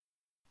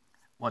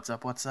What's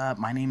up, what's up?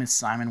 My name is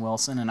Simon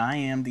Wilson, and I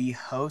am the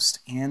host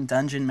and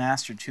Dungeon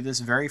Master to this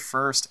very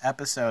first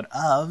episode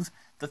of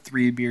the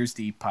Three Beers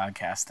Deep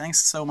podcast.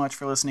 Thanks so much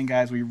for listening,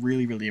 guys. We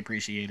really, really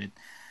appreciate it.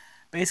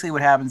 Basically,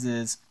 what happens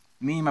is,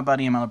 me, my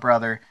buddy, and my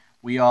brother,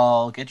 we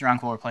all get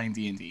drunk while we're playing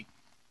D&D.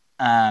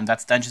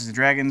 That's Dungeons &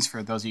 Dragons,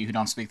 for those of you who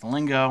don't speak the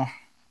lingo.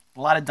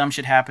 A lot of dumb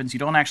shit happens. You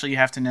don't actually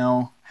have to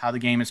know how the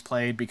game is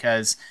played,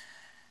 because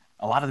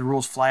a lot of the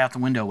rules fly out the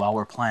window while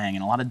we're playing,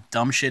 and a lot of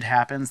dumb shit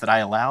happens that I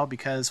allow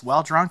because,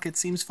 while drunk, it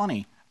seems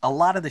funny. A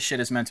lot of the shit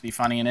is meant to be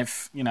funny, and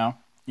if, you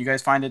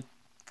guys find it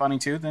funny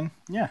too, then,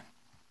 yeah,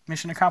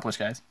 mission accomplished,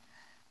 guys.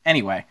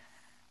 Anyway,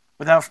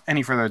 without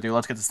any further ado,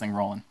 let's get this thing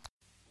rolling.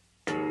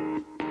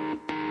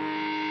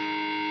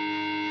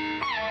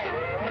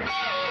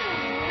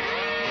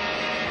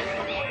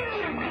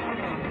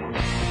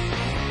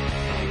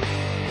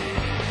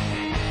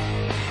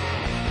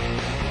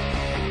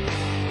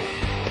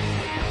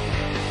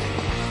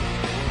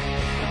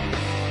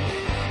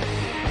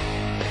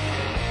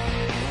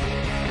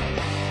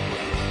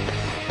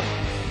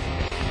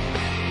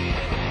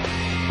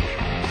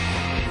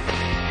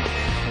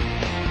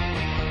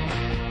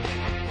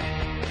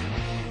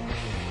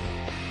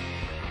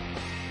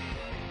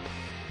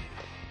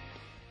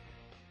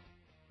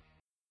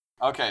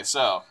 Okay,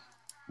 so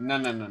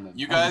No.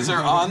 you guys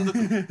are on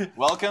the...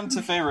 Welcome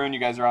to Faerun. You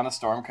guys are on the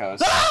Storm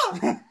Coast.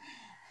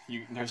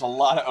 There's a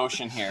lot of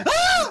ocean here.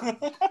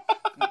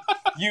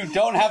 You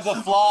don't have the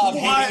flaw of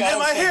hating the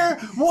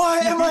ocean. Why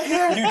am I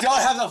here? You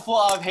don't have the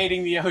flaw of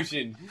hating the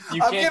ocean.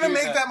 You I'm can't gonna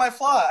do make that my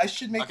flaw. I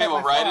should make Okay, that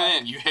well, my write flaw.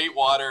 it in. You hate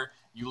water.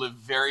 You live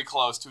very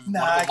close to one I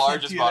of the can't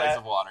largest do bodies that.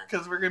 of water.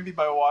 Because we're gonna be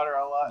by water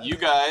a lot. You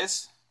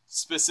guys,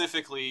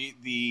 specifically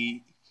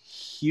the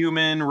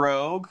human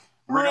rogue,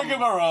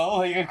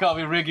 Rigmarole. You can call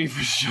me Riggy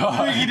for short.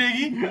 Riggy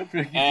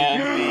Diggy.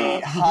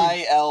 and the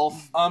high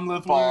elf I'm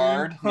Lithwain.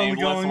 bard named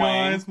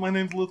Lithwain. My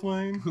name's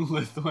Lithwain.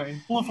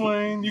 Lithwain.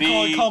 Lithwain. You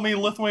The- call me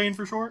Lithwain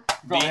for short?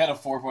 Probably had a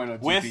 4.0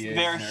 GPA. With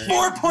their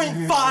nerd.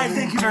 4.5.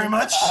 Thank you very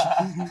much.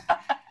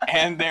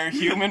 and their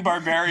human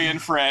barbarian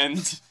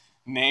friend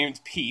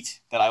named Pete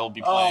that I will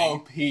be playing.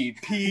 Oh,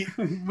 Pete. Pete.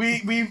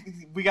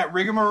 We got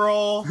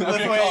Rigmarole,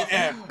 Lithwain,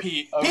 and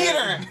Pete.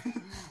 Peter!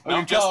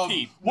 No, just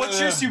Pete. What's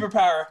your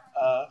superpower?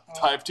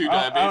 Type 2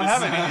 I diabetes. don't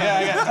have any. Yeah,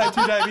 I got type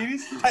 2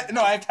 diabetes.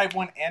 No, I have type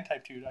 1 and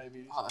type 2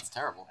 diabetes. Oh, that's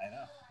terrible. I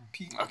know.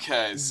 Pete.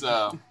 Okay,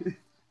 so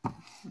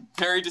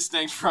very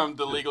distinct from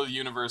the legal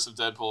universe of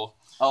Deadpool.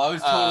 Oh, I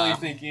was totally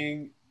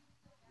thinking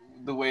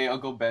the way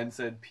Uncle Ben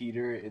said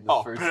Peter in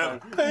the first Peter. one.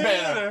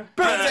 Peter.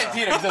 Didn't say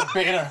Peter, he said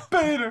Peter.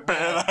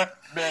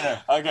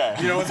 Peter. Okay.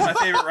 You know what's my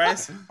favorite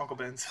rice? Uncle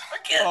Ben's.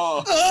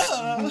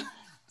 Oh.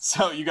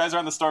 So you guys are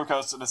on the Storm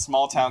Coast in a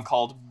small town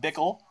called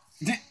Bickle.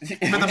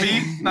 With a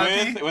B, not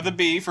a P. With a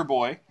B for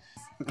boy.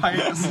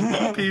 Penis.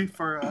 P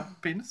for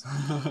penis.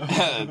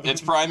 Its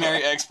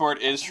primary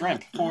export is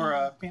shrimp.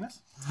 For penis.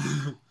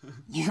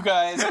 You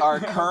guys are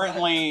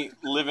currently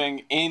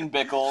living in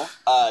Bickle.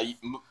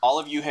 All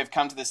of you have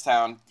come to this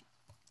town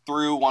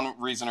through one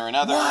reason or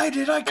another. Why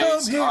did I come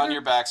based here? on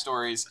your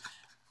backstories.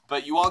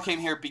 But you all came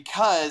here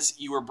because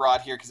you were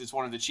brought here because it's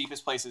one of the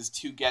cheapest places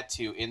to get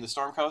to in the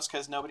Storm Coast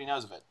because nobody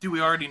knows of it. Do we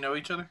already know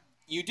each other?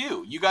 You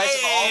do. You guys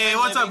have all been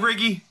what's living, up,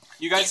 Riggy?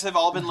 You guys have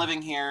all been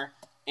living here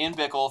in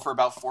Bickle for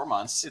about 4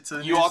 months. You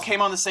it's- all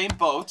came on the same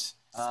boat.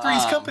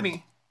 Three's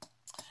Company.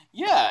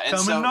 Yeah, and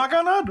Come so and knock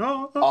on our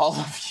door. all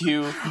of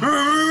you,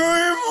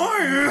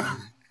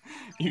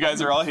 you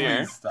guys are all here.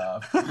 Please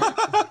stop.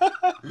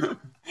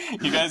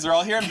 You guys are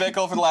all here in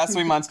Bickle for the last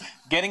 3 months,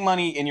 getting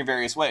money in your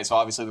various ways. So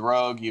obviously the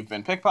rogue, you've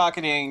been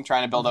pickpocketing,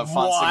 trying to build up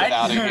funds to get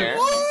out of here.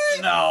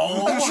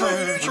 No.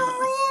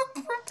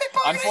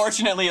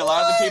 Unfortunately, a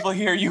lot of the people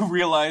here you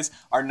realize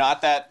are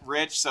not that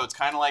rich, so it's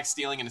kind of like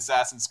stealing an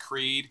Assassin's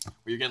Creed,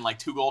 where you're getting like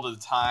 2 gold at a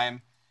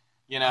time,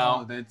 you know?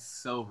 Oh, that's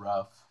so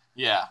rough.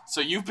 Yeah,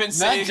 so you've been Not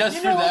saving... just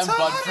for them,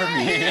 but for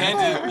me.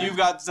 And you've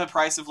got the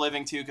price of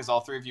living, too, because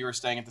all 3 of you are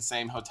staying at the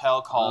same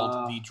hotel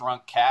called The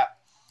Drunk Cat.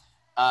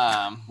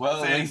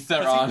 Well, at least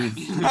they're honest.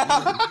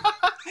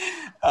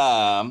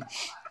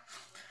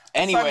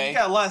 Anyway... You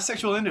got a lot of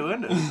sexual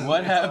innuendo.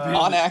 What happened?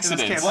 On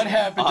accident. What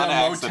happened On to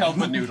accident.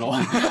 Motel Banoodle?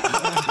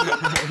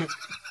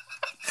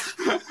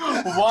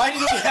 Why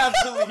did we have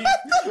to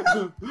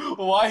leave?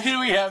 Why did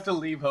we have to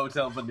leave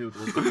Hotel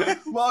Banoodle?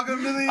 Welcome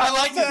to the I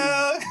like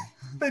hotel.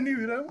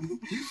 Benudo.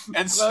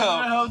 And so,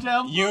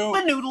 Hotel you,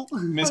 Banoodle.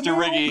 Mr.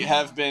 Riggy,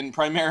 have been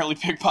primarily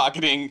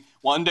pickpocketing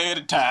one day at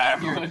a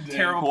time. You're a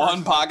terrible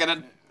One pocket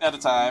at a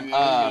time.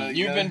 Yeah,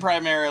 You've been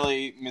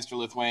primarily, Mr.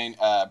 Lithwain,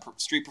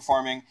 street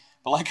performing.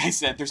 But like I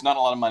said, there's not a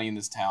lot of money in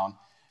this town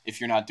if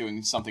you're not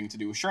doing something to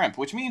do with shrimp.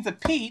 Which means that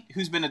Pete,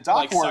 who's been a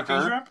dock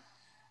worker,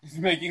 He's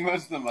making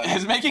most of the money.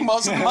 is making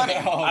most of the money.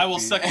 I will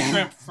suck a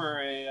shrimp for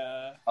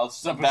a...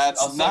 That's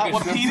not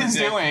what Pete is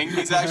doing.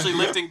 He's actually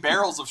lifting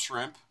barrels of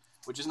shrimp,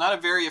 which is not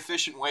a very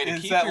efficient way to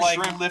Is keep that your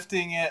like shrimp.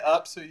 lifting it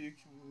up so you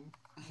can,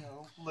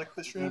 lick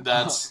the shrimp?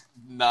 That's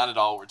not at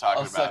all what we're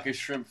talking I'll about. suck a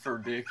shrimp for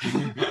dick.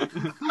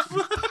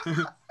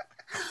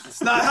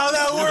 It's not how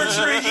that works,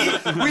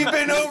 Ricky. We've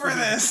been over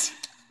this.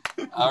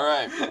 All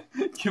right.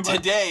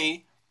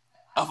 Today,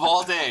 of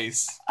all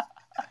days,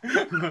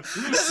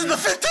 This is the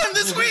 5th time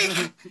this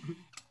week.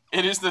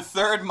 it is the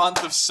 3rd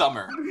month of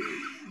summer.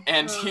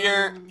 And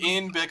here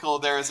in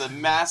Bickle, there is a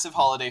massive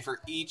holiday for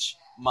each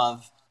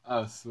month.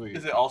 Oh, sweet.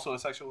 Is it also a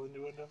sexual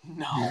innuendo?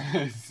 No,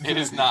 it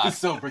is not. It's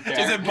so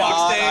precarious. Is it God,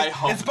 Box I Day?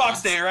 hope It's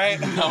Box not. Day, right?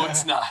 No,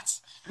 it's not.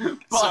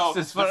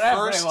 Boxes for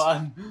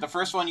everyone. The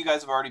first one you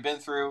guys have already been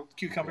through.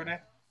 Cucumber Day?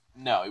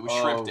 No, it was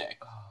Shrimp Day.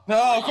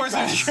 No, of course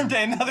it's Shrimp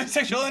Day. Another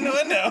sexual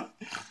innuendo.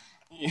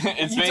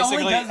 It's He only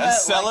basically does a that like that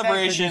 'cause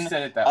celebration you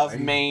said it that of way.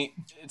 May.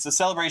 It's a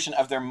celebration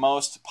of their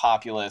most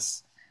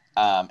populous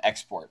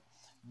export.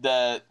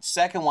 The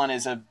second one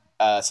is a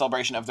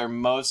celebration of their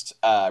most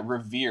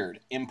revered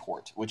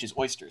import, which is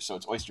oysters. So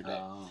it's Oyster Day.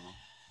 Oh.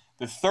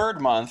 The third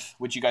month,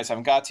 which you guys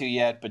haven't got to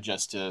yet, but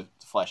just to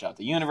flesh out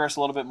the universe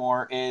a little bit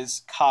more,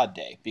 is Cod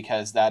Day,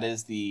 because that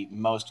is the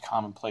most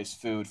commonplace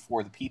food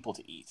for the people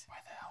to eat. Why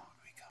the hell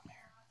would we come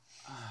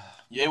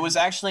here? It was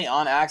actually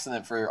on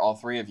accident for all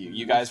three of you.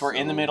 You guys were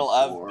in the middle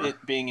of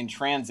it being in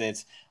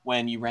transit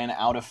when you ran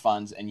out of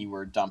funds and you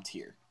were dumped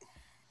here.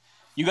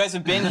 You guys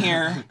have been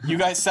here. You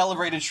guys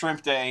celebrated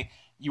Shrimp Day.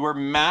 You were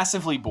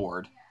massively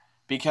bored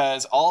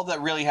because all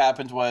that really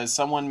happened was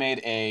someone made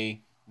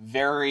a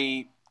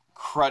very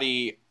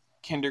cruddy,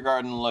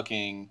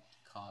 kindergarten-looking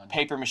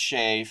paper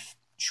mache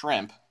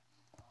shrimp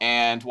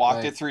and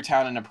walked it through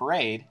town in a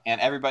parade, and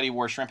everybody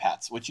wore shrimp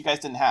hats, which you guys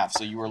didn't have,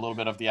 so you were a little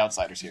bit of the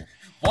outsiders here.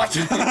 What?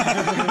 You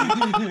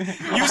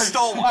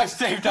stole one. I've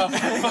saved up for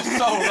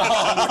so long.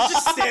 I'm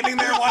just standing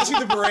there watching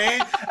the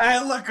parade, and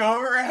I look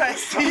over and I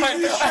see the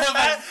shrimp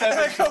hat, and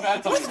I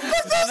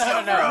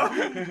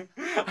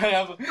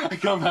go, I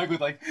come back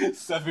with like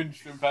 7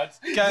 shrimp hats.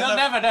 Guys, You'll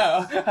never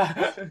know.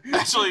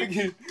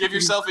 Actually, give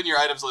yourself in your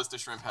items list a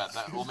shrimp hat.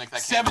 That will make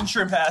that 7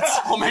 shrimp hats.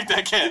 We'll make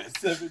that canon.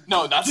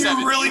 No, not Do 7.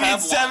 you really need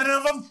have 7 one.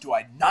 of them? Do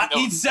I not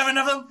No. need 7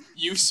 of them?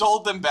 You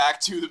sold them back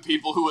to the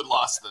people who had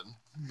lost them,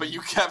 but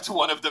you kept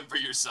one of them for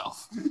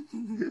yourself.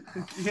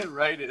 Get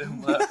right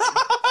and left.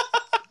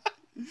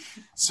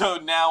 So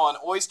now on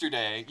Oyster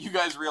Day, you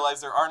guys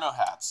realize there are no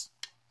hats.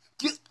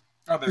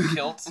 Are there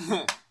kilts?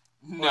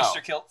 No,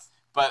 Oyster kilts?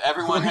 but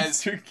everyone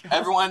Oyster kilts.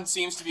 everyone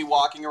seems to be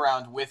walking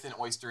around with an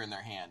oyster in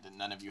their hand, and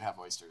none of you have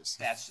oysters.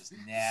 That's just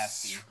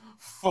nasty.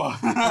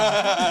 Fuck. Look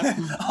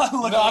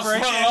Not over for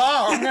again.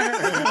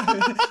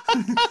 long.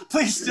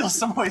 Please steal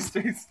some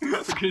oysters. I'm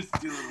gonna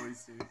steal an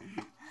oyster.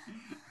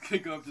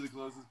 Gonna go up to the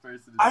closest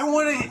person. I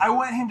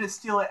want him to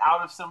steal it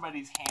out of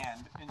somebody's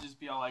hand and just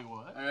be all like,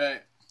 what? All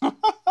right.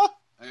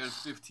 I got a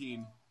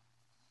 15.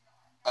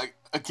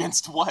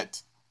 Against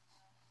what?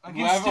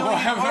 Against stealing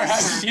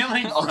oysters.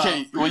 stealing.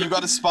 Okay, well you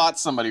got to spot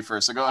somebody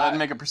first, so go ahead and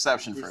make a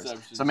perception first.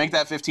 Perception. So make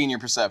that 15 your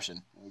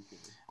perception. Okay.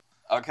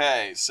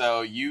 Okay,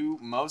 so you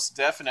most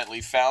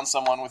definitely found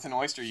someone with an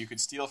oyster you could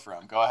steal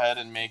from. Go ahead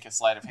and make a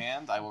sleight of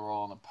hand. I will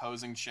roll an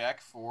opposing check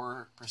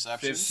for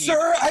perception. 15.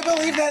 Sir, I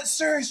believe that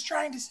sir is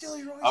trying to steal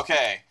your oyster.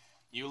 Okay,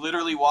 you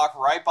literally walk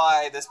right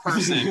by this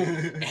person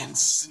and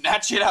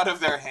snatch it out of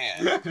their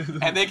hand.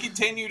 And they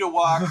continue to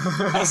walk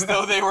as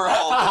though they were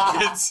all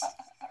kids.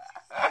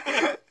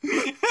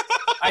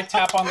 I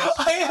tap on the.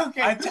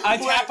 I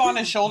tap on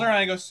his shoulder and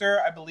I go,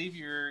 "Sir, I believe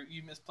you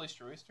misplaced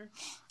your oyster."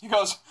 He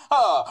goes,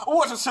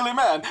 what a silly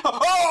man.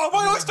 Oh,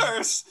 my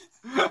oysters!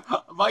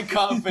 My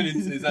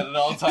confidence is at an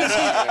all-time Does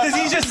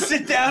high. he just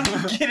sit down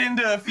and get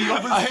into a fetal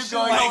position?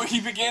 No, he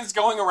begins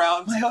going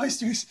around. My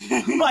oysters,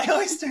 my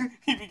oyster.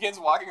 He begins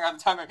walking around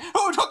the town going,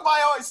 who took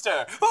my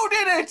oyster? Who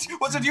did it?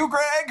 Was it you,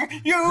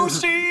 Greg? You,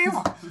 Steve?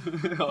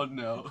 Oh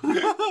no.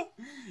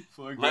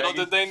 Poor Greg. Little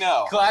did they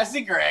know.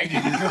 Classic Greg.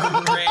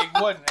 Greg,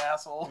 what an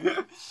asshole.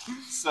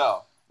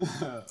 So,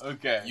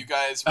 Okay. you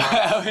guys I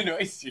run, have an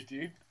oyster,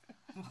 dude.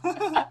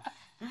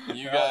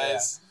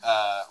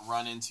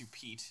 run into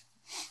Pete,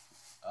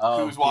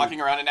 Oh, who's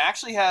walking around and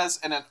actually has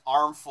an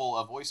armful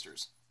of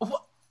oysters.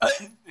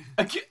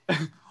 Okay.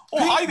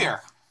 Oh, hi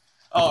there.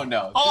 Oh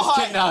no. Oh, this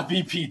hi. cannot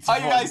be Pete's How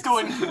you guys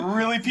voice. doing?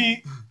 Really,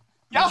 Pete?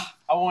 Yeah.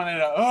 I wanted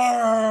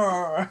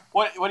to.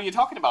 What are you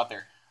talking about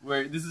there?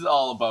 This is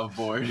all above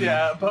board.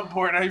 Yeah, but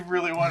bored. I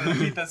really wanted to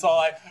Pete. That's all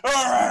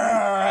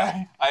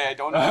I. I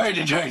don't know.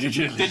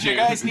 Did you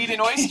guys need an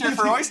oyster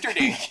for Oyster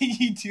Day? Can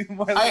you do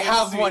more? I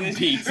have one,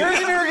 Pete.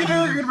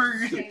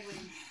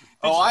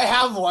 Oh, I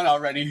have one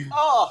already.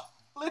 Oh,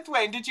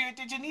 Litwain, did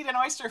you need an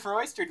oyster for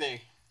Oyster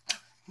Day?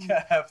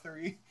 I have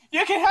 3.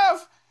 You can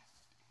have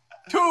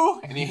 2.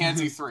 And he hands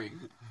you 3.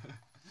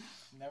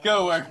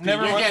 Go work, Pete.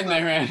 Never You're was getting the-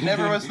 there, man.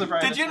 Never was the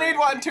brightest. Did you need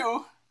 1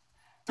 too?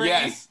 3?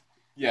 Yes.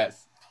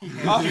 Yes. Okay.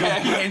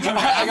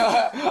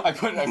 I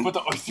put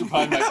the oyster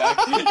behind my back.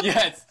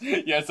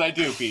 Yes, I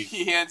do, Pete.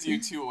 He hands you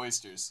 2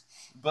 oysters.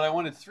 But I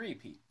wanted 3,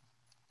 Pete.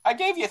 I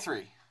gave you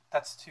 3.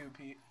 That's 2,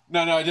 Pete.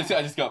 No, I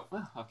just go.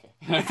 Oh, okay.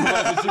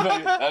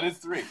 That is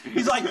 3.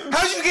 He's like,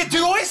 how'd you get 2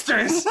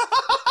 oysters?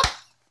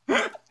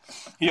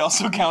 He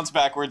also counts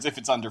backwards if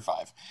it's under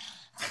 5.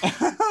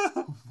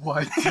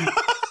 What?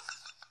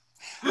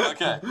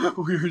 Okay.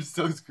 We are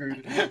so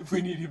screwed.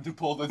 We need him to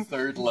pull the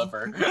 3rd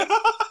lever.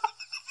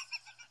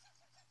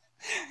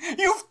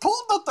 You've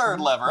pulled third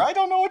lever. I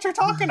don't know what you're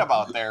talking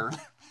about there.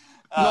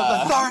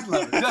 No, the third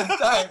lever. The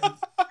third.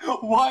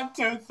 1,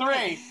 2,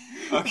 3.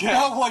 Okay.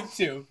 Not 1,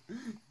 2.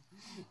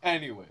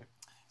 Anyway.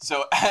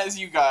 So as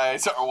you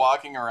guys are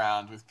walking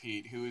around with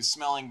Pete, who is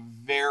smelling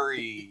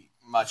very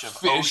much of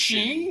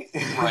Fishy?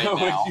 ocean right now.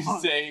 What you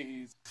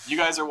say? You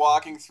guys are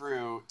walking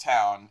through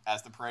town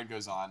as the parade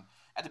goes on.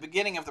 At the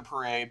beginning of the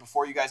parade,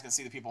 before you guys can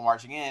see the people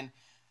marching in,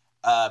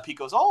 Pete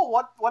goes, "Oh,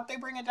 what they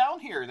bringing down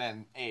here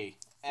then, eh?"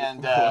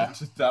 And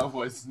that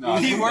was not.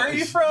 Pete, where are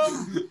you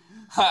from?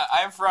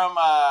 I'm from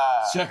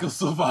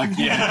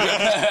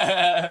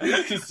Czechoslovakia.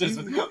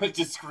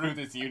 just screw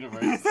this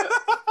universe.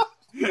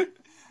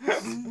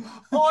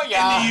 Oh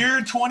yeah. In the year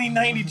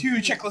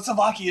 2092,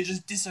 Czechoslovakia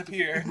just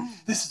disappeared.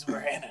 This is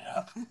where I ended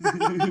up.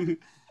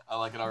 I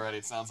like it already.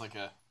 It sounds like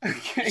a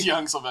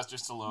young Sylvester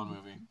Stallone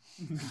movie.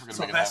 We're gonna make it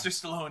Sylvester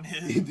Stallone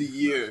is. In the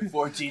year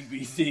 14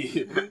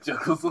 BC,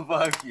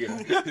 Czechoslovakia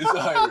is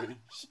Irish.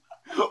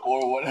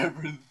 Or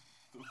whatever happen.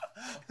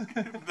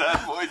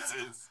 That voice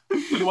is.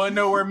 You want to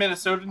know where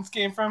Minnesotans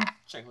came from?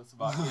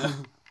 Czechoslovakia.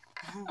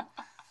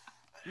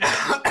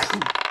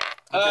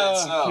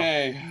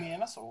 Okay.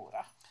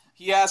 Minnesota.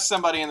 He asks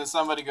somebody, and then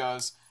somebody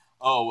goes,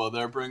 "Oh, well,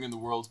 they're bringing the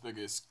world's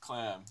biggest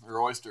clam or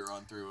oyster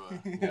on through."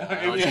 It'd be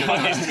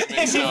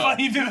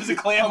funny if it was a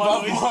clam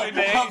on Oyster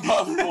Day.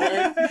 Above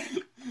board.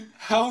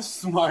 How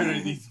smart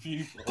are these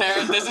people?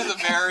 This is a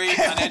very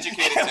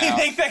uneducated Can we town.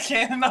 make that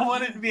canon? I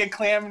want it to be a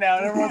clam now,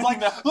 and everyone's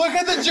like, "Look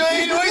at the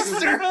giant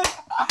oyster!"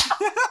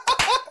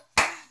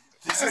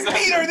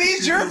 Pete, are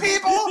these your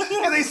people?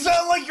 And they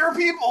sound like your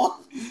people.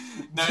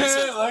 No,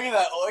 Dude, look at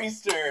that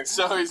oyster.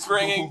 so he's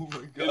bringing. Oh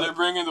my God. They're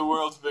bringing the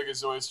world's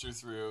biggest oyster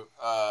through.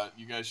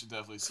 You guys should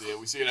definitely see it.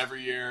 We see it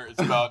every year.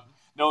 It's about.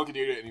 No one can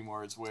eat it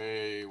anymore. It's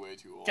way, way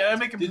too old. Can I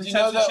make a Did you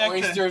know perception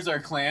that check? oysters are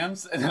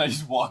clams? And then I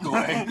just walk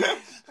away.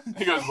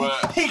 He goes,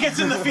 "What?" He gets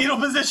in the fetal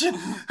position.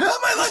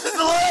 My life is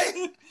a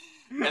lie.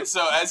 And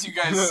so as you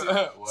guys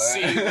What?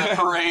 see the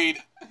parade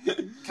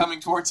coming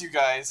towards you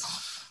guys,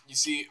 you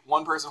see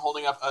one person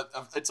holding up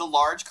it's a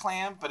large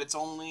clam, but it's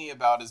only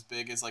about as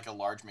big as like a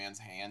large man's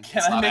hand. Can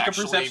It's I not make a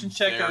actually perception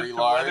check of very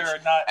large. whether or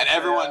not? And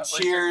everyone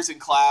cheers and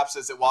claps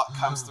as it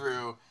comes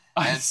through.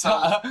 And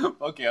so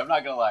Okay, I'm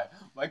not gonna lie.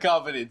 My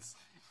confidence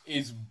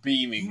is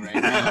beaming right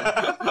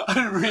now.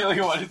 I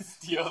really want to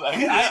steal that.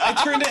 I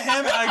turn to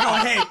him and I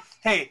go,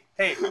 hey,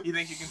 you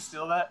think you can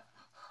steal that?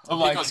 I'm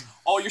he like, goes,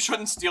 "Oh, you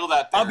shouldn't steal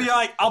that there." I'll be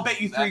like, I'll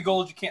bet you 3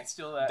 gold you can't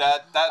steal that.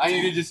 that I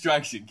need a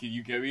distraction. Can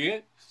you give me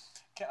it?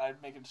 Can I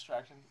make a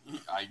distraction?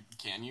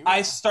 Can you?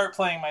 I start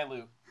playing my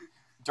lute.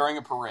 During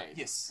a parade.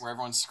 Yes. Where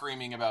everyone's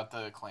screaming about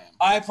the clam.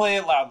 I play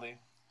it loudly.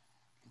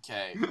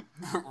 Okay.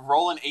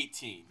 Roll an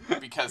 18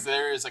 because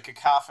there is a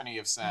cacophony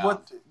of sound.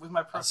 What with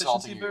my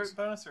Assaulting proficiency yours.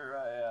 bonus or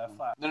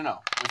flat? No.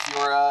 With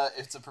your,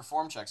 it's a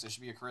perform check, so it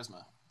should be a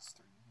charisma.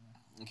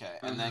 Okay,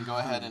 and then go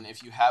ahead and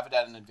if you have it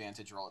at an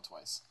advantage, roll it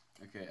twice.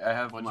 Okay, I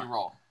have What'd you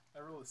roll? I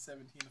rolled a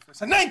 17 the first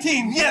time.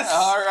 19. Yes.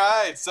 All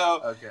right.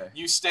 So Okay.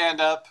 you stand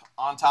up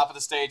on top of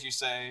the stage. You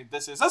say,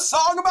 "This is a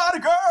song about a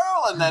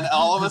girl," and then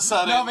all of a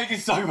sudden, Now make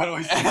us talk about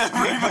oysters.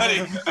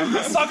 everybody.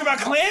 Let's talk about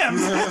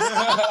clams.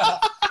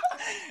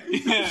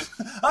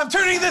 I'm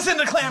turning this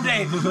into clam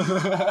day.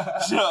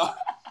 So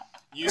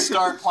you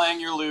start playing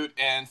your lute,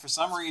 and for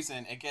some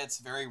reason, it gets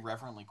very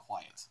reverently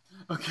quiet.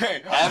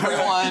 Okay.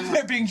 Everyone.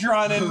 They're being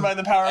drawn in by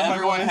the power of my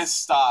Everyone voice. has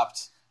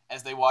stopped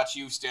as they watch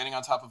you standing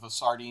on top of a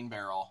sardine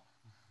barrel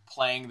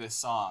playing this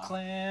song.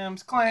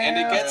 Clams. And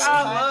it gets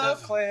I kind love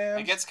of-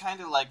 clams. It gets kind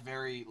of like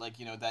very, like,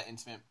 you know, that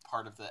intimate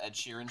part of the Ed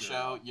Sheeran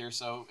show you're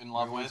so in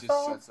love Everyone with.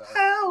 just shuts up.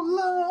 How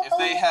love, If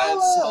they had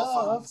cell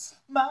phones,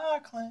 my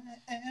clam.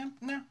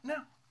 No.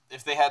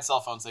 if they had cell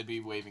phones, they'd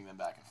be waving them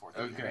back and forth.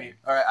 Okay.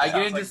 All right. I get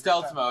Sounds into like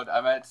stealth good mode.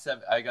 I'm at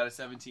 7. I got a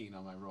 17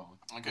 on my roll.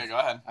 Okay, go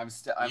ahead.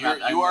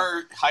 You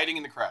are hiding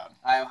in the crowd.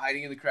 I'm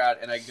hiding in the crowd,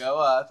 and I go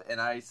up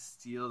and I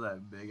steal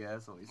that big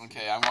ass oyster.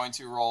 Okay, I'm going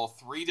to roll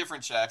 3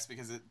 different checks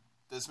because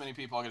this many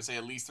people, I'm going to say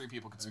at least 3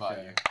 people could spot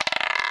Okay. you.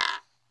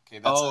 Okay,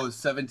 that's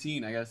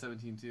 17. I got a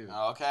 17 too.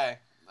 Okay,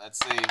 let's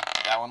see.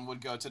 That one would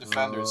go to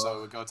defenders, so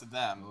it would go to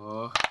them.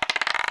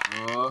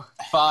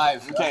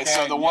 5. Okay,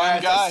 so the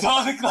one guy. I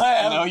saw the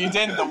clam. No, you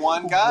didn't. The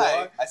one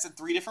guy. What? I said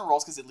 3 different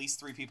rolls because at least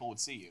 3 people would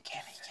see you.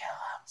 Can he kill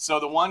him? So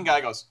the one guy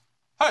goes,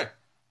 "Hey,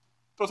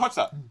 don't touch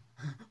that."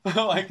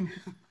 Like,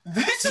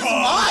 This is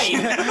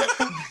mine.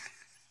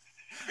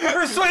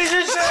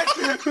 Persuasion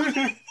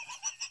check.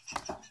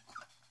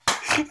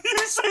 You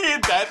say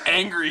it that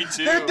angry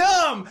too. They're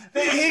dumb.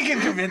 He can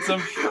convince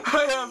them.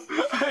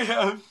 I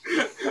have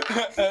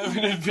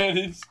an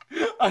advantage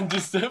on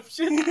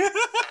deception.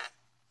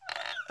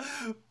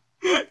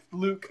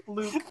 Luke.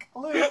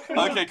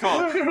 Okay,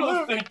 cool.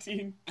 Roll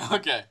 13.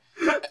 Okay,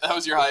 that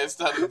was your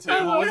highest out of the 2.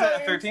 What was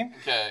that? 13?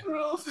 Okay,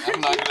 Roll 13.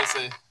 I'm not gonna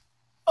say.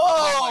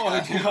 Oh my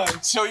my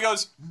god. So he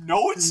goes,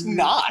 "No, it's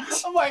not.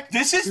 I'm like,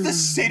 This is the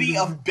city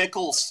of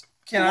Bickles.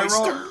 Can I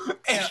roll? Oyster."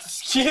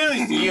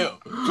 excuse you.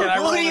 Can I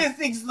roll What do you this?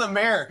 think's the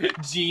mayor?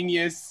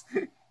 Genius.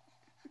 Are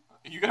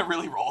you gonna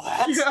really roll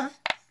that? Yeah.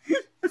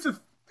 That's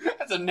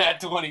a nat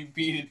 20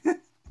 beat it.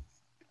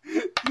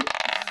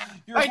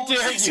 I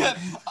dare you.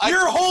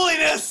 Your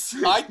Holiness!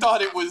 I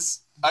thought it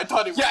was.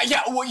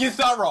 Yeah, well, you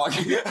thought wrong.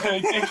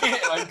 I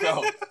can't let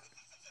go.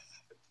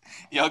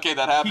 Yeah, okay,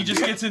 that happened. He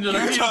just gets into the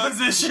fetal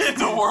position.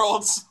 The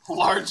world's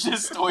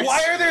largest oyster.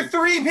 Why are there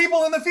 3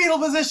 people in the fetal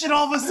position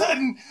all of a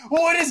sudden?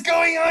 What is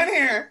going on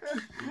here?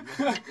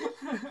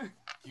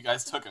 You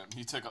guys took him.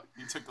 You took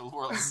the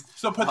world's.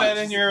 So put that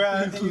in your.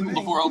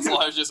 The world's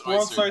largest oyster.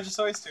 World's largest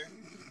oyster.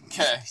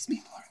 Okay. These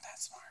people aren't that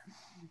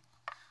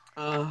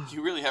smart.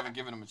 You really haven't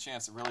given him a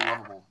chance. They're really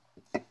lovable.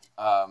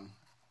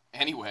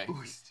 Anyway,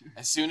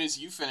 as soon as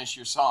you finish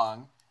your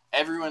song,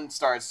 everyone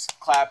starts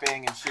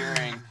clapping and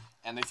cheering,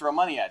 and they throw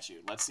money at you.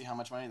 Let's see how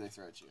much money they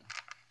throw at you.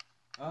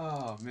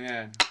 Oh,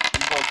 man. We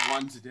both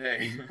won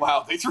today.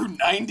 Wow, they threw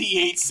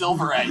 98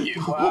 silver at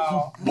you.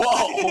 Wow.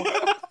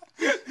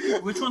 Whoa.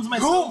 Which one's my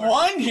Who silver?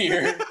 won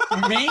here?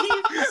 Me?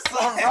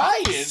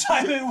 Ryan.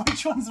 Simon,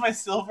 which one's my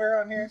silver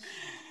on here?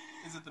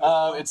 Is it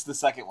the It's the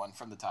second one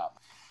from the top.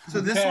 So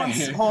this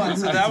one's hold on.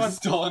 So that one's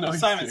still an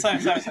oyster.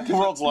 Simon. The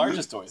world's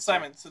largest oyster.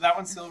 Simon. So that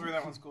one's silver.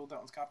 That one's gold. That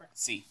one's copper.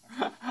 C.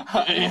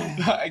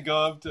 I go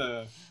up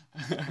to...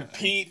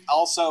 Pete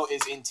also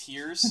is in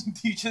tears.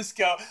 You just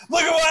go,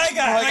 look at what I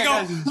got. And I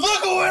go,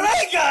 look at what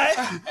I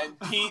got. And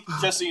Pete,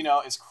 just so you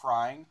know, is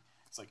crying.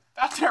 It's like,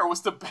 that there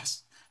was the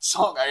best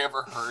song I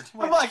ever heard.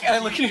 I'm like, and I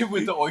look at him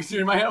with the oyster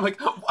in my hand. I'm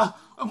like, What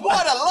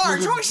a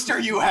large oyster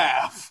you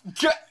have!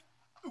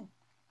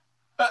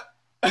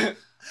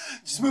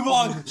 Just move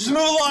along. Just move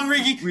along,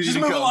 Ricky. Just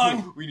move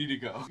along. We need to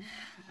go.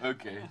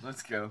 Okay,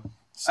 let's go.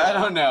 So, I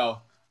don't know.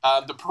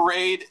 The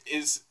parade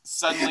is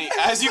suddenly,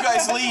 as you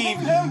guys leave,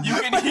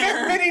 you can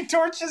hear many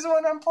torches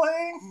when I'm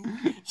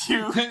playing.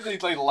 you. They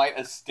like light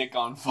a stick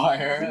on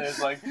fire. And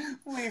it's like,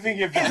 leaving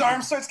it His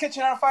arm starts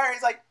catching on fire.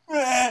 He's like,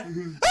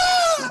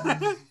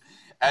 ah!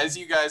 As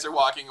you guys are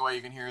walking away,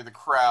 you can hear the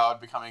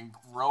crowd becoming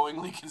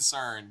growingly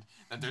concerned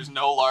that there's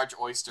no large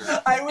oyster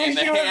I wish in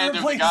the you had hand of the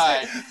replaced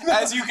guy. it.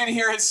 As you can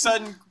hear his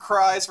sudden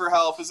cries for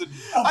help. I gave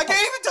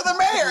it to the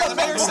mayor. The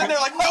mayor's sitting there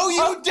like, no,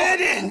 you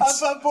didn't.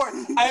 Above board.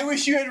 I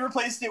wish you had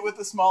replaced it with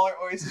a smaller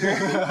oyster.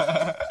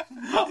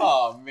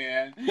 Oh,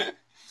 man.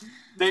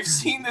 They've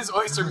seen this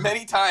oyster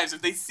many times.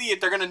 If they see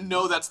it, they're going to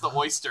know that's the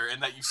oyster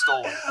and that you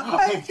stole it.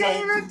 I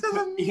gave it to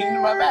the mayor.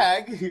 In my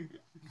bag.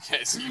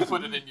 Okay, so you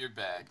put it in your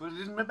bag. Put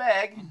it in my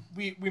bag.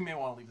 We may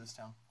want to leave this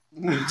town.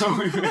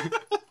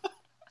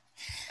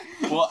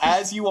 Well,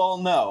 as you all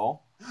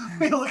know,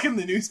 We look in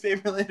the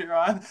newspaper later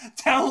on.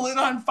 Town lit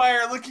on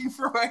fire looking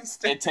for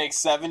oyster. it takes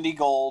 70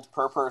 gold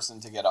per person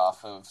to get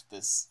off of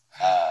this,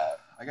 I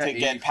got to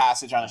get 80.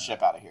 passage on a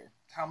ship out of here.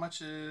 How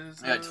much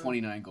is... I got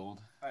 29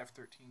 gold. I have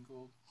 13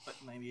 gold, but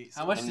 98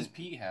 How much silver. does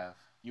Pete have?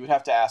 You would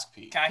have to ask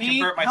Pete. Can I Pete,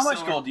 convert my how much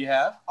silver? gold do you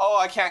have? Oh,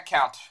 I can't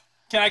count.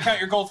 Can I count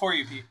your gold for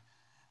you, Pete?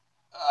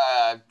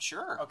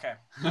 Sure. Okay.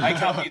 I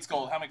count Pete's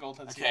gold. How many gold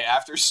does he Okay, have?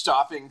 after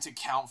stopping to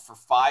count for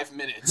 5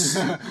 minutes,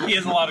 He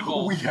has a lot of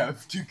gold. We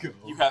have to go.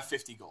 you have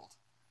 50 gold.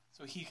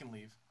 So he can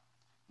leave.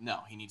 No,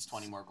 he needs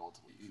 20 more gold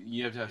to leave.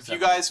 You have to have If you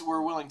guys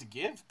were willing to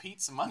give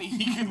Pete some money,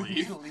 he can He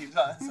leave. can leave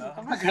on his own.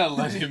 I'm not gonna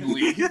let him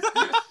leave.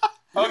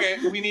 Okay,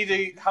 we need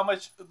to... How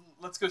much...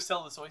 Let's go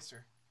sell this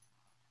oyster.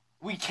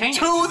 We can't.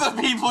 To the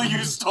people you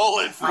stole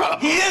it from.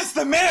 He is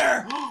the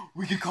mayor!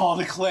 We could call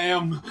it a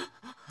clam.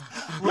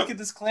 Look at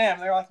this clam.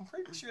 They're like, I'm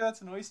pretty sure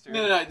that's an oyster.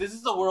 No. This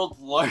is the world's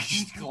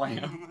largest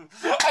clam.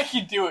 I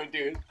can do it,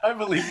 dude. I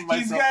believe in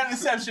myself. He's got a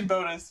deception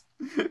bonus.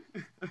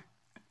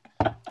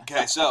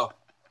 Okay, so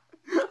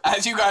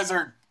as you guys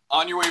are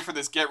on your way for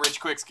this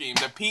get-rich-quick scheme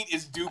that Pete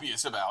is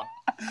dubious about,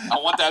 I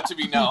want that to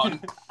be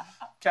known.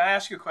 Can I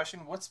ask you a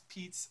question? What's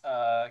Pete's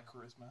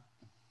charisma?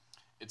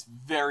 It's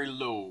very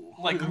low.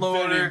 Like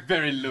lower, Very,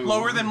 very low.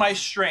 lower than my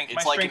strength.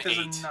 It's My like strength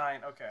an is 8. a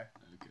 9. Okay.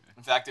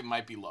 In fact, it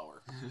might be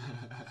lower.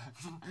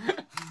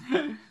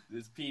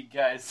 This Pete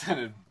guy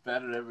sounded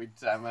better every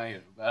time I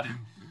hear about him.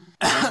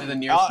 Went to the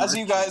nearest As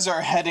you merchant. guys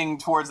are heading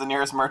towards the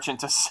nearest merchant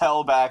to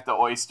sell back the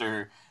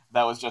oyster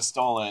that was just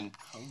stolen,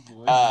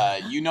 Oh,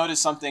 boy. you notice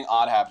something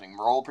odd happening.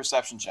 Roll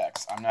perception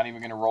checks. I'm not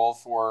even going to roll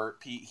for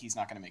Pete. He's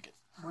not going to make it.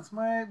 What's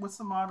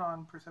the mod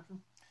on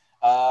perception?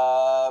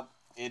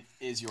 It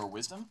is your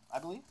wisdom, I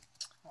believe.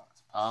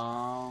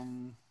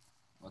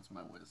 What's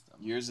my wisdom?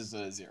 Yours is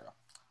a 0.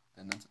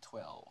 Then that's a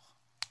 12.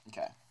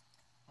 Okay.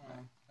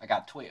 I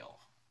got 12.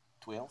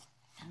 12?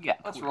 Yeah.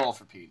 Let's roll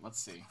for Pete. Let's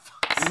see.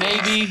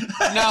 Maybe.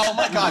 No, oh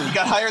my god, he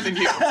got higher than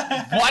you.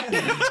 What?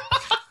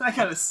 I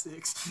got a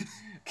 6.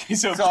 Okay,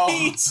 so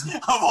Pete,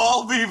 of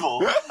all people,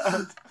 Wait,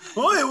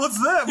 what's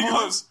that? he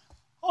goes,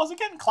 oh, is it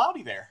getting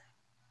cloudy there?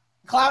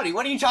 Cloudy,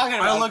 what are you talking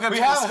about? I look up to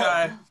the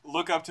sky.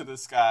 Look up to the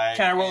sky.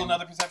 Can I roll and-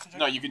 another perception check?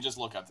 No, you can just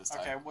look up this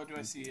time. Okay, what do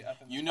I see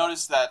up in the You sky?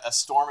 notice that a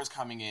storm is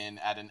coming in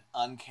at an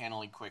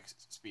uncannily quick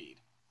speed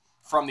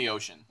from the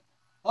ocean.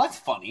 Well, that's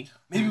funny.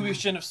 Maybe we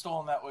shouldn't have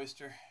stolen that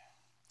oyster.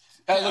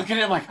 I look at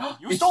him like,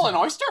 You stole an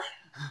oyster?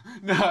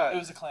 It No.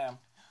 was a clam.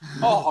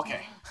 Oh,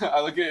 okay. I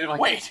look at him like,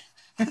 Wait.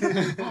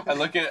 I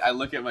look at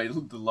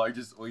the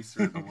largest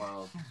oyster in the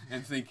world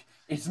and think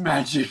it's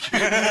magic.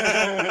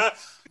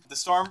 The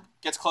storm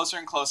gets closer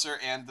and closer,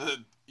 and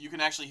you can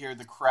actually hear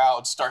the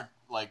crowd start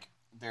like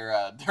their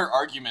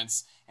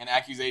arguments and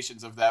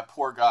accusations of that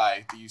poor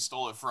guy that you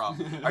stole it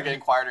from are getting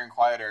quieter and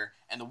quieter,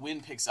 and the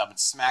wind picks up and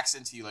smacks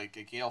into you like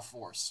a gale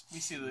force. We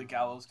see the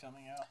gallows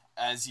coming out.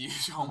 As you,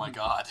 oh my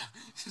god.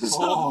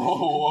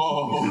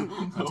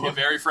 Whoa. It's a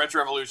very French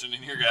Revolution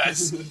in here,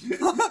 guys.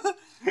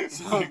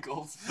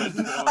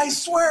 I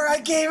swear I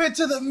gave it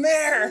to the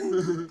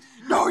mayor.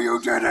 No, you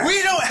didn't.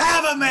 We don't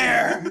have a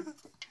mayor.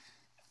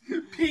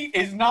 Pete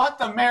is not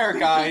the mayor,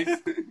 guys.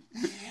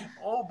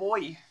 Oh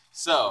boy.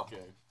 So,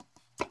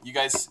 you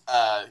guys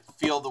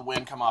feel the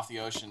wind come off the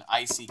ocean,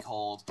 icy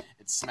cold.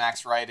 It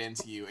smacks right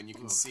into you, and you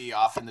can see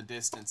off in the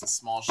distance a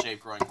small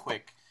shape growing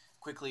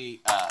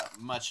quickly,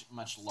 much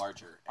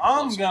larger. and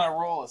I'm closer. gonna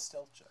roll a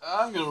stealth check.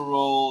 I'm gonna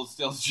roll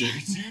stealth check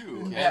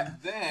too. Yeah. And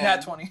then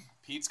Nat 20.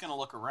 Pete's gonna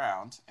look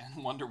around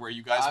and wonder where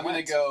you guys I'm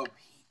went. gonna go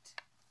Pete.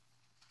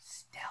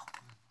 Stealth.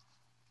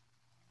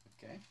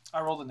 Okay.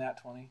 I rolled a nat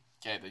 20.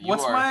 Okay, but you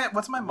What's are my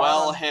mod?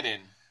 well on,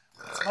 hidden.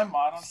 what's my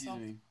mod on Excuse stealth?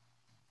 me.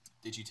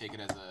 Did you take it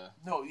as a?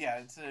 No, yeah,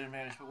 it's an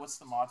advantage. But what's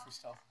the mod for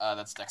stealth?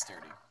 That's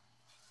dexterity.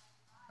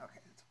 Okay.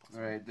 It's a plus.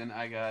 All right, then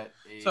I got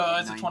a. So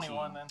it's a 19.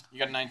 21 then. You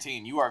got a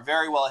 19. You are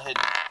very well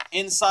hidden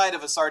inside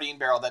of a sardine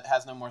barrel that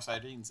has no more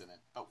sardines in it,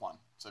 but one.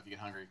 So if you get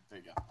hungry, there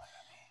you go.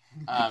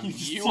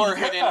 You are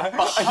hidden jump in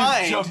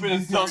behind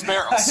a those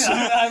barrels.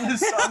 I'm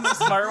the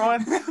smart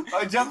one.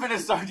 I jump in a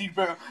sardine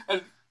barrel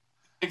and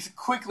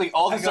quickly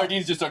all the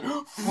sardines just start. I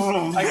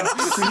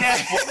go, yeah,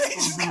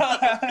 just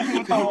got out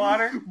with the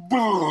water.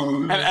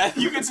 Boom. And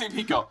you can see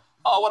Pete go,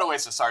 oh, what a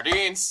waste of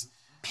sardines.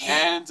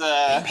 And,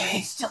 I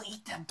still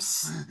eat them.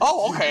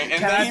 oh, okay. And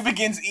Can then I- he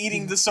begins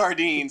eating the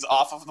sardines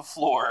off of the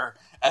floor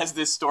as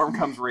this storm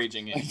comes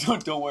raging in.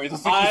 Don't worry, the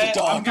thing is a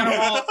dog. I'm gonna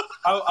roll.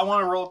 I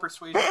want to roll a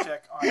persuasion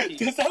check on Pete.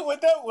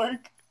 Would that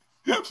work?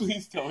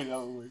 Please tell me that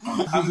would work.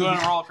 I'm going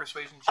to roll a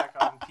persuasion check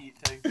on Pete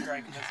to try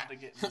and convince him to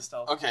get into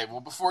stealth. Okay,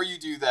 well, before you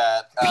do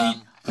that,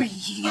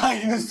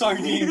 Hiding the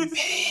sardines.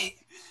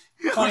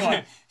 21.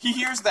 okay, he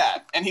hears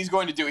that, and he's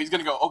going to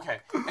go,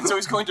 okay. And so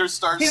he's going to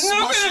start He's not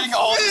gonna smushing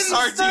all the fit in the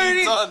sardines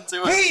sardine. onto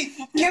it.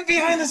 Pete, get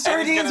behind the And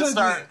sardines he's gonna with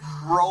start me.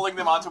 rolling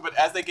them onto it, but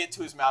as they get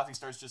to his mouth, he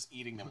starts just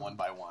eating them one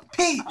by one.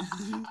 Pete,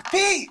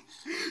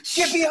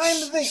 get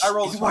behind the thing. I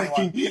rolled a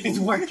 21. It's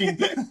working.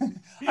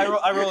 I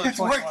rolled a It's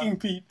 21. working,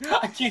 Pete.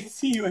 I can't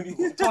see you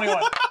anymore.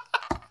 21.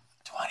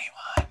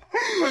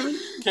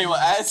 Okay, well,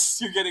 as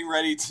you're getting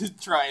ready to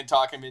try and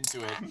talk him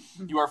into it,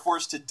 you are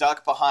forced to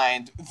duck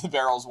behind the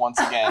barrels once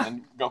again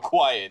and go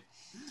quiet.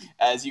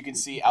 As you can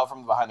see out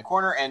from behind the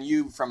corner, and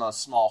you from a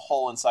small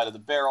hole inside of the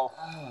barrel,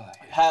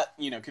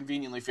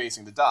 conveniently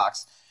facing the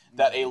docks,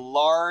 that a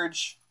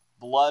large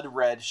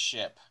blood-red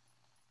ship,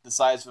 the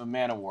size of a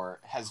man-of-war,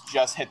 has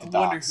just hit the I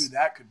wonder docks. who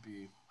that could be.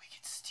 We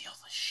can steal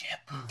the ship.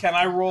 Can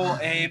I roll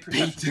a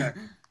perception check?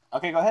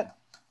 Okay, go ahead.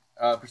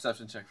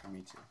 Perception check for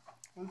me too.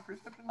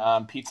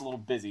 Pete's a little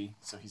busy,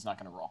 so he's not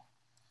going to roll.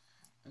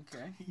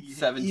 Okay. Eating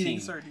 17.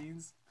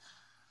 sardines.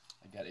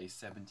 I got a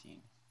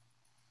 17.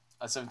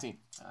 17.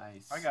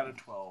 I got a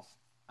 12.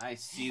 I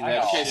see I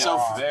that. got Okay, ship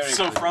so very so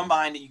clearly. from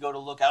behind it, you go to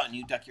look out, and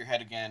you duck your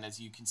head again as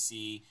you can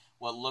see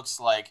what looks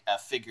like a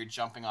figure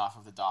jumping off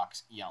of the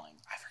docks, yelling.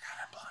 I forgot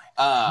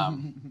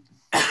I'm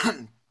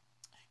blind.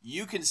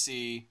 You can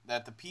see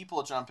that the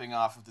people jumping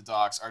off of the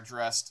docks are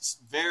dressed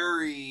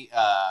very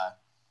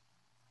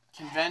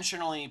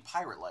conventionally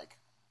pirate-like.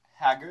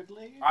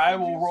 haggardly. I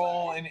will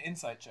roll an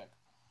insight check.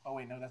 Oh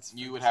wait, no, that's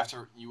You would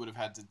have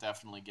had to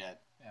definitely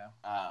get Yeah.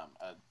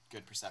 a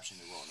good perception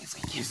to roll. If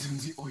we give them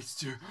the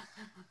oyster,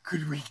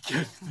 could we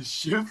get the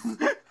ship?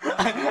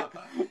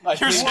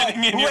 You're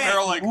sitting in your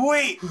barrel like,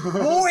 Wait!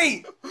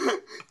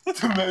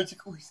 the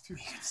magic oyster.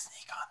 We can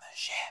sneak on the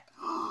ship.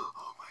 Oh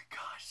my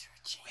gosh, you're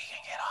a genius. We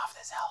can get off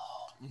this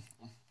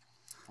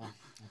hellhole.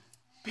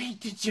 Pete,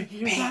 did you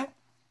hear that?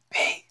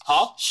 Pete!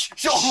 huh?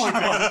 Oh my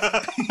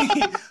god.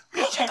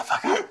 Shut the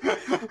fuck up!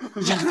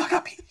 Shut the fuck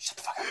up, Pete! Shut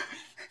the fuck up!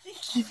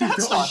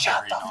 That's not Shut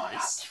very the fuck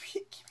nice.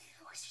 Give me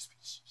the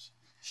oysters.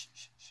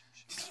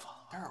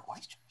 There are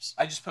oysters.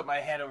 I just put my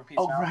hand over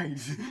Pete's Oh mouth. right,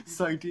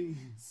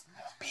 sardines.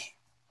 Pete,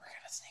 we're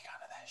gonna sneak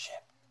onto that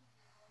ship.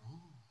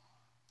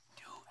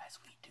 Do as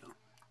we do.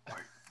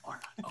 Or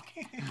not.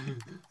 Okay.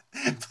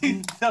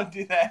 Please don't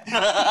do that.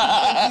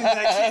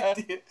 I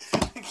can't do it.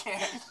 I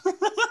can't.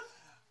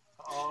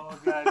 Oh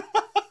god.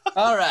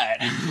 All right.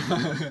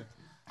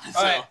 So,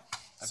 Alright.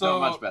 I feel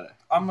much better.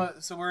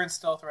 So we're in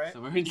stealth, right?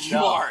 So we're in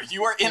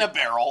you are in a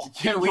barrel.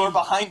 Can You're we-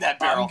 behind that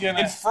barrel. I'm gonna-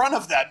 In front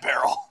of that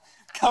barrel.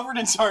 Covered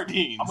in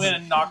sardines. I'm gonna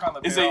knock on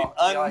the Is barrel.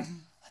 a and be like,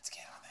 un- let's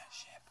get on that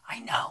ship. I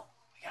know.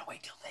 We gotta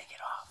wait till they get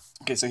off.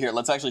 Okay, so here,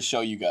 let's actually show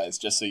you guys,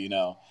 just so you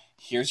know.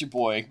 Here's your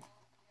boy,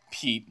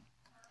 Pete.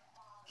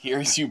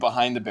 Here's you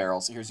behind the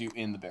barrels. Here's you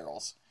in the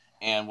barrels.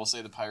 And we'll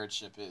say the pirate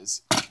ship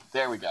is...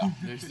 There we go.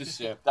 There's the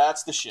ship.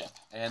 That's the ship.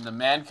 And the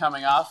man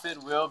coming off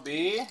it will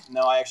be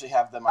No, I actually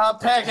have them. a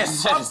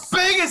Pegasus.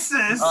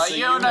 Pegasus! A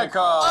unicorn.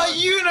 A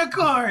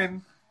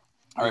unicorn!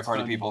 All right,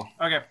 party people.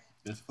 Okay,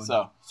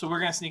 So, so we're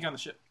gonna sneak on the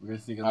ship. we're gonna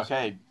sneak on the ship.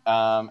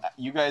 okay,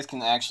 you guys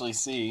can actually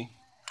see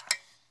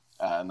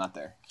Not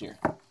there. Here.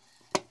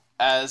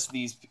 As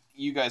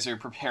you guys are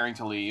preparing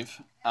to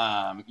leave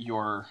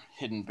your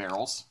hidden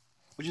barrels,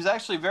 which is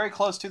actually very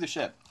close to the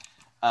ship.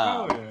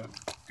 yeah.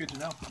 Good to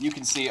know. You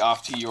can see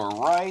off to your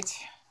right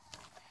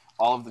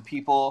all of the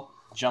people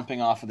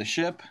jumping off of the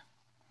ship.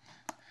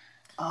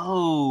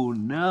 Oh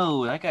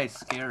no, that guy's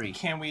scary.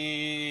 Can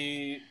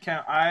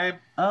I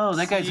Oh,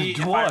 that guy's a see if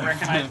I dwarf.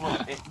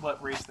 recognize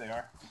what race they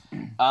are?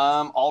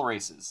 All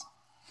races.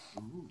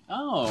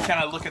 Oh. Can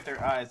I look at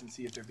their eyes and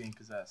see if they're being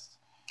possessed?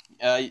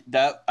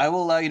 That I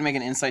will allow you to make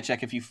an insight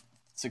check if you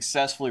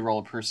successfully roll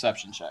a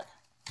perception check.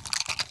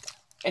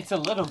 It's a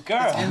little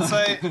girl.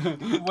 Insight.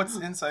 What's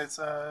insights,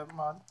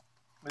 Mod?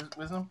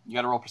 Wisdom? You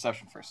got to roll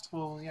perception first.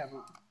 Well, yeah,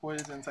 but what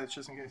is insights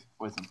just in case?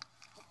 Wisdom.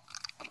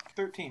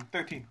 13.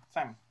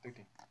 Simon,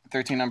 13.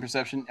 13 on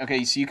perception.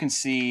 Okay, so you can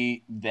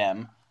see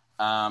them.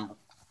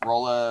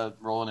 Roll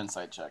an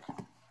insight check.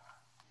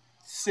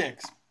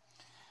 6.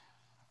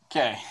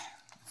 Okay,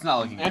 It's not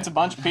looking it's a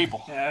bunch of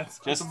people. Yeah, it's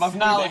Just a bunch of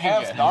now people. they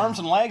have good. arms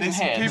and legs and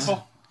Decent heads.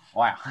 people.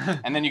 Wow.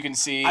 And then you can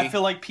see, I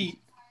feel like Pete.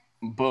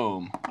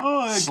 boom,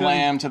 Oh,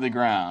 slam to the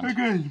ground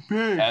guy's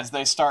big. as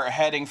they start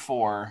heading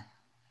for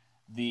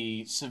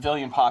the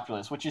civilian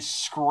populace, which is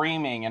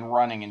screaming and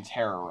running in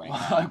terror right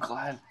now. I'm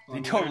glad. They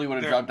totally would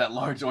have they're- dropped that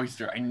large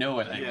oyster. I know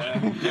it. Yeah,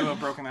 they would have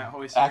broken that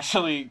hoist.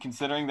 Actually,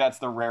 considering that's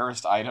the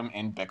rarest item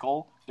in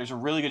Bickle, there's a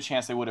really good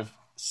chance they would have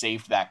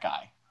saved that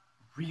guy.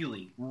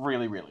 Really?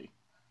 Really, really.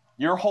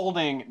 You're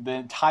holding the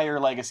entire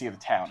legacy of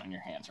the town in your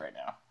hands right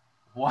now.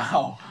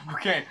 Wow.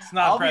 Okay. It's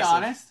not I'll impressive. be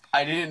honest.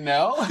 I didn't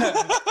know.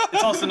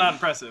 It's also not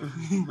impressive.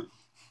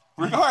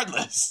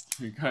 Regardless.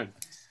 Good.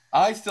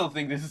 I still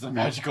think this is a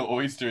magical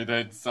oyster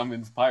that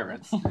summons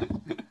pirates.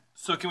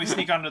 So can we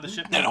sneak onto the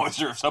ship An now?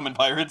 oyster of summon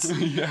pirates.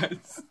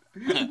 Yes.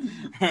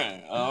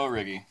 Oh,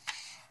 Riggy.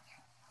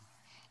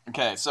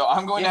 Okay, so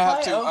I'm going to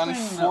have to,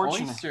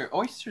 unfortunately...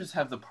 Oysters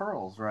have the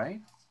pearls, right?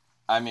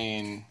 I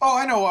mean, Oh,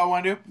 I know what I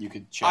want to do. you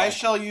could check. I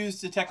shall use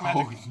detect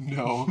magic.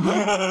 No.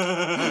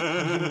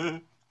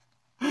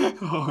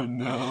 Oh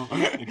no.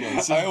 Okay,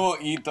 so- I will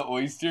eat the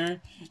oyster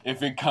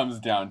if it comes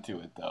down to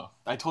it, though.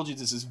 I told you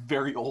this is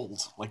very old.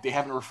 Like, they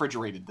haven't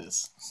refrigerated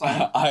this.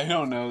 I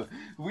don't know.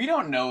 We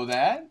don't know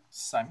that.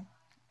 Simon,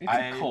 It's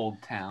a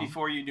cold town.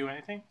 before you do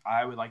anything,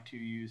 I would like to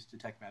use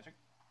detect magic.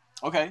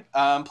 Okay,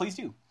 please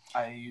do.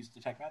 I use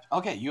detect magic.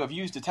 Okay, you have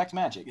used Detect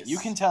Magic. Yes. You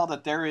can tell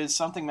that there is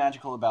something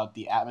magical about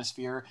the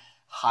atmosphere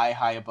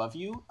high above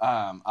you,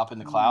 up in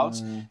the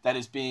clouds, that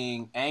is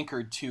being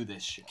anchored to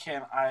this ship.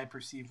 Can I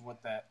perceive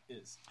what that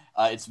is?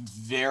 It's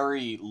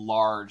very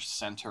large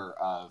center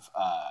of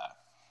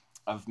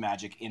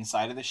magic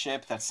inside of the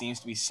ship that seems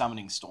to be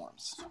summoning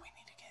storms. So we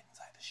need to get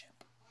inside the ship.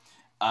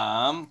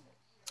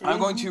 I'm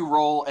going to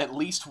roll at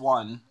least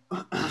one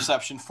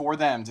perception for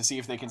them to see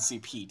if they can see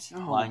Pete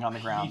lying on the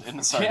ground in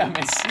the Damn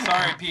sun. it.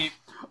 Sorry, Pete.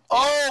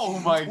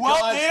 Oh my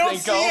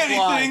gosh, go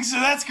blind. so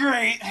that's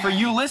great. For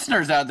you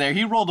listeners out there,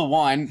 he rolled a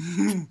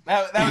 1.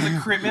 That was a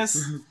crit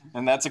miss.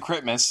 And that's a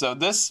crit miss. So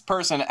this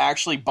person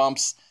actually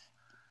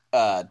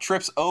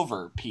trips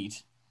over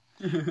Pete,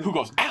 who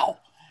goes, ow!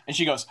 And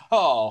she goes,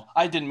 oh,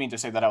 I didn't mean to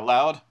say that out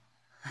loud.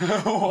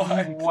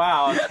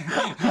 Wow.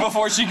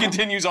 Before she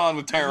continues on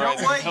with You know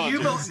terrorizing what? the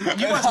You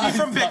villagers. must be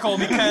from Bickle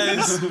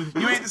because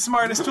you ain't the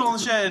smartest tool in the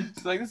shed.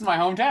 It's like, this is my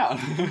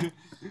hometown.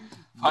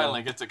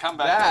 Finally get to come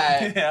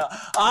back. That, Yeah,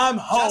 I'm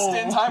home.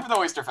 Just in time for the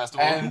Oyster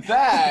Festival. and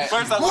that,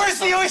 Where's that? Where's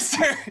the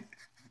oyster?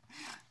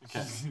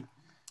 Okay.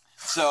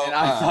 So and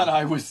I thought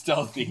I was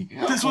stealthy.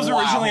 This was Wow.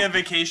 originally a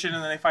vacation,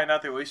 and then they find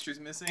out the oyster's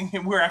missing,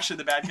 and we're actually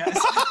the bad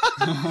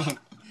guys.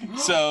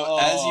 So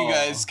as you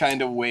guys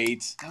kind of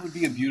wait, That would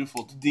be a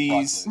beautiful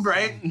These- plot twist.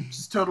 Right?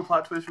 Just total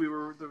plot twist. We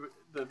were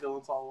the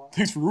villains all along.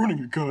 thanks for ruining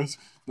it, guys.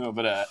 No,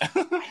 but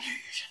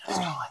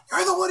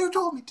You're the one who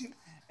told me to.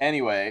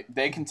 anyway,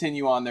 they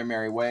continue on their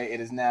merry way. It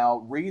is now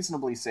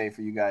reasonably safe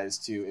for you guys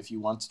to, if you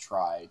want to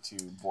try to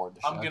board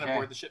the ship. I'm gonna Okay.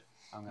 board the ship.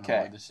 I'm gonna Okay.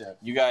 board the ship.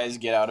 You guys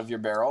get out of your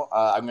barrel.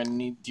 I'm gonna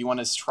need. Do you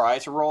want to try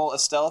to roll a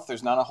stealth?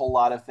 There's not a whole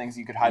lot of things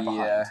you could hide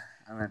behind.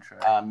 I'm gonna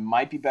try.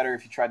 Might be better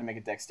if you tried to make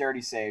a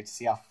dexterity save to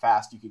see how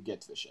fast you could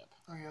get to the ship.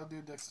 Okay, I'll do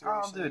a dexterity.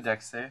 I'll do a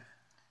dex save.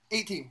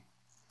 18.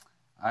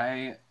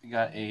 I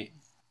got a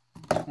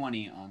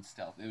 20 on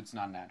stealth. It's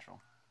not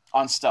natural.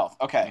 On stealth.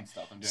 Okay. On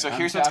stealth, I'm doing- So I'm-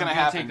 here's what's I'm going to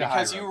gonna happen. take the high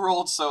Because you road.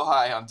 rolled so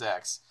high on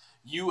dex,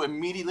 you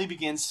immediately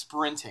begin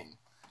sprinting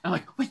I'm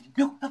like, wait,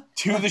 no.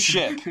 to the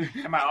ship.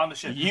 Am I on the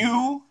ship?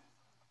 You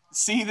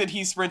see that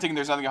he's sprinting.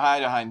 There's nothing to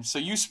hide behind. So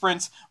you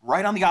sprint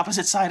right on the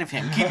opposite side of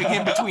him, keeping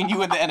him between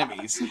you and the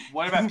enemies.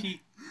 What about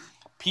Pete?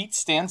 Pete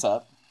stands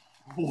up.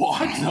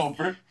 Walks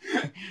over.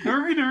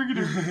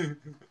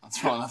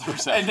 Let's roll another And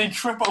perception. they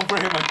trip over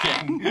him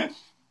again.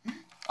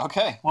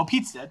 Okay. Well,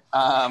 Pete's dead.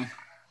 What?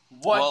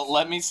 Well,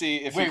 let me see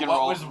if we Wait, can what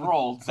roll. was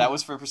rolled? That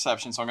was for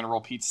perception, so I'm going to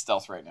roll Pete's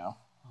stealth right now.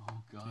 Oh,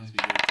 God. Please be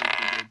good. Please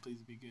be good.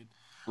 Please be good.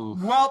 Ooh.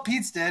 Well,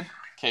 Pete's dead.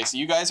 Okay, so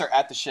you guys are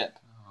at the ship.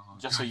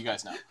 Just so you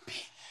guys know.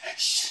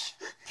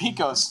 Pete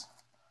goes,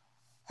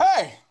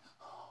 hey,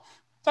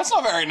 that's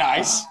not very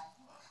nice.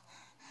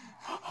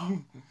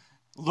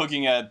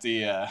 Looking at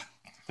the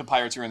the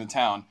pirates who are in the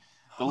town.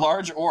 The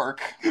large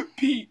orc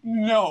Pete,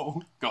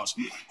 no. goes,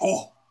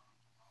 oh.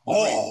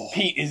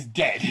 Pete is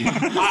dead.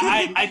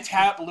 I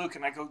tap Luke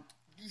and I go,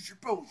 use your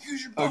bow.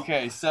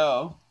 Okay,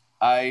 so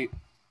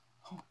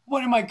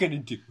what am I gonna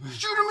do?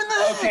 Shoot him in the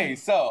head. Okay,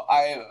 so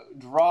I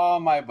draw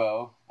my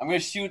bow. I'm gonna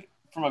shoot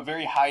from a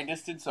very high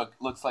distance, so it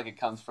looks like it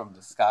comes from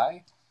the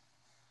sky.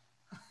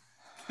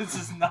 This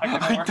is not gonna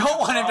I work. don't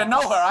want him to know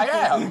where I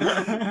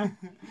am.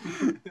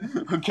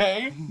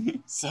 Okay.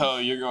 So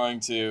you're going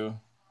to...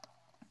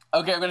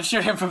 Okay, I'm gonna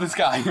shoot him from the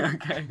sky.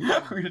 Okay. We're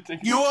gonna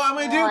take. You know what I'm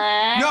gonna do?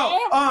 No,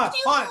 hold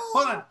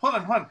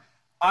on.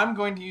 I'm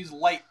going to use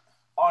light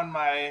on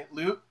my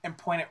loot and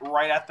point it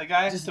right at the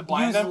guy to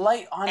blind him.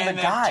 light on and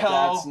then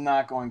tell- That's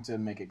not going to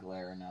make it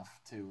glare enough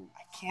to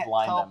I can't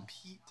blind tell him.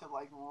 Pete to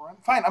like run.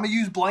 Fine, I'm gonna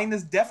use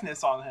blindness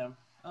deafness on him.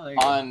 Oh, there you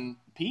go. On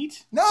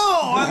Pete? No.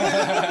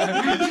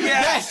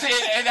 Yes,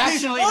 it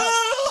actually.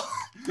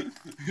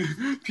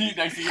 Pete,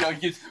 next thing you know,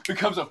 he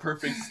becomes a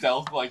perfect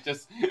stealth, like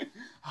just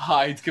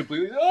hides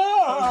completely.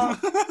 Yeah,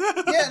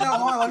 no,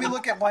 hold on. Let me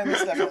look at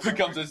blindness deafness.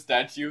 Becomes a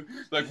statue.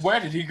 Like, where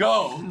did he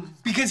go?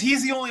 Because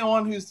he's the only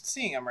one who's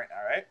seeing him right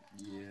now, right?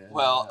 Yeah.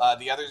 Well,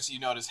 the others you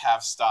notice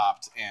have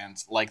stopped,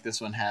 and like this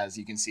one has,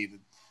 you can see that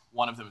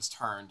one of them is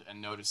turned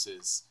and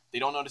notices. They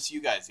don't notice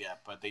you guys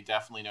yet, but they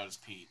definitely notice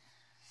Pete.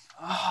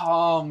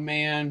 Oh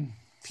man.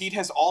 Pete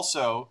has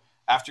also,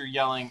 after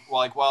yelling,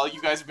 while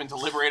you guys have been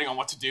deliberating on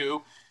what to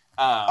do,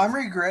 I'm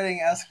regretting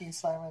asking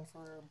Simon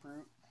for a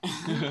brute.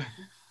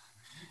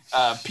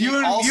 Pete You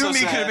and me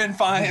said- could have been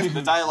fine.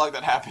 The dialogue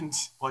that happened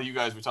while you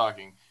guys were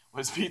talking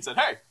was Pete said,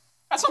 "Hey,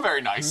 that's not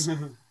very nice."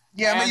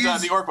 Yeah, And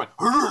but the orc went.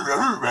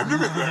 I'm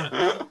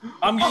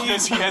gonna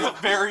Because he has a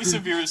very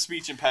severe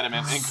speech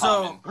impediment in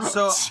common.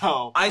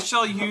 So I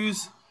shall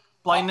use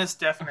blindness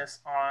deafness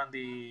on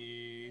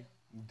the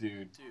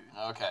Dude.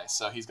 okay,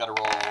 so he's got to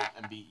roll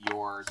and beat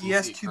your DC, He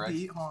has to correct?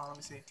 beat. Hold on, let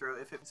me see. Throw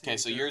if it's Okay,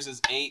 so yours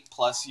is 8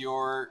 plus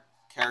your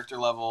character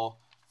level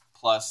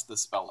plus the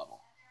spell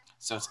level.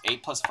 So it's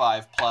 8 plus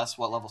 5 plus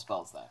what level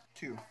spell is that?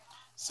 2.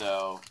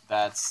 So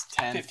that's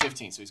 10, 15.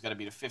 15. So he's got to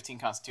beat a 15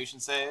 Constitution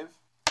save.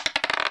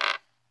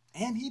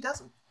 And he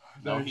doesn't.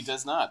 No, he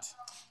does not.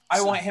 I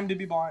So- want him to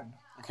be blind.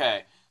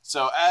 Okay,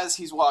 so as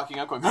he's walking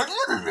up, going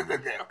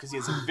because he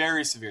has a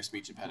very severe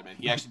speech impediment.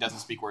 He actually doesn't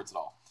speak words at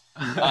all.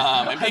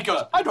 And Pete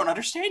goes, "I don't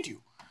understand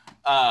you."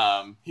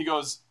 He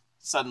goes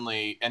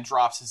suddenly and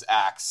drops his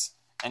axe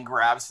and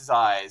grabs his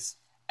eyes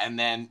and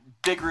then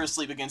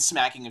vigorously begins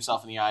smacking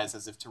himself in the eyes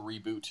as if to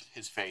reboot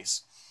his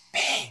face.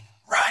 Bing!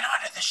 Run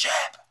onto the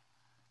ship!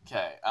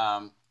 Okay,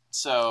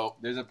 so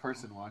There's a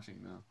person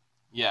watching though.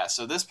 yeah,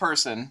 so this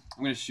person.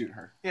 I'm gonna shoot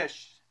her. Yeah,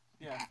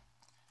 yeah.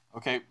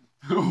 Okay,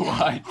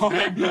 Why?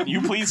 okay,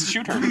 you please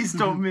shoot her. Please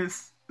don't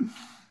miss.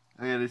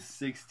 I got a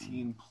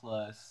 16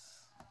 plus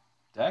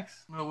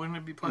Dex, No, wouldn't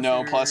it be plus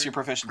No, plus your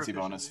proficiency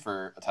bonus proficiency?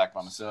 for attack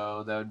bonus.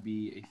 so that would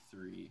be a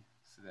 3.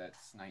 So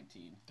that's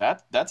 19.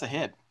 That's a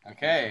hit.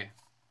 Okay.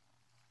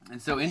 And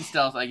so in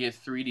stealth, I get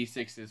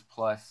 3d6s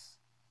plus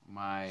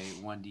my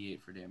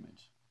 1d8 for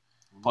damage.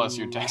 Plus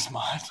your dex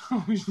mod.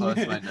 Plus my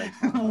Dex.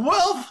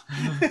 Wolf!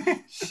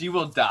 She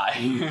will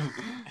die.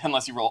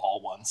 Unless you roll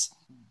all ones.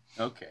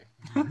 Okay.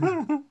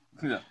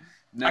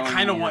 No, I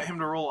kind of want him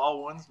to roll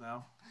all ones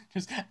now.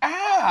 Just,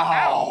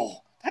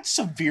 ow! That's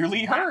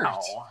severely hurt.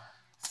 Ow.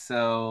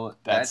 So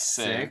That's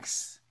that's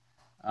 6.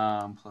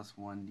 Plus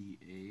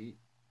 1d8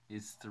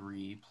 is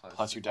 3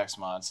 Plus your dex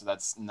mod, so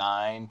that's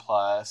 9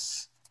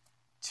 plus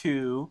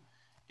 2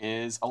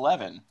 is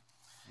 11.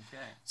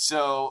 Okay.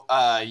 So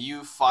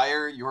you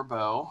fire your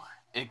bow.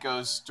 It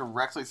goes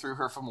directly through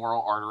her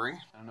femoral artery.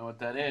 I don't know what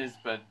that is,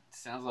 but it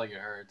sounds like it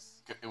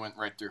hurts. It went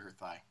right through her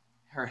thigh.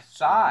 Her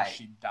thigh.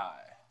 She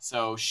died.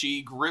 So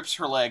she grips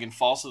her leg and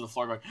falls to the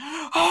floor going,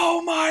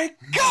 "Oh my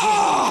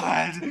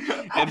god!"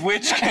 In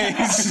which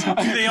case,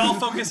 They all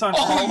focus on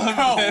all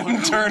of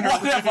them turn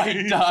What have I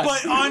away. done?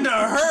 But onto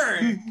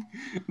her!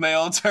 They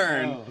all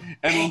turn. Oh.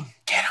 And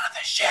Get on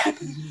the ship!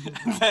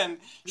 And then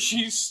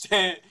she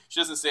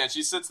doesn't stand.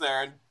 She sits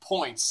there and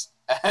points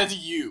at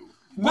you.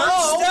 No!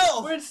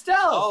 stealth! We're in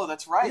stealth! Oh,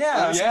 that's right.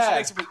 Yeah. So Yeah. She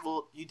makes a,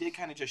 well, you did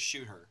kind of just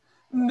shoot her.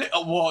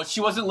 Well,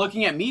 she wasn't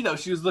looking at me, though.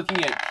 She was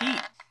looking at Pete.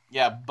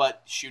 Yeah,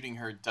 but shooting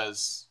her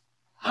does...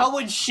 How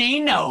would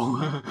she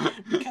know?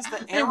 Because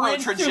the arrow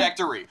went through-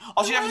 trajectory.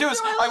 All you have to do is,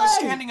 went through I my was leg.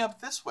 standing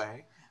up this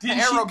way. The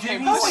Didn't arrow she- came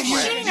didn't How this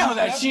would way. she know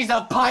that she's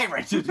a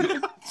pirate?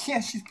 Yeah,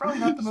 she's probably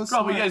not the most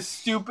Probably smart. as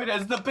stupid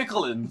as the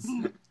Piccolins.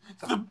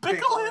 The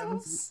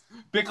Bicklins.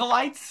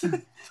 Pickleites?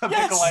 The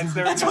Yes, Pickleites,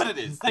 there we that's go. what it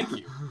is. Thank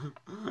you.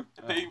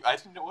 I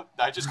didn't know what.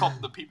 I just called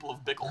them the people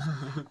of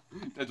Bickle.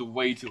 That's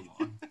way too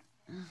long.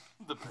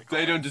 The Bickle.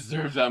 They don't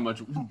deserve that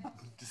much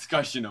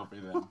discussion over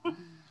them.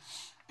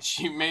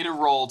 She made a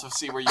roll to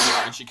see where you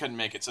are, and she couldn't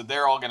make it. So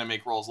they're all going to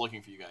make rolls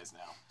looking for you guys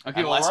now.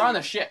 Okay, well, Unless we're you- on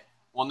the ship.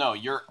 Well, no,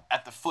 you're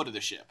at the foot of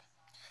the ship.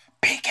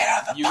 Pete,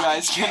 get on the You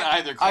guys can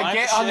either climb I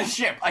get the on the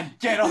ship. ship. I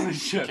get on the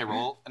ship. Okay,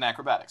 roll an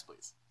acrobatics,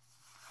 please.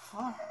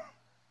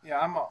 Yeah,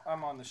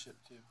 I'm on the ship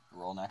too.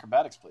 Roll an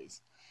acrobatics,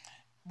 please.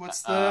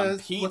 What's the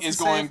Pete what's is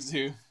the going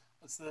save? to.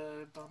 What's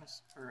the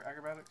bonus for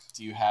acrobatics?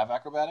 Do you have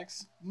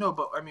acrobatics? No,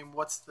 but I mean,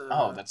 what's the?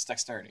 Oh, that's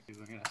dexterity. He's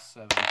looking at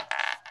 7.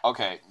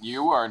 Okay,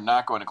 you are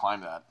not going to climb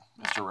that,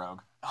 Mr.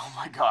 Rogue. Oh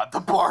my god, the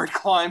bard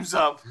climbs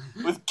up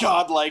with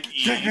godlike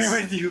ease.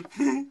 with you.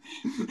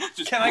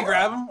 Can I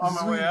grab him on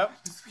my way up?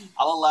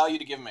 I'll allow you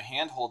to give him a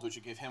handhold, which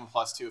would give him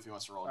 +2 if he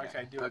wants to roll again.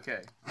 Okay, do it.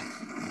 Okay.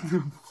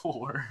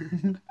 4.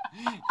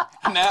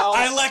 Now,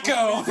 I let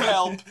go. with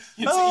help, it's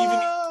even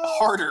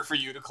harder for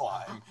you to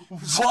climb.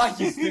 Why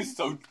is this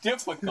so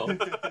difficult?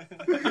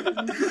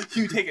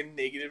 You take a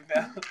negative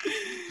now.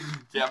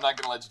 Yeah, I'm not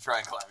going to let you try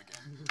and climb again.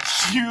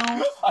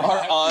 You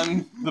are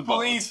on the boat.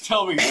 Please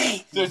tell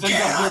me there's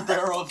another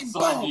barrel of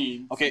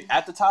sardines. Okay,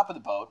 at the top of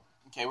the boat,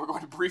 we're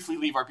going to briefly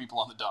leave our people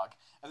on the dock.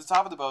 At the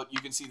top of the boat, you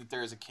can see that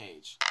there is a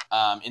cage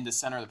in the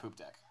center of the poop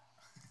deck.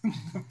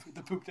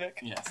 The poop deck?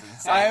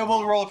 Yes. I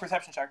will roll a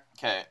perception check.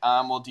 Okay,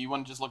 well, do you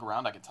want to just look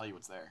around? I can tell you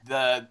what's there.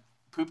 The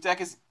poop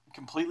deck is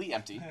completely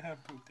empty,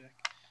 Poop deck.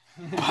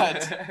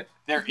 but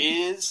there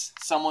is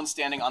someone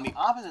standing on the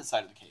opposite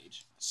side of the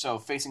cage, so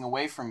facing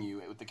away from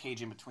you, with the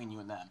cage in between you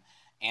and them.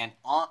 And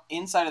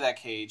inside of that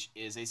cage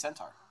is a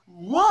centaur.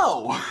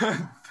 Whoa!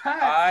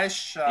 I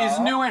shall. Is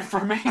new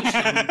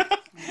information.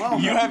 Well,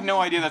 You have no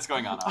idea that's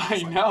going on. I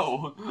obviously.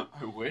 know.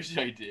 I wish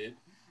I did.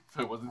 If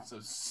I wasn't so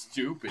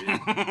stupid. I'm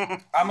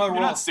gonna You're roll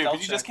a not stealth stupid. You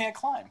check. just can't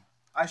climb.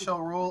 I shall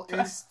roll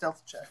a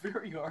stealth check.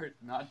 Very hard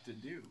not to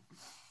do.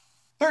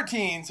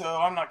 13, so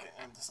I'm not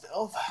getting into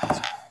stealth. That's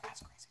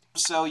crazy.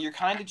 So you're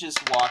kind of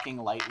just walking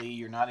lightly.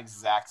 You're not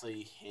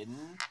exactly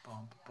hidden,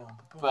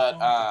 but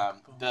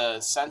the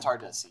centaur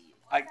does see you.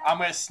 I'm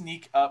going to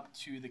sneak up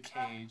to the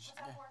cage,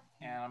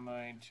 and I'm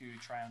going to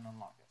try and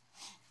unlock it.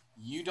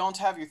 You don't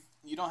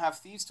have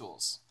thieves'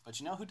 tools, but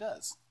you know who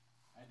does.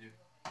 I do.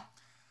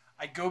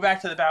 I go back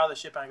to the bow of the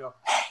ship, and I go,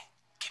 hey,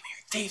 give me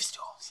your thieves'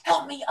 tools.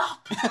 Help me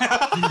up.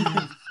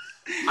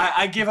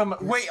 I give him...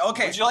 Wait,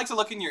 okay. Would you like to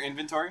look in your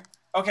inventory?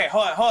 Okay,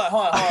 hold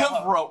on. I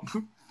have rope.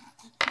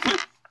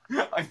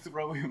 I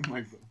throw him my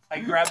rope. I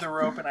grab the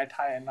rope, and I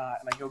tie a knot,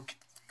 and I go...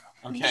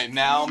 Okay,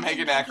 now make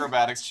an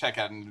acrobatics check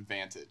at an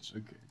advantage.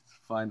 Okay,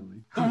 finally.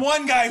 The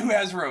one guy who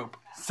has rope.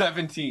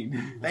 17.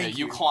 Okay, Thank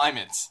you you. climb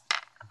it.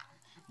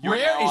 You're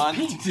Where now is on-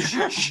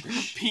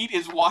 Pete? Pete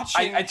is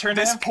watching I turn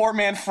to this him. poor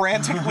man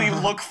frantically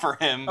look for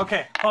him.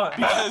 Okay, hold on.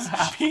 Because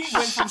Pete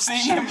went from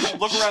seeing him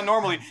look around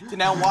normally to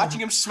now watching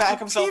him smack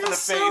himself in the Pete is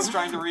so face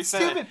trying to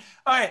reset Stupid. it.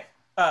 Okay,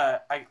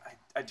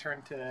 I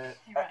turn to...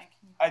 Hey, Ryan,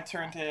 I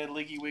turn to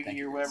Liggy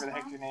Wiggy or whatever the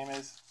heck your name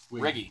is.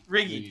 Riggy.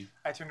 Riggy.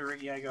 I turn to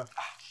Riggy, I go,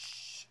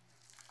 shh,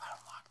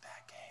 unlock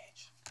that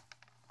cage.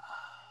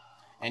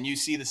 And you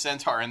see the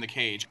centaur in the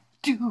cage.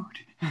 Dude.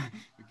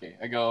 Okay,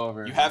 I go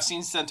over. You have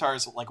seen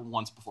centaurs like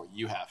once before.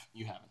 You have.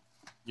 You haven't.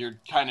 You're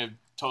kind of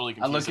totally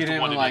confused look as at to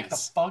him what and it like, The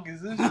is. fuck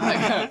is this?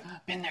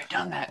 Been there,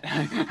 done that.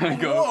 I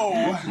go.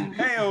 Whoa!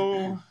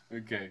 Hey-oh!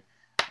 Okay.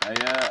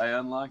 I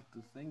unlock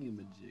the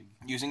thingamajig.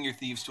 Using your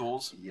thieves'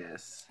 tools,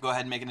 Yes. go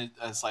ahead and make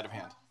a sleight of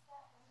hand.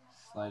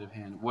 Sleight of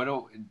hand. What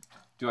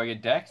do I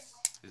get? Dex?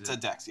 It's a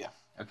dex, yeah.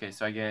 Okay,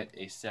 so I get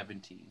a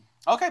 17.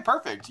 Okay,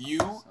 perfect. You,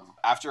 So,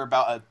 after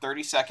about a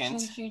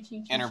 30-second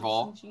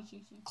interval,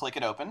 click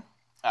it open.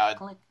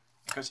 Click.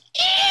 It goes.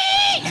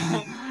 You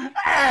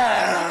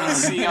can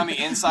see on the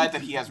inside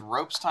that he has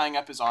ropes tying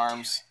up his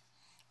arms.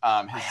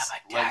 His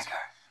legs.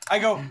 I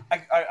go,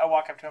 I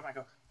walk up to him, I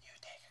go, you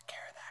take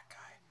care of that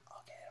guy.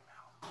 I'll get him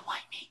out. Why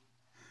me?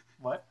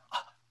 What?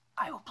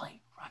 I will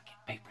play rock,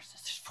 paper,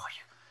 scissors for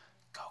you.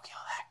 Go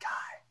kill that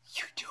guy.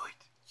 You do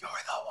it. You're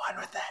the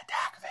one with the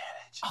attack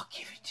advantage. I'll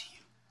give it to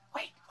you.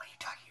 Wait, what are you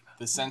talking about?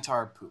 The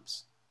centaur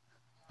poops.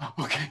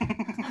 okay.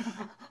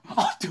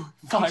 I'll do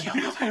it. Fine.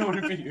 I don't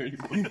want to be here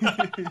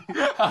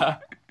anymore.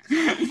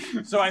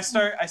 So I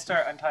start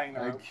untying the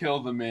I rope.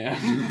 kill the man.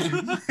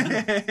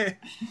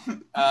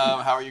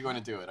 How are you going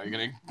to do it? Are you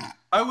going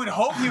I would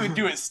hope he would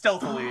do it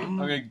stealthily. I'm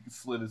gonna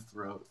slit his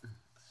throat.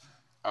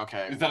 to...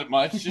 Okay. Is that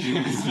much?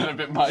 Is that a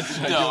bit much?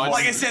 No,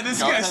 Like I said, this is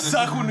Go gonna ahead and-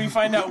 suck when we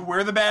find out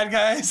we're the bad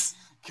guys.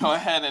 Go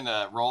ahead and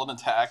roll an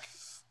attack.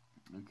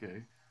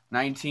 Okay.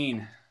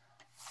 19.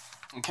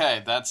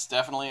 Okay, that's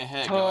definitely a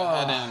hit. Go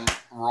ahead and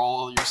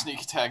roll your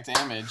sneak attack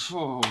damage.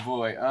 Oh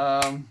boy.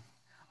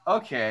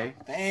 Okay.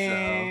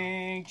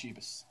 Dang,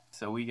 Jeebus.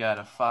 So we got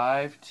a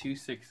 5, 2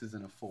 6s,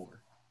 and a 4.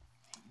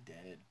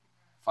 Dead.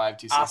 5,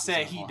 2, 6. I'll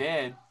say he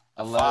did.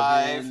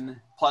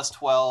 11. Plus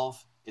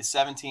 12 is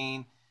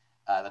 17.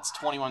 That's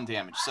 21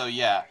 damage. So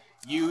yeah,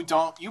 you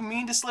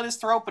mean to slit his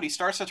throat, but he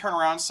starts to turn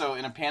around. So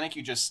in a panic,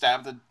 you just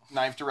stab the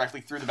knife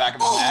directly through the back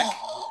of his neck.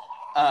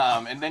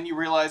 And then you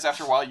realize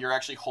after a while you're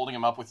actually holding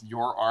him up with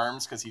your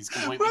arms because he's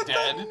completely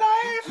dead. The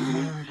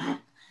knife.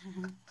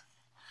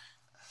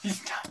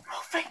 He's not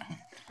moving.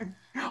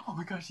 Oh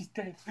my gosh, he's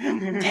dead.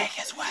 Take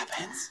his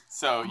weapons.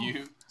 So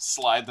you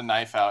slide the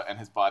knife out, and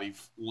his body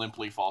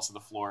limply falls to the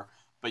floor.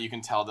 But you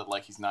can tell that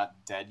like he's not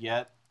dead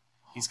yet.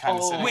 He's kind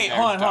of sitting wait, there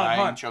hold on,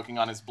 dying, choking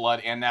on his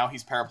blood, and now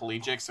he's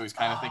paraplegic. So he's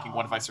kind of thinking,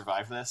 "What if I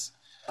survive this?"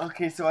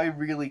 Okay, so I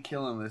really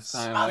kill him this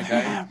time. Like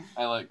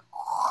I like.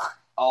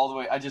 all the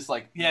way. I just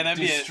like that'd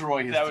destroy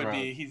be his that throat. would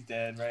be he's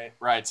dead, right?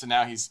 Right. So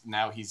now he's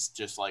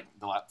just like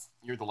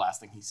you're the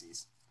last thing he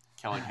sees,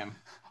 killing him.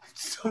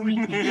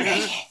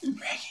 Reggie,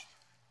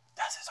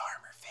 does his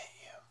armor fit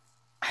you?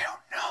 I don't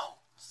know.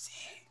 See,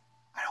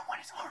 I don't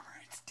want his armor.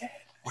 It's dead.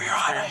 We're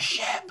on a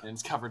ship. And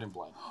it's covered in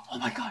blood. Oh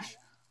my gosh.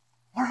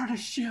 We're on a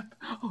ship.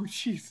 Oh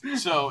jeez.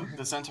 So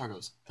the centaur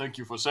goes, "Thank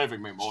you for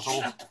saving me,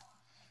 mortal."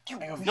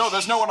 No,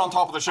 there's no one on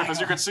top of the ship, as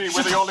you can see.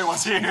 We're the only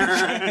ones here.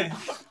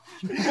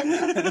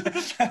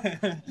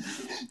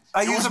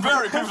 I use a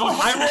very pivotal.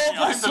 I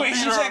roll a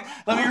persuasion check.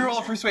 Let me roll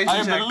a persuasion I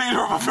am check. the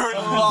leader of a very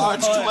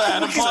large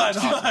clan of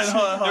centaurs.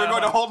 They're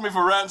going to hold me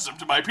for ransom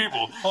to my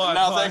people. on,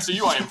 Now, hold thanks on. to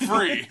you, I am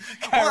free.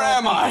 Where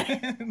am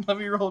I? Let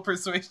me roll a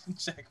persuasion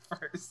check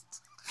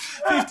first.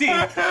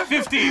 15.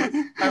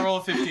 15. I roll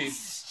a 15.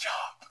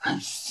 Stop.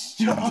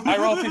 I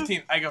roll a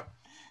 15. I go,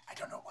 I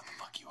don't know what the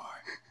fuck you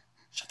are.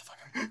 Shut the fuck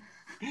up.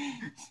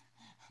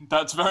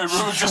 That's very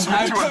rude. Just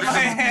I to put my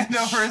hand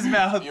over his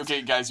mouth.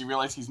 Okay, guys, you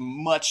realize he's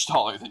much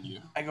taller than you.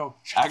 I go,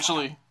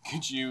 Actually,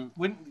 could you...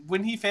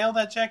 when he failed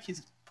that check,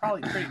 he's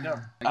probably pretty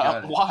dumb. I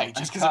got it. Why?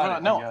 Just because got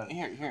everyone... it, No, I got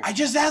it. here. I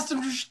just asked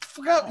him to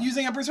fuck up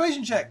using a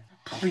persuasion check.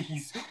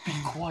 Please be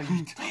quiet.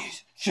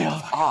 Please.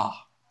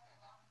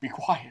 Be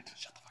quiet.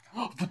 Shut the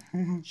fuck up.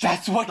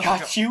 That's what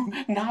got you?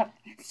 Not.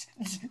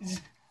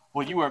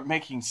 Well, you were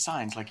making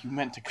signs like you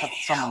meant to cut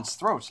someone's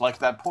throat, like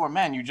that poor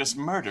man you just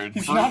murdered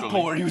He's brutally. not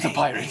poor. He was a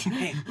pirate.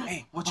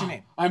 Hey, what's your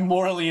name? I'm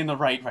morally in the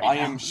right I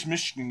now. am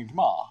Shmishngma.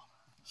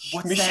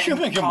 What's that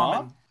in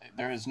common?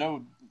 There is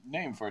no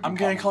name for it. I'm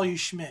gonna call you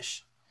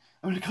Schmish.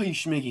 I'm gonna call you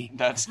Schmiggy.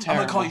 That's I'm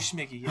terrible. gonna call you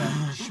Schmiggy,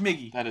 yeah.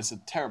 Schmiggy. That is a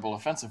terrible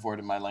offensive word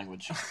in my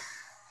language.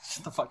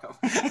 Shut the fuck up.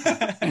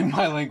 In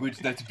my language,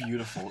 that's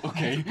beautiful.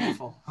 Okay.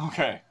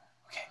 Okay.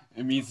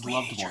 It means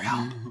loved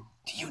one.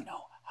 Do you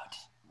know how to...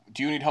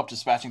 Do you need help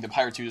dispatching the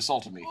pirates who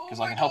assaulted me?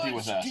 Because I can help you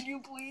with that. Can you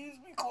please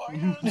be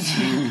quiet?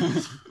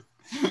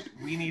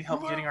 We need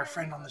help getting our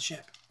friend on the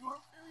ship.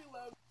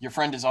 Your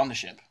friend is on the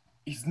ship.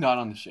 He's not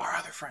on the ship. Our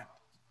other friend.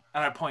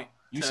 And I point.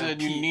 You to said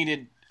Pete. you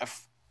needed a...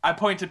 I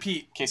point to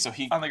Pete Okay, so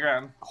he on the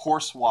ground.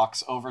 horse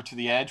walks over to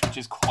the edge, which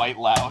is quite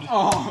loud.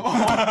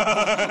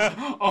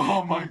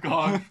 Oh my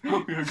god. We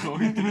are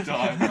going to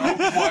die.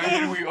 Why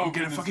did we open I'm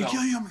gonna this fucking up?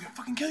 kill you. I'm gonna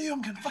fucking kill you.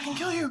 I'm gonna fucking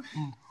kill you.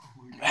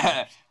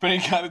 But by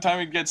the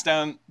time he gets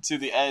down to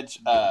the edge,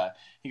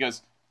 he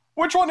goes,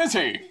 "Which one is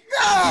he?"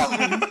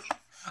 I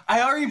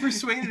already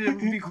persuaded him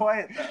to be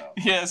quiet though.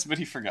 Yes, but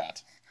he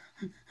forgot.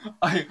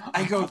 I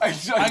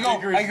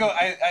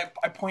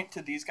point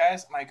to these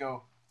guys and I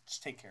go,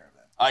 just take care of them.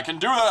 I can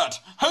do that.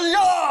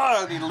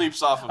 Hi-ya! And he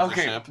leaps off of the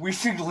Okay, ship. we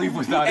should leave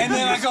without And him.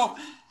 then I go,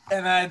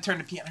 and then I turn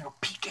to Pete and I go,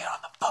 Pete, get on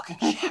the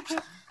fucking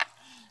ship.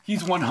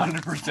 He's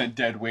 100%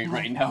 dead weight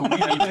right now. We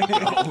need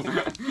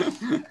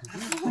to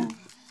go.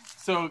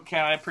 So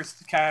can I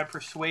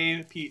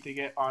persuade Pete to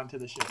get onto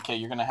the ship? Okay,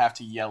 you're gonna have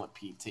to yell at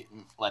Pete to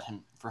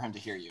for him to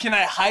hear you. Can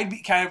I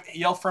Can I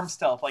yell from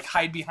stealth, like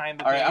hide behind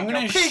the? All right, thing I'm and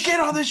gonna go, Pete, get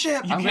on the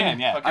ship. You can,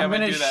 yeah. Okay, I'm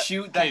gonna do that.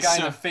 shoot that Okay, guy in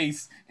so- the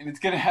face, and it's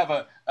gonna have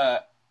I'm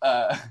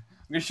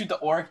gonna shoot the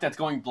orc that's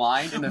going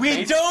blind in the We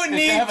face. don't It's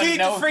need gonna have a Pete to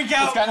note- freak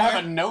out It's gonna for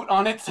have a note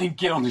on it saying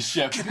 "Get on the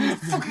ship."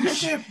 Fucking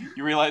ship.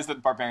 You realize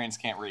that barbarians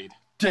can't read.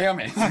 Damn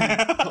it!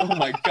 Oh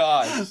my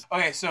god!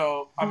 Okay,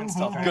 so I'm in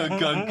stealth. Right?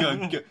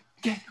 Good.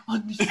 Get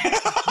on the ship.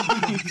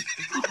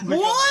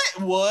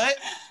 What?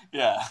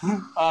 Yeah.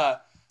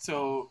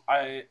 So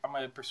I'm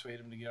gonna persuade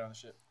him to get on the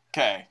ship.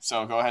 Okay,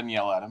 so go ahead and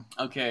yell at him.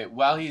 Okay,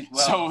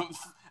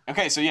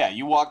 So yeah,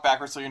 you walk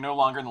backwards, so you're no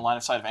longer in the line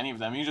of sight of any of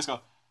them. And you just go,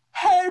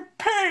 "Hey,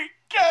 Pete,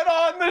 get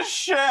on the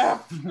ship!"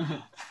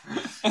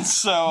 And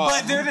so,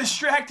 But they're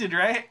distracted,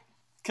 right?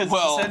 Because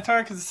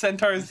the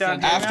centaur is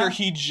down here after now?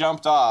 he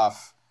jumped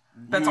off,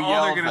 That's you all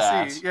they're yelled gonna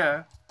that. see.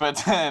 Yeah.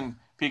 But then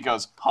Pete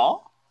goes, "Huh?"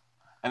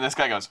 And this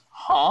guy goes,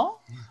 "Huh?"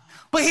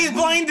 But he's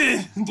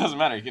blinded. It doesn't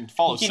matter. He can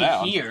follow he can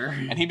sound. hear.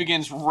 And he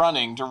begins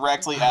running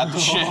directly at the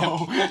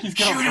ship. He's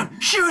gonna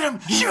Shoot him!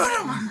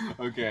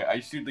 Okay, I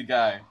shoot the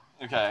guy.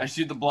 I Okay.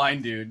 shoot the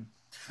blind dude.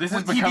 This is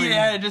He'd becoming. be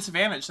at a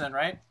disadvantage then,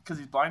 right? Because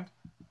he's blind.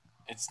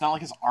 It's not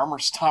like his armor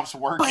stops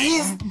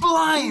working.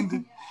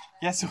 blind.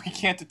 Yeah, so he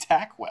can't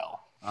attack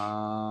well.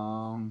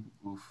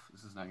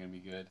 This is not gonna be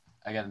good.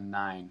 I got a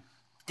 9.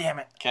 Damn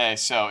it. Okay,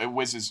 so it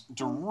whizzes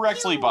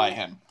directly by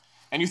him.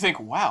 And you think,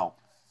 wow,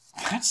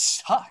 that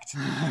sucked.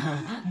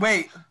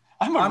 Wait.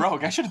 I'm a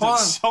rogue. I should have done hold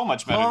on. so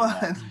much better Hold than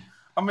that. on.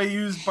 I'm gonna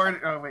use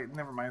Bard. Oh wait,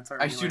 never mind.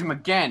 Sorry. I shoot him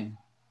again.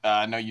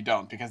 No, you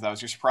don't, because that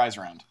was your surprise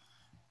round.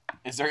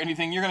 Is there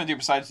anything you're going to do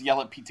besides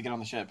yell at Pete to get on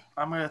the ship?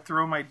 I'm gonna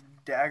throw my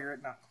dagger.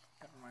 No,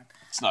 never mind.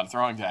 It's not a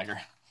throwing dagger.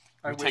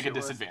 I You wish take a it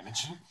was.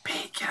 disadvantage.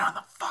 Pete, get on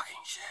the fucking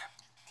ship.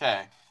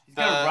 Okay.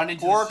 gonna run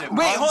into the orc ship.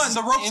 Wait, hold on. runs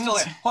The rope's still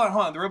into- there. Hold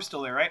on. The rope's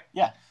still there, right?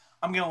 Yeah.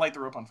 I'm gonna light the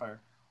rope on fire.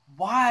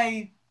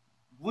 Why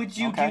would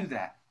you Okay. do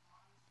that?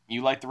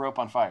 You light the rope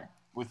on fire.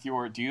 With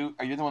your,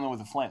 are you the one with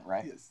the flint,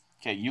 right? Yes.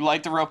 Okay, you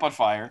light the rope on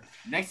fire.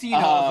 Next thing you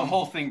know, the Um,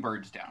 whole thing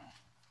burns down.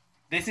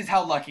 This is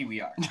how lucky we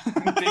are.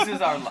 This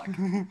is our luck.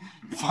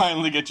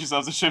 Finally get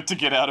yourselves a ship to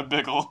get out of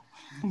Bickle.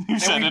 You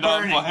set we it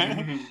on burn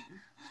fire.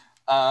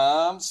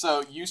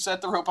 So you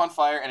set the rope on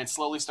fire, and it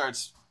slowly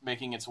starts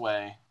making its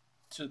way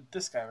To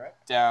this guy, right?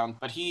 down.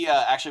 But he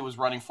actually was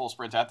running full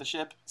sprint at the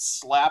ship,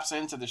 slaps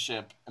into the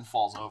ship, and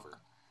falls over.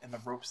 And the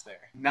rope's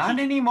there. Not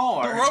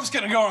anymore. The rope's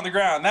gonna go on the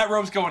ground. That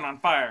rope's going on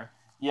fire.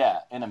 Yeah,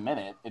 in a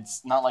minute.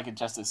 It's not like it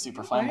just is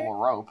super flammable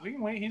rope. We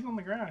can wait. He's on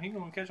the ground. He's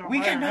gonna catch on We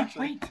fire cannot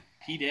eventually. wait.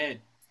 He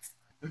did.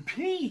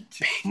 Pete.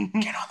 Get on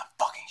the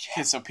fucking ship.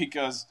 Okay, so Pete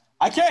goes,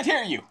 I can't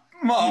hear you.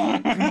 My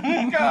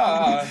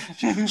God.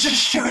 Just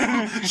shoot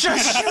him.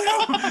 Just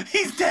shoot him.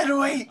 He's dead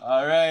weight.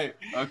 All right.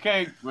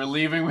 Okay. We're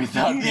leaving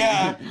without Pete.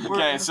 Yeah.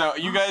 Okay, so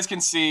you guys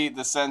can see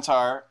the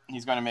centaur.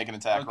 He's going to make an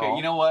attack Okay. roll.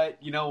 You know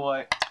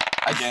what?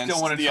 I Against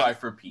still want to the- try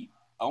for Pete.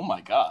 Oh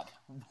my god.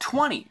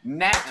 20.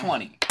 Nat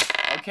 20.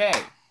 Okay.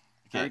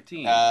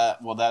 13.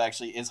 Well, that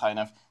actually is high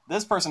enough.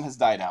 This person has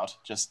died out,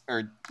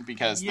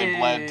 because they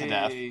bled to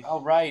death.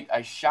 All right.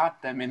 I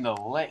shot them in the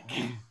leg.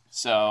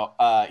 So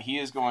he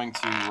is going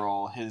to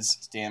roll his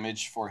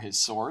damage for his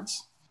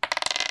swords.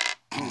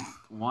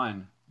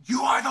 1.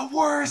 You are the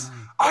worst.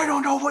 I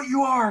don't know what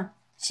you are.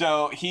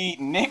 So he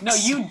nicks. No,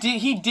 you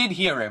did. He did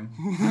hear him.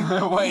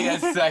 Wait a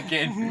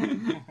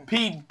second.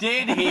 Pete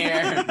did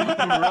hear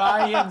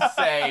Ryan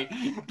say,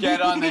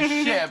 "Get on the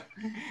ship."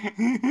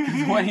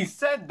 When he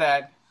said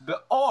that,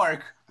 the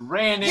orc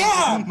ran into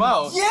the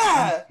boat.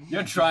 Yeah.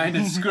 You're trying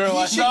to screw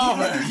us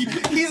over.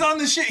 He's on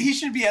the ship. He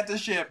should be at the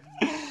ship.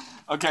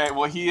 Okay,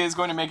 well he is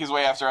going to make his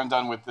way after I'm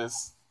done with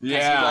this. 'Cause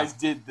Yeah. You guys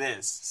did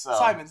this. So.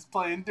 Simon's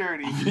playing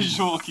dirty.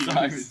 Visual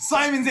cues.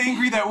 Simon's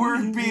angry that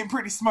we're being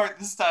pretty smart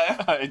this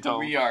time. I don't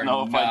We are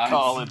know if I'd not.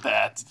 call it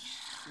that.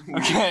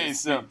 Okay,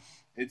 so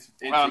It's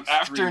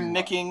after extreme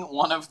nicking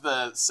one of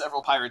the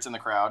several pirates in the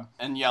crowd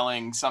and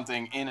yelling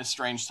something in a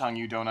strange tongue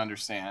you don't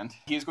understand,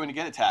 he is going to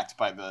get attacked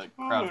by the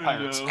crowd of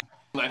pirates.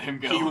 Let him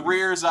go. He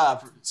rears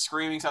up,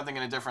 screaming something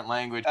in a different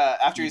language.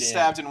 After he's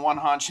stabbed in one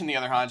haunch and the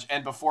other haunch,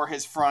 and before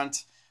his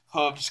front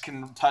hooves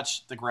can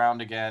touch the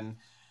ground again,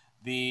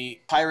 the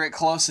pirate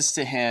closest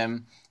to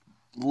him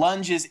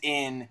lunges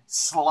in,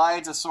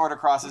 slides a sword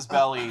across his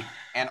belly,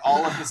 and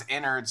all of his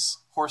innards,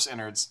 horse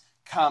innards,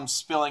 come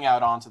spilling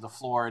out onto the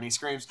floor, and he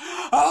screams,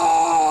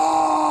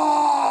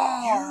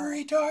 "Oh!" You're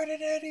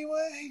retarded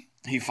anyway.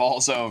 He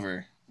falls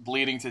over,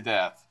 bleeding to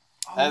death.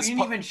 We As, didn't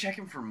pu- even check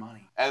him for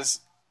money. as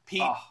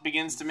Pete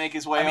begins to make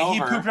his way I mean,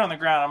 he over, pooped on the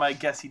ground. I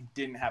guess he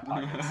didn't have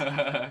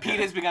pockets. Pete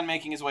has begun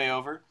making his way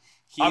over.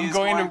 He I'm is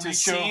going going to to reach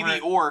see over the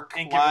orc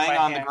and give him lying my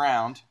on the hand.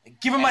 ground.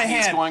 Give him my And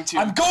he's hand. going to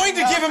I'm going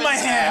to give him my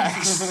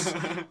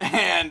hand.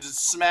 and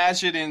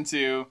smash it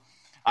into.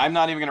 I'm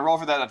not even going to roll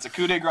for that. That's a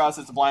coup de grace.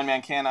 It's the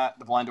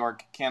blind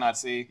orc cannot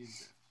see.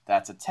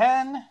 That's a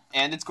 10,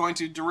 and it's going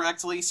to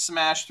directly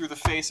smash through the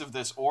face of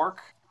this orc.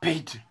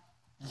 Pete,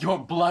 your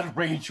blood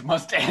rage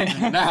must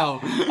end now.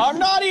 I'm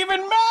not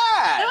even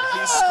mad.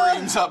 He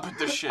screams up at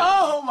the ship.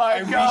 Oh my I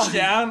reach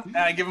down and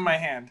I give him my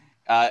hand.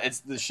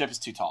 The ship is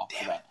too tall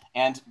for that,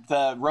 and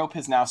the rope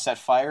has now set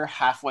fire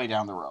halfway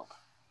down the rope.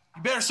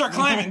 You better start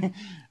climbing.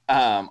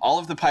 All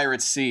of the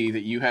pirates see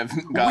that you have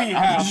got. We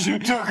have to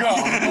go.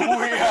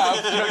 We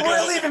have to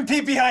We're leaving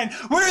Pete behind.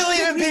 We're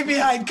leaving Pete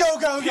behind. Go,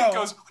 go, go. He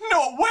goes,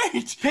 "No,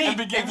 wait!" and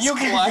begins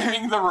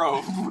climbing the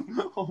rope.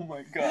 Oh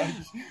my gosh.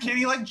 Can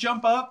he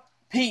jump up?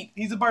 Pete,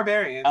 he's a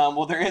barbarian.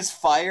 Well, there is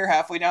fire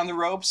halfway down the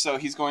rope, so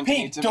he's going to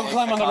need to don't make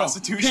climb a on the rope.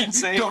 Constitution Pete,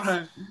 save.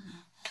 don't.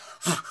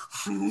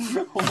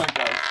 Oh my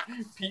gosh.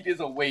 Pete is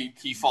a weight.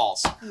 He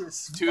falls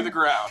to the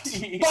ground.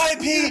 Bye,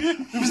 Pete.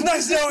 It was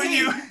nice knowing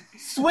you.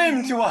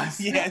 Swim to us.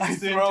 Yes, I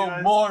swim throw to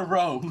us. more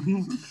rope.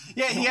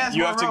 Yeah, he has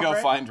You more have to rope, go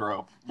right? find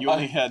rope. You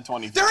only had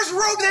 20. There's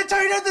rope that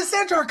tied at the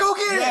centaur. Go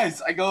get it.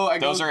 Yes, I go.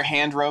 Those are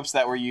hand ropes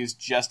that were used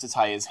just to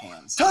tie his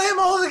hands. Tie them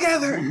all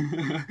together.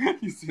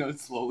 You see how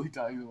it's slowly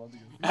tying them all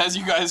together. As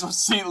you guys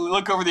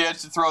look over the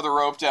edge to throw the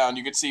rope down,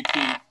 you can see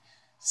Pete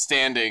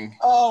standing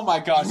Oh my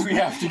gosh, we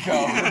have to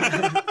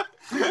go.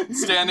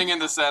 standing in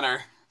the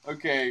center,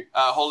 Okay.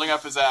 holding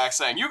up his axe,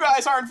 saying, "You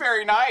guys aren't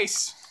very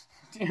nice."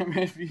 Damn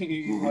it,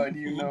 Pete. Why do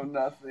you know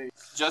nothing?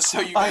 Just so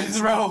you I guys,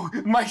 throw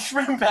my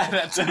shrimp hat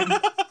at them.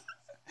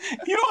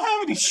 you don't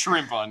have any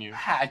shrimp on you.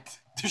 Hat.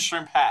 The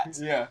shrimp hat.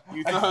 Yeah.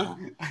 You throw.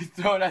 I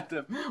throw it at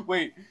them.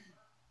 Wait.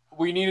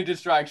 We need a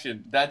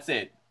distraction. That's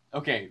it.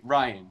 Okay,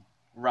 Ryan.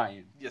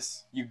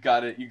 Yes. You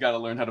gotta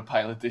learn how to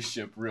pilot this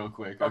ship real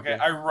quick. Okay,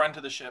 I run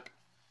to the ship.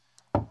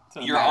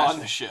 You're on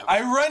the ship.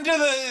 I run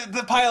to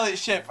the pilot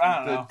ship. I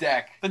don't the know.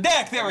 deck. The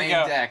deck. There The we main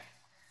go. deck.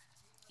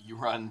 You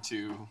run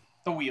to.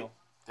 The wheel.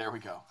 There we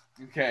go.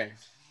 Okay.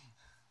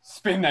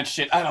 Spin that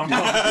shit. I don't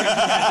know.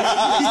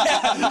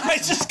 I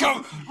just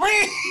go.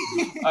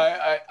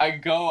 I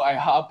go. I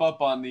hop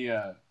up on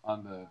the.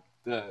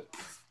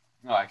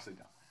 No, actually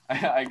don't.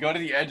 I go to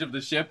the edge of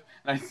the ship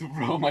and I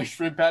throw my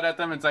shrimp hat at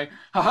them and say,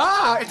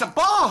 "Ha! It's a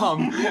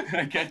bomb!" And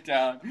I get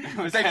down.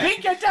 I say,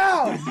 "Pete, get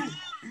down!"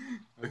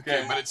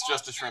 Okay, but it's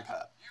just a shrimp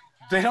hat.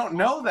 They don't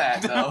know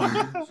that though.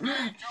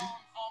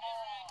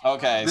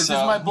 Okay, This so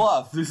is my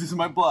bluff. This is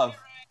my bluff.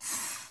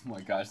 Oh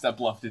my gosh, that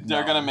bluff did. they're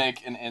not gonna work.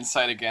 make an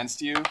insight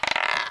against you.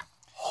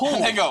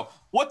 And they go,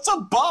 "What's a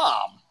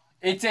bomb?"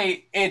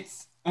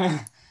 It's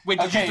Wait,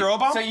 did you throw a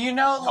bomb? So you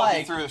know, No, he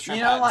like, threw the shrimp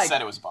you pad know, and like,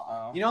 said it was a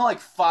bomb. you know, like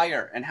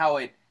fire and how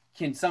it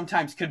can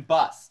sometimes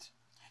combust.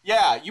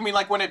 Yeah, you mean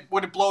like when it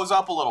blows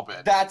up a little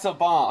bit? That's a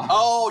bomb.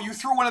 Oh, you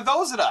threw one of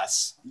those at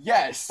us.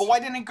 Yes. But why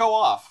didn't it go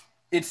off?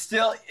 It's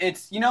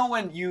you know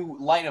when you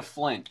light a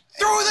flint.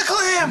 Throw the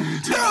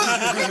clam!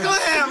 Throw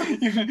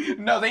the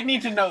clam! No, they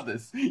need to know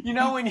this. You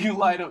know when you're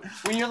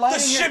The lighting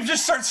ship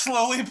just starts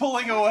slowly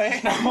pulling away.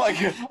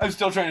 I'm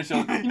still trying to show.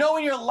 You know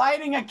when you're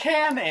lighting a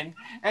cannon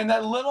and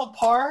that little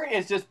part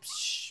is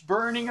just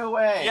burning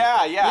away.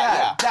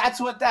 Yeah. That's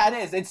what that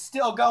is. It's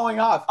still going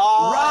off.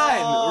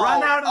 Oh,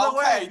 Run out of the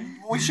okay. way.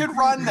 We should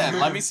run then.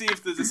 Let me see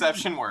if the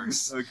deception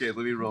works. Okay,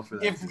 let me roll for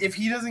that. If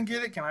he doesn't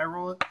get it, can I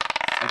roll it?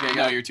 Okay,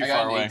 No, you're too I got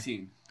far an away.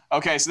 18.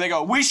 Okay, so they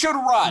go, we should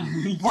run.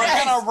 We're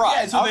Yes, gonna run.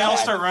 yes, So they all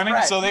Okay. start running?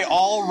 Right. So they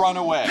all run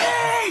away.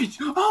 Pete!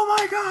 Oh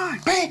my god!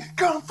 Pete,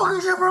 get on the fucking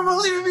ship or I'm gonna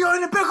leave you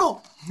behind in a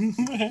pickle!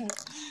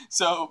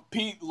 So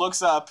Pete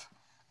looks up,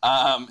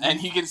 and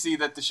he can see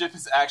that the ship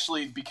is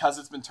actually, because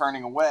it's been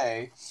turning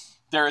away,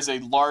 there is a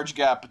large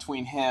gap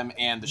between him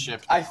and the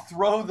ship. I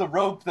throw the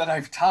rope that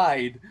I've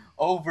tied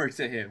over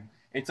to him.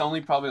 It's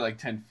only probably like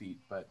 10 feet,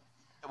 but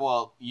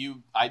Well,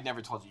 I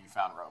never told you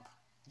found rope.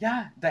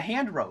 yeah, the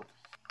hand rope.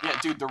 Yeah,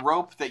 dude, the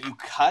rope that you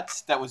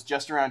cut that was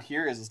just around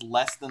here is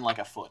less than like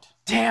a foot.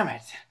 Damn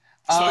it.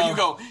 So you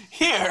go,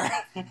 here!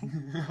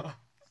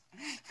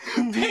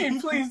 Pete,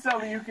 please tell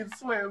me you can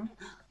swim.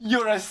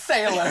 You're a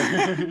sailor.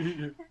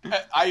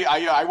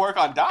 I work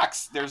on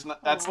docks. That's Oh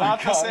not my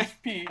the gosh, same.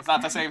 Pete. It's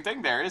not the same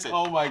thing there, is it?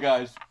 Oh my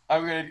gosh.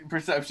 I'm gonna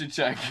perception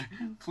check.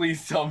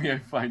 Please tell me I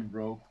find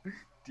rope.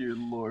 Dear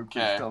Lord,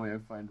 please Okay. tell me I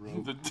find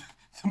rope. The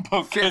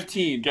boat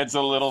 15. gets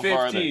a little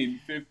farther.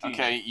 15.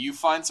 Okay, you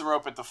find some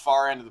rope at the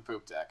far end of the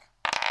poop deck.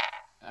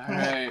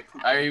 Alright.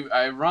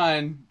 I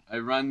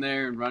run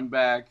there and run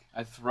back.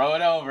 I throw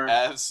it over.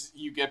 As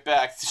you get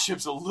back, the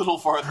ship's a little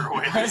farther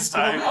away this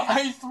time.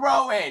 I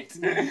throw it.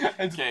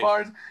 As Okay.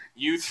 far as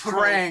You throw.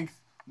 strength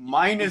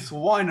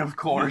 -1, of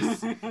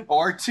course,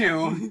 or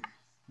 2.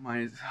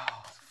 Minus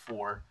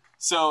 4.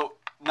 So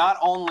not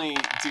only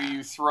do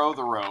you throw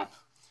the rope,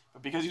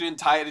 but because you didn't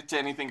tie it to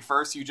anything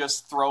first, you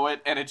just throw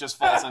it and it just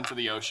falls into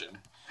the ocean.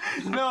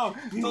 No,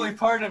 it's only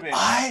part of it.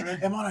 I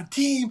am on a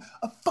team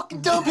of fucking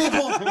dumb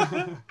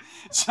people!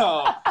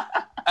 So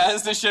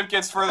as the ship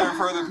gets further and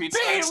further, Pete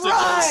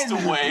starts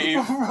to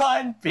wave.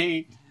 Run,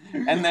 Pete!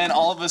 And then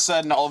all of a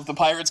sudden, all of the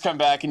pirates come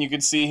back, and you can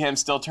see him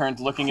still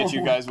turned, looking at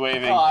you guys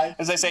waving. God.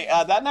 As I say,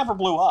 that never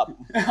blew up.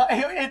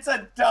 It's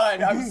a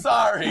dud. I'm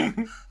sorry.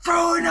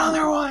 Throw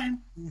another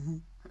one!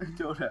 I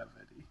don't have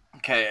any.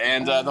 Okay,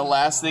 and the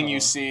last thing you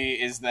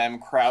see is them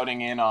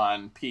crowding in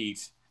on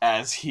Pete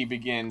as he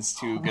begins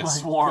to get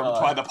swarmed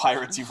God. by the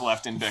pirates you've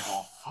left in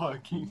Bickle.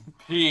 Fucking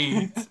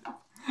Pete.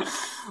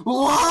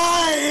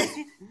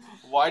 Why?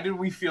 Why did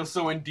we feel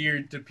so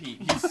endeared to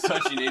Pete? He's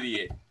such an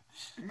idiot.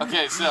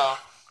 Okay, so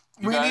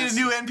you We need guys- a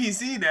new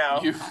NPC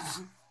now. You,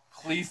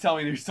 Please tell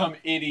me there's some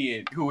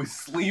idiot who was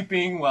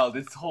sleeping while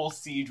this whole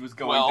siege was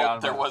going down. well,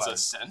 there was a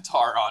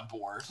centaur on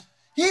board.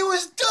 He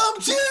was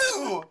dumb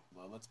too!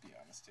 Well, let's be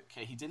honest too.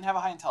 Okay, he didn't have a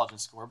high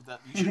intelligence score, but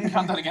that, you shouldn't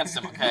count that against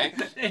him. Okay.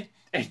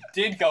 It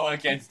did go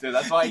against it.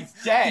 That's why he's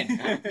dead.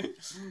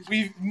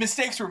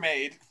 Mistakes were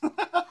made.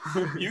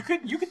 You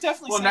could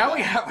definitely. Well, say now that.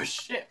 we have a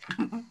ship.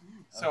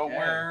 So Okay.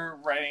 we're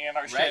riding in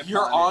our Right. ship.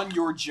 You're on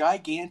your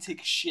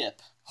gigantic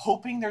ship,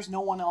 hoping there's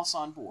no one else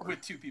on board.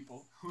 with 2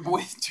 people.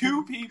 With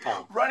 2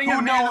 people Running who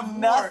a man know of war,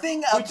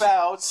 nothing which-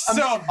 about. So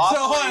hold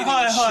operating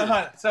on.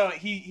 a ship. So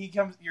he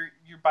comes. You're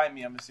by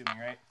me. I'm assuming,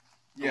 right?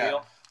 The Yeah.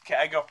 wheel? Okay,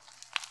 I go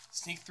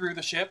sneak through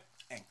the ship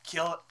and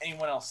kill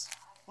anyone else.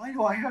 Why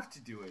do I have to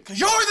do it? Cause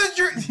you're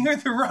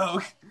the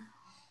rogue.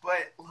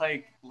 But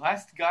like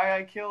last guy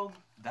I killed,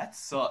 that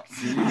sucked.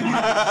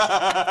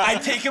 I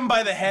take him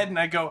by the head and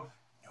I go.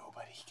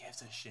 Nobody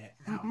gives a shit.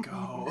 Now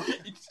go.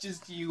 It's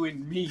just you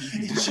and me.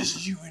 It's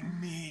just you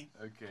and me.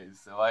 Okay,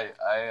 so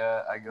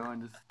I go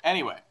into.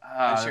 Anyway,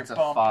 That's your a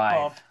bump,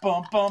 5.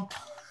 bump.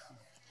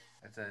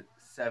 That's a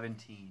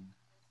 17.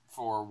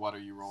 for what are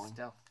you rolling?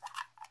 Stealth.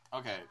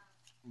 Okay,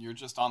 you're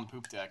just on the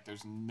poop deck.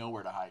 There's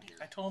nowhere to hide here.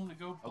 I told him to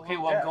go. Okay,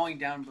 below well I'm deck. going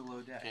down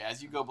below deck. Okay,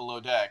 as you go below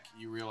deck,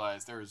 you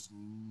realize there is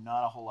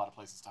not a whole lot of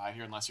places to hide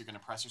here unless you're going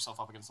to press yourself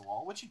up against the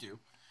wall, which you do,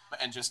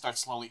 and just start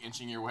slowly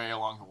inching your way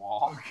along the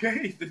wall.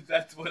 Okay,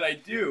 that's what I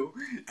do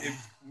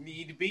if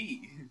need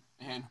be.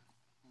 And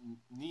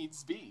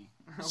needs be.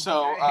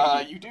 So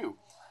you do.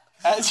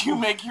 As you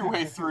make your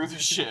way through the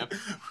ship,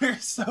 We're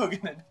so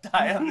gonna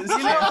die on this You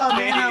know, ship. a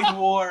man of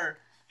war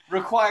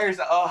requires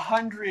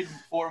 100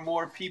 or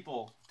more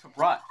people to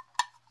run.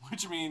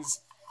 which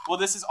means, well,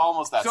 this is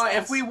almost that So size.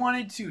 if we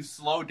wanted to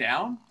slow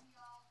down,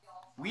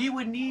 we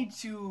would need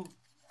to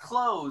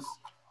close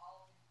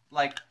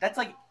that's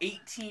like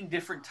 18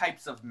 different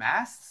types of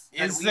masts.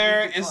 that Is we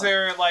there need to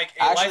close. like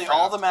a Actually, life all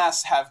raft? the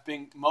masts have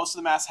been, most of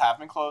the masts have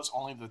been closed.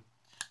 Only the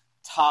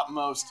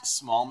topmost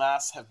small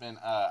masts have been,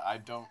 I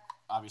don't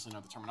obviously know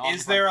the terminology.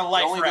 Is there a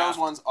life Only raft? those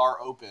ones are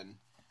open,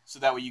 so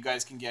that way you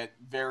guys can get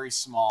very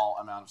small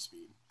amount of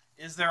speed.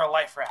 Is there a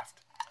life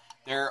raft?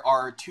 There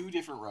are 2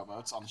 different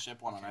rowboats on the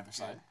ship, one on either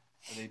side.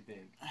 Are they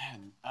big?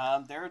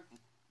 And, they're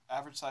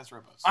average-sized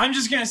rowboats. I'm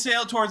just gonna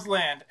sail towards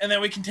land, and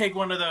then we can take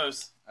one of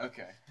those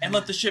Okay. and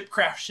let the ship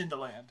crash into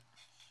land.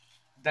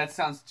 That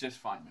sounds just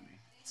fine to me.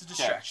 It's a Okay,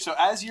 distraction. so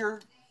as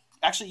you're...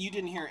 Actually, you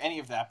didn't hear any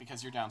of that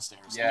because you're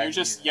downstairs. Yeah, And I you're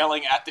just hear that.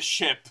 yelling at the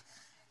ship.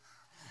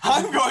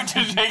 I'm going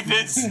to take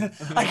this.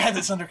 I got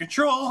this under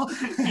control.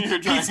 You're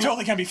trying Pete's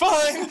totally gonna be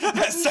fine.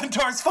 That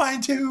centaur's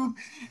fine too.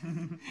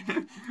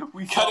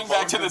 Cutting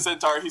back to the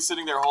centaur, he's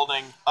sitting there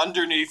holding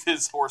underneath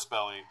his horse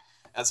belly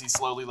as he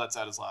slowly lets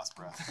out his last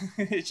breath.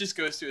 It just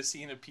goes to a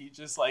scene of Pete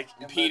just like.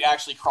 And Pete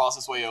actually crawls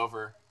his way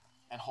over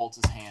and holds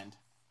his hand,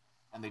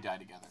 and they die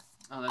together.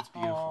 Oh, that's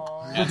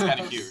beautiful. Yeah, it's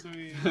kinda cute.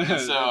 Sweet.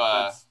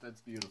 So,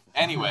 that's beautiful.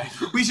 Anyway,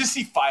 We just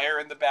see fire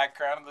in the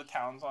background, and the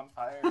town's on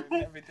fire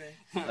and everything.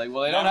 Like,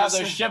 well, they don't have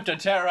their ship to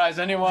terrorize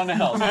anyone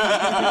else.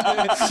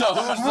 So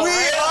who's the We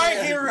real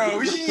are hero?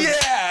 heroes,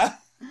 yeah.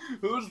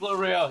 Who's the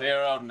real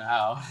hero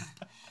now?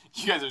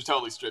 you guys are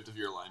totally stripped of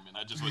your alignment.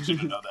 I just want you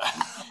to know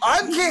that.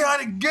 I'm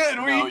chaotic good.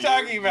 What are No, you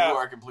talking about? You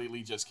are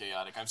completely just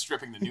chaotic. I'm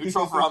stripping the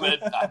neutral from it.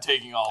 I'm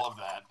taking all of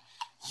that.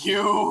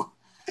 You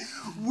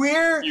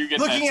We're You get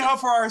looking that out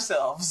for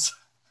ourselves.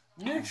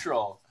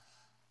 Neutral.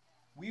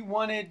 We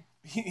wanted.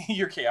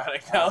 You're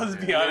chaotic now.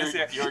 Let's be honest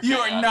here. you're You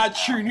are chaotic not now.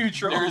 true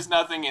neutral. There is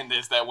nothing in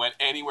this that went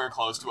anywhere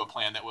close to a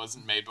plan that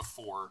wasn't made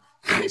before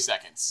 30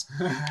 seconds.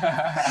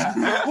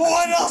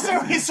 What else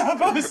are we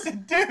supposed to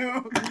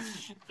do?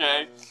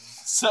 Okay?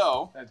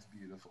 So, That's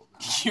beautiful.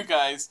 you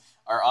guys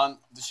are on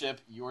the ship.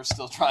 You're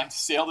still trying to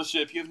sail the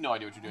ship. You have no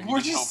idea what you're doing. We're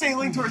You're just hoping.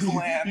 sailing towards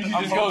land. He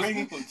I'm just goes,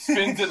 hoping.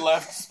 spins it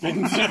left,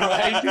 spins it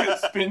right,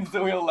 spins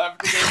the wheel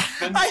left again,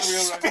 spins I the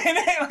wheel right. spin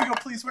it and I go,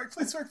 please work,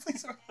 please work,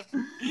 please work.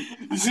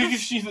 So you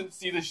can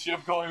see the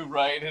ship going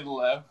right and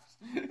left.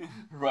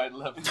 Right,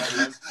 left, right,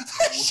 left.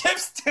 The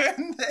ship's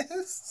doing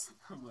this.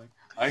 I'm like,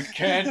 I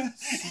can't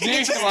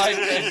sneak like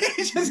this.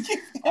 He just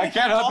keeps I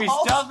cannot be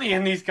balls. stealthy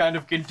in these kind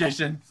of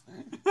conditions.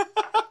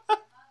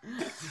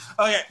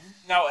 Okay,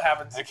 now what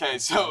happens? Okay,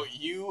 so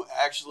you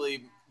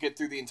actually get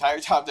through the entire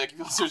top deck. You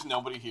realize there's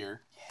nobody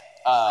here.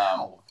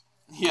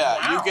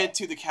 You get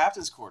to the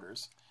captain's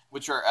quarters,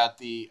 which are at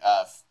the,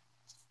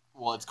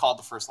 well, it's called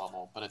the first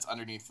level, but it's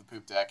underneath the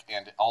poop deck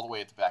and all the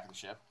way at the back of the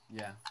ship.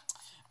 Yeah.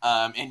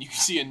 And you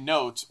see a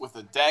note with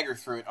a dagger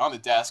through it on the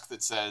desk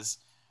that says,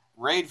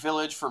 "Raid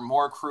village for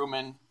more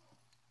crewmen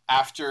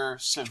after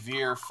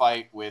severe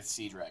fight with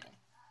Sea Dragon."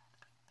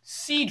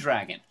 Sea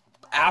Dragon.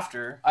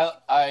 After.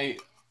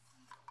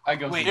 I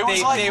go. Wait, It was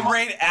they, like- they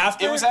rate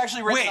after? it was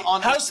actually written Wait,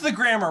 on- how's the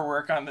grammar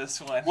work on this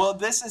one? Well,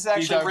 this is These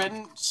actually are-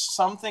 written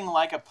something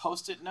like a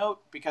post-it note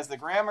because the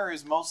grammar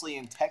is mostly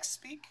in text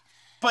speak.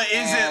 But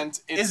and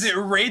is it's- it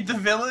raid the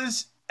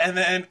village and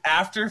then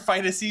after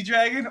fight a sea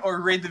dragon, or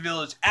raid the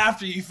village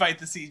after you fight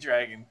the sea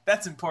dragon?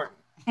 That's important.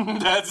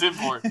 That's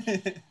important.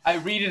 I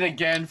read it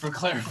again for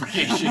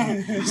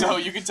clarification. So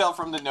you can tell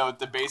from the note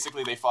that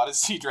basically they fought a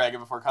sea dragon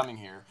before coming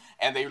here,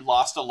 and they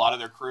lost a lot of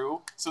their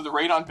crew. So the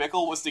raid on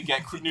Bickle was to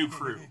get new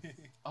crew.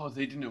 Oh,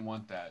 they didn't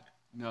want that.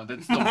 No,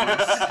 that's the worst.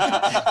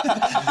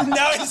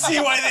 Now I see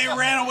why they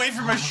ran away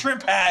from a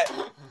shrimp hat.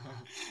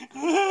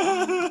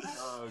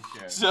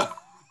 Okay. So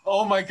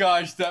Oh my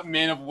gosh, that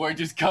man of war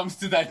just comes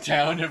to that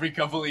town every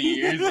couple of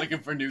years looking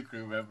for new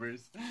crew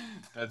members.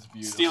 That's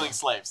beautiful. stealing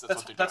slaves. That's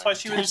what they're That's doing. why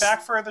she was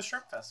back for the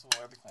shrimp festival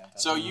or the clan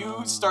So festival.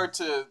 you start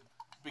to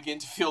begin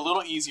to feel a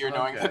little easier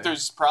knowing Okay. that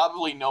there's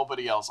probably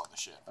nobody else on the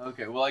ship.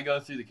 Okay, well I go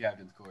through the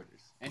captain's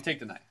quarters and take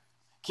the knife.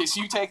 Okay,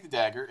 so you take the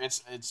dagger.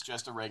 It's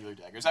just a regular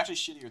dagger. It's actually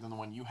shittier than the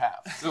one you have.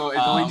 So it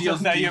only So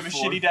deals now you have a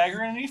D4. shitty dagger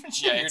and an even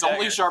shittier Yeah, it's dagger.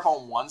 only sharp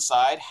on one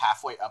side,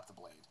 halfway up the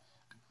blade.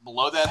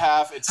 Below that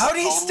half, it's How do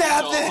you totally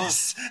stab dull.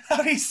 this?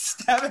 How do you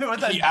stab it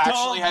with a He actually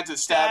dull had to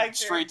stab dagger?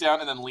 straight down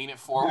and then lean it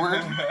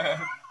forward.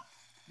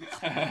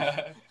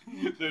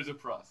 There's a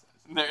process.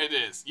 There it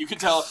is. You can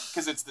tell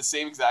because it's the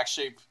same exact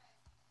shape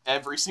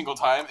every single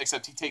time,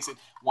 except he takes it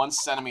 1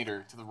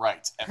 centimeter to the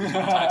right every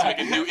single time to make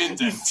a new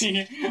indent.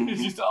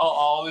 It's just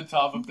all the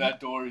top of that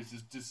door is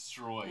just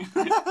destroyed,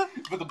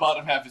 but the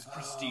bottom half is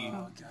pristine.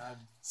 Oh god.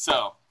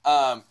 So,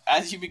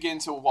 as you begin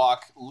to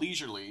walk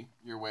leisurely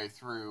your way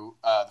through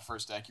the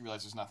first deck, you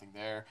realize there's nothing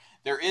there.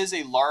 There is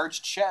a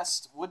large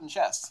chest, wooden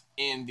chest,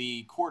 in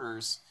the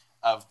quarters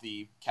of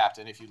the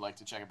captain, if you'd like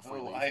to check it before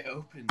you Oh, leave. I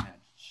opened that.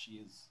 She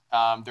is.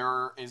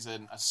 There is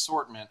an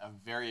assortment of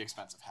very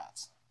expensive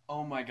hats.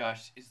 Oh my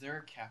gosh, is there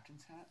a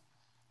captain's hat?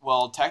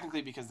 Well,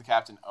 technically, because the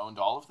captain owned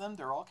all of them,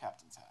 they're all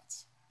captain's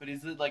hats. But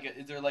is there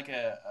like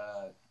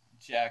a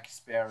Jack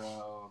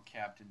Sparrow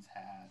captain's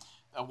hat?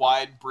 A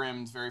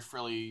wide-brimmed, very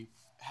frilly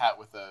hat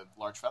with a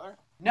large feather.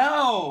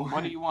 No.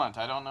 What do you want?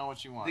 I don't know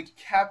what you The want.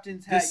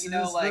 captain's hat, This you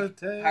know, is like the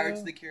tale.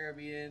 Pirates of the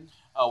Caribbean.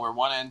 Oh, where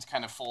one end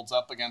kind of folds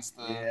up against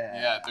the...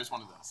 Yeah. there's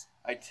one of those.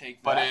 I take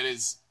that. But it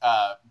is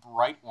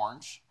bright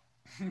orange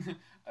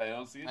I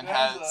don't see it. and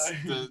has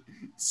the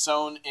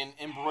sewn in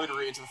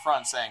embroidery into the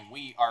front saying,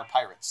 "We are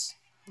pirates."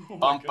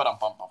 Bump, ba-dum,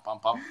 bump, bump,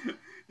 bump, bump.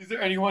 Is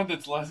there anyone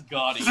that's less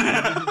gaudy?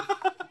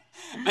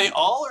 They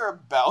all are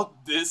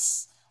about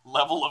this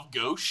level of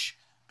gauche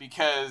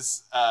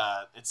because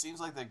it seems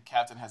like the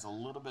captain has a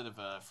little bit of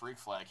a freak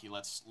flag he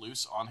lets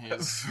loose on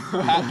his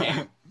hat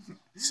game.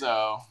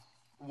 So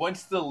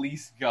What's the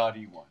least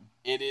gaudy one?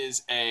 it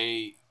is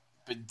a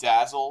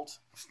bedazzled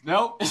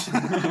Nope.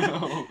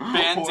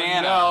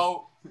 bandana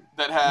No.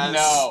 that has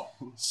No.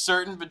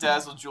 certain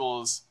bedazzled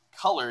jewels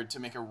colored to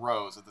make a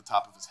rose at the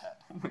top of his head.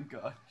 Oh my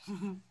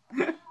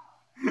god.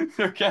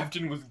 Their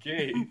captain was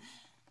gay.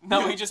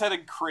 No, he just had a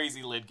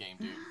crazy lid game,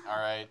 dude. All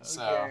right,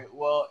 so Okay,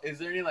 well, is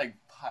there any like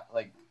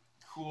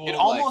cool, It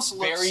almost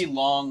like, looks- very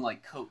long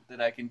like coat that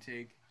I can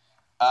take?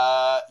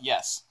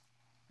 yes,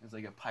 It's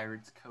like a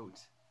pirate's coat.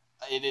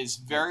 it is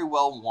very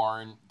well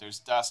worn. There's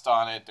dust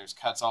on it. There's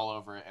cuts all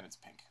over it, and it's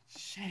pink.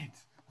 Shit.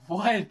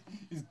 What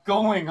is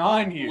going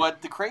on here?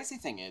 What the crazy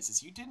thing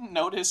is you didn't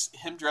notice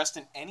him dressed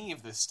in any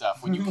of this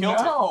stuff when you killed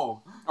him,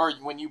 No. or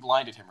when you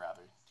blinded him,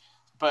 rather.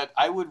 But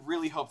I would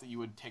really hope that you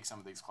would take some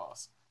of these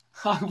clothes.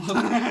 I'm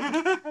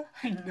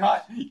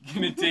not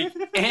gonna take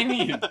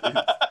any of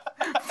this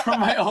for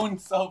my own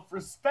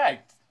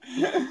self-respect.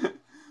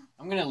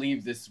 I'm gonna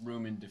leave this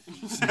room in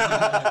defeat.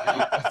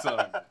 That's what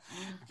I'm doing.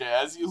 Okay,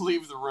 as you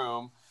leave the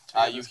room,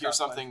 you hear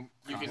something.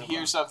 You can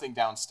hear something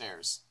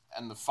downstairs,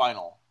 and the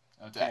final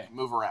Okay. deck.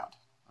 Move around.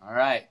 All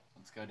right.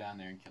 Let's go down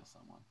there and kill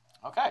someone.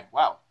 Okay.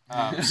 Wow.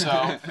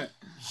 So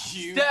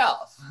you.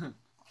 Stealth.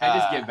 Can I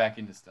just get back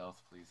into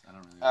stealth, please? I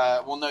don't really.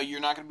 Well, no, you're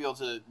not going to be able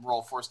to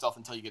roll for stealth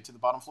until you get to the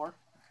bottom floor.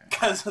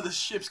 Because of the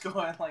ship's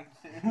going like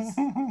this.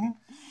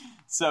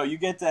 So you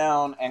get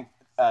down and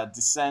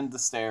descend the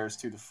stairs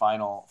to the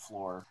final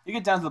floor. You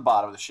get down to the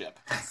bottom of the ship.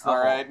 All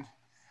right.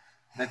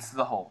 That's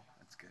the hole.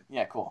 That's good.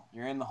 Yeah, cool.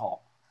 You're in the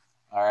hull.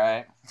 All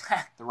right.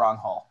 The wrong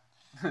hull.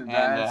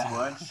 That's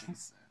what she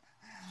said.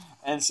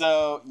 And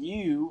so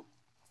you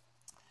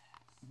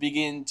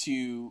begin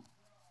to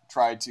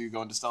try to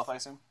go into stealth, I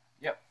assume?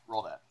 Yep.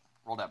 Roll that.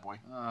 Roll that, boy.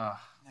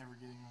 Never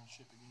getting on a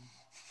ship again.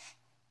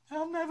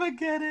 I'll never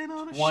get in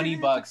on a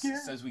 $20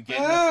 says we get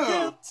in the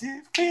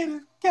Guilty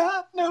feet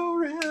got no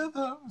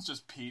rhythm. It's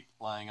just Pete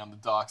lying on the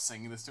dock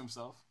singing this to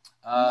himself.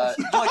 Like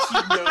you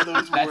know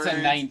those That's words.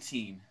 a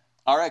 19.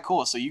 All right,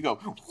 cool. So you go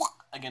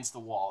against the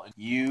wall, and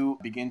you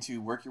begin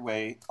to work your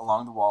way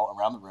along the wall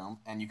around the room,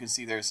 and you can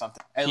see there's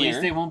something. At here.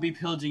 least they won't be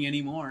pillaging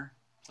any more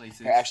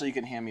places. Here, actually, you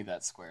can hand me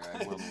that square.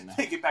 I will do now.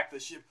 Take it back to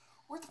the ship.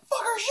 Where the fuck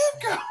our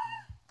ship go?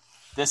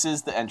 This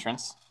is the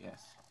entrance.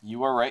 Yes.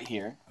 You are right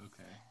here,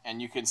 Okay.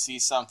 and you can see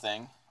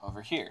something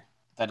over here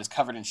that is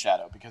covered in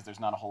shadow because there's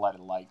not a whole lot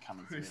of light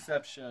coming through.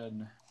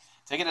 Perception.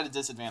 Take it at a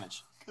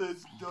disadvantage.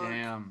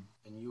 Damn.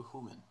 And you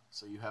human,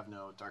 so you have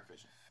no dark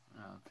vision.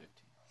 Oh, 15.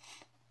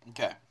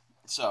 Okay,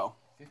 so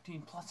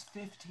 15 plus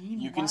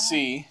 15? you can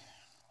see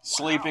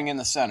sleeping in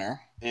the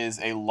center is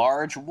a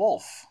large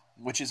wolf,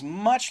 which is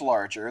much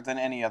larger than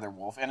any other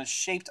wolf and is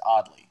shaped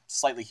oddly,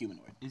 slightly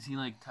humanoid. Is he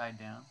like tied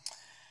down?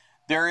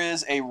 There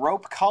is a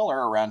rope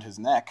collar around his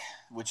neck,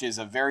 which is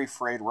a very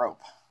frayed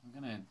rope.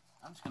 I'm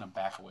just gonna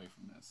back away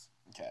from this.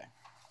 Okay,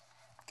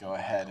 go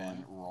ahead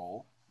and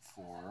roll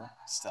for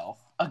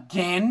stealth.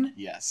 Again?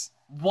 Yes,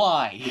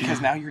 Why? because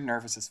now you're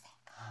nervous as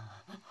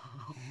fuck.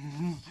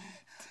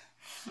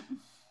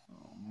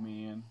 Oh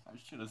man, I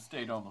should have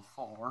stayed on the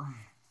floor.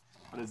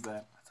 What is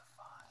that? That's a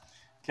 5.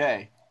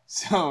 Okay,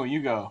 so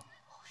you go.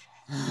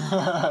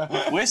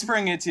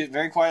 Whispering it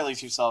very quietly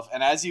to yourself,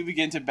 and as you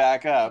begin to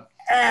back up,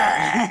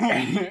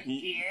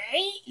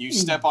 you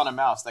step on a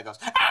mouse that goes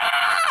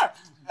 "Ah!"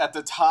 at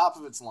the top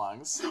of its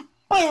lungs.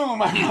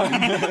 Boom!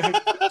 I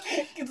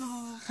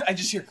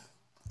just hear.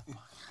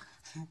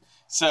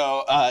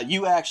 So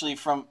you actually,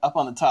 from up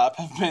on the top,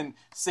 have been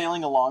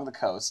sailing along the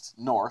coast,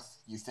 north,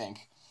 you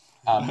think.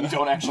 You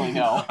don't actually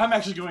know. I'm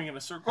actually going in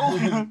a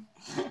circle.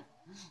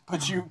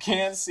 But you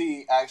can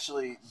see,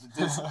 actually,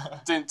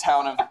 the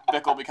town of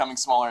Bickle becoming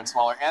smaller and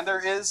smaller. And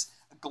there is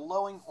a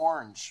glowing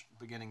orange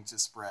beginning to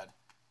spread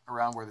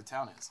around where the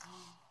town is.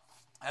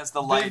 As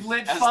the light... They've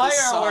lit as the sun-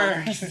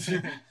 fireworks!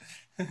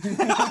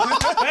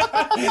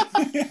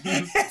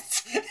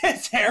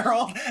 it's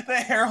Harold. The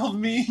Harold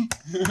meme.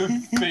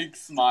 Fake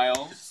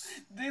smile.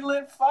 They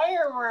lit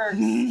fireworks!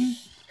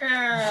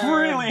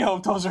 Really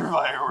hope those are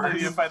I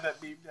need to fireworks. find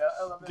that meme now.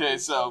 I love that Okay, meme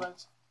so-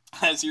 much.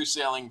 As you're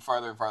sailing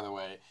farther and farther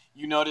away,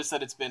 you notice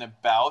that it's been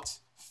about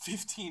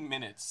 15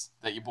 minutes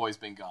that your boy's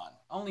been gone.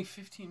 Only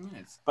 15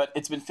 minutes. But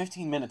it's been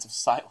 15 minutes of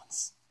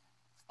silence.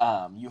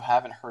 You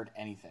haven't heard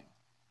anything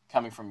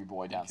coming from your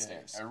boy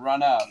downstairs. I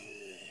run up.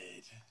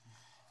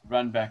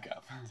 Run back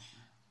up.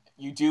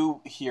 You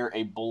do hear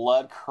a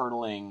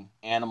blood-curdling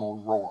animal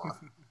roar.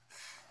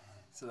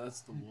 So that's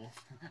the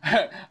wolf.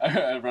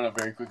 I run up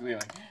very quickly,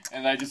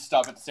 and I just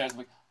stop at the stairs. I'm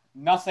like,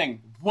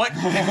 nothing. What?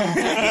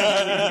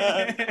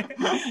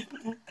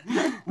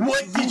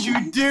 What did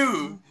you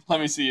do? Let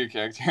me see your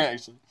character,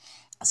 actually.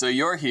 So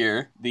you're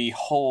here. The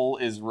hole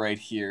is right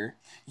here.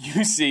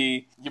 You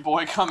see your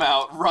boy come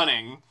out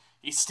running.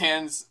 He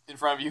stands in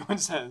front of you and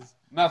says,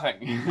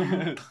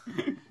 Nothing.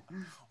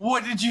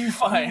 What did you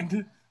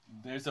find?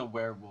 There's a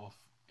werewolf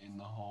in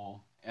the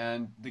hole,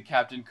 and the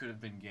captain could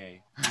have been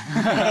gay.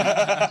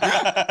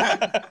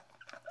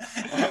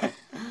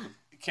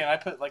 Can I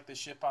put like the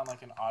ship on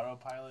like an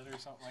autopilot or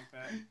something like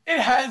that? It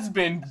has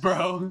been,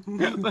 bro.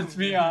 Let's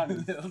be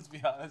honest. Let's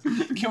be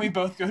honest. Can we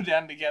both go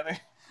down together?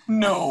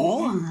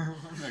 No.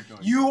 I'm not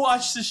going. You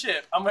watch the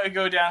ship. I'm gonna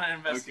go down and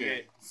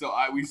investigate. Okay. So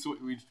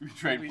we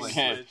trade We places.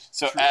 Okay, Switch.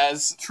 so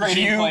as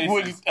Trading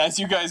places. as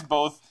you guys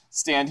both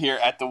stand here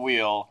at the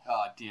wheel,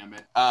 Oh, damn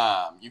it.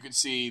 you can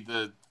see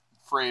the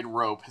frayed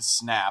rope has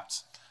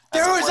snapped.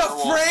 There was a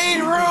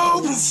frayed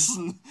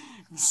rope!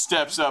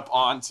 Steps up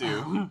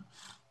onto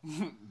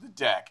the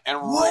deck and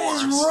roars.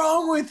 What is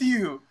wrong with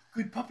you?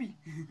 Good puppy.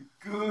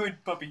 Good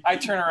puppy. I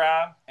turn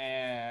around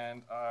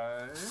and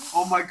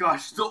Oh my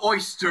gosh, the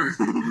oyster.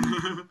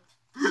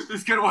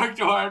 This could work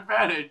to our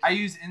advantage. I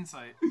use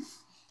insight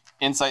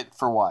Insight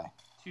for why?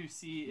 to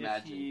see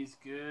Magic. if he's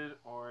good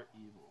or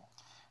evil.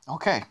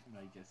 Okay.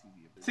 I guess he'd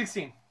be a bit.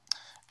 16.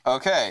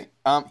 Okay.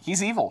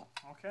 He's evil.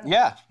 Okay.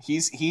 Yeah,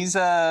 he's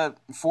a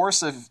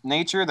force of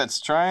nature that's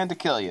trying to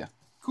kill you.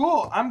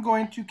 Cool. I'm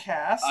going to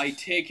cast. I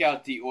take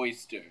out the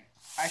oyster.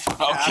 I shall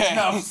cast. Okay.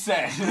 Enough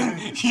said.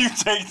 You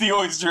take the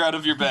oyster out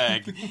of your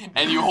bag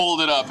and you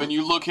hold it up and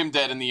you look him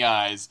dead in the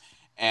eyes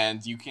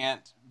and you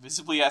can't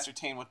visibly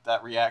ascertain what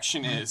that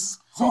reaction is.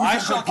 So I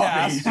shall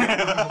cast.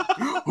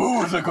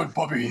 Who's a good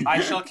puppy? I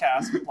shall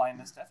cast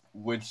blindness death.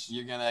 Which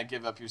You're gonna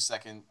give up your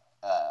second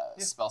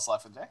spell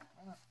slot for the day.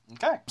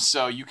 Okay.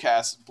 So you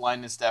cast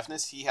blindness,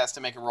 deafness. He has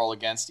to make a roll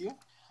against you.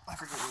 I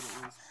forget what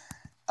it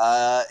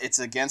was. It's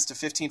against a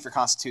 15 for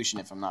Constitution,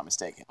 if I'm not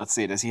mistaken. Let's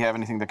see. Does he have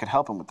anything that could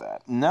help him with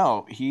that?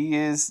 No. He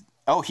is.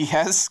 Oh, he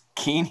has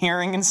keen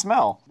hearing and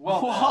smell.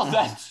 well,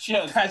 that's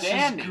just That's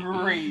dandy. just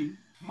great.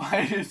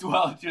 Might as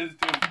well just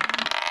have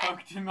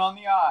poked him on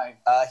the eye.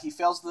 He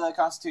fails the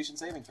Constitution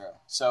saving throw.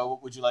 So,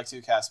 would you like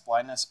to cast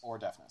blindness or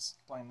deafness?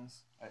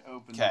 Blindness. I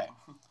open. Okay.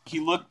 He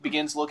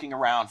begins looking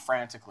around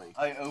frantically,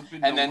 I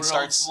open. and the then world's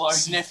starts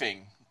largest-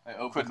 sniffing. I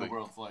open quickly. the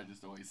world's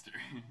largest oyster.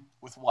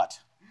 With what?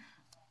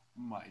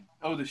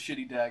 The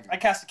shitty dagger. I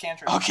cast a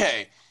cantrip.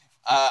 Okay.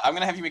 I'm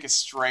gonna have you make a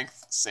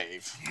strength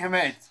save. Damn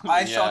it.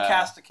 I shall Yeah.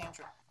 cast a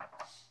cantrip.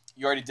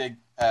 You already did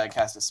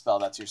cast a spell.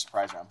 That's your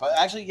surprise round. But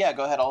actually, yeah,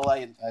 go ahead. I'll allow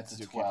you. That's to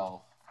do a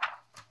 12.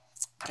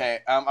 Okay,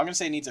 I'm going to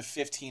say it needs a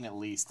 15 at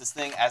least. This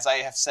thing, as I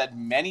have said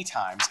many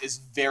times, is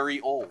very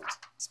old.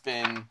 It's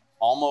been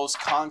almost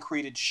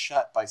concreted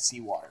shut by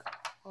seawater.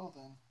 Well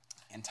then.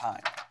 In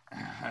time.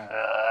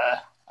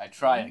 I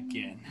try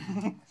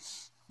again.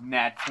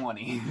 Nat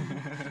 20.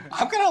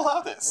 I'm going to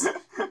allow this.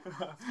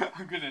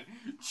 I'm gonna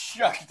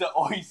chuck the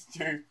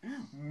oyster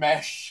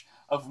mesh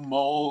of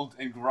mold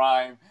and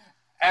grime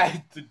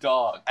at the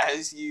dog.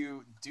 As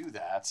you do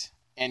that,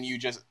 and you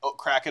just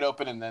crack it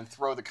open and then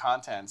throw the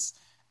contents,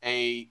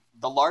 the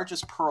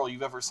largest pearl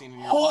you've ever seen in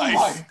your Oh life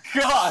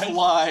my god!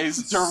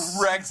 flies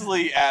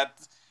directly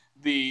at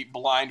the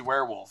blind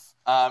werewolf.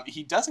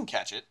 He doesn't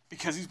catch it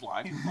because he's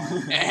blind,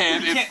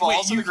 and it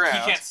falls to the ground.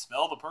 You can't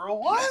smell the pearl?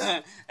 What?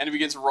 And it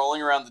begins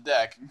rolling around the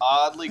deck,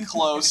 oddly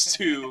close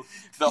to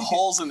the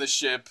holes in the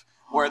ship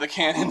where the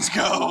cannons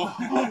go.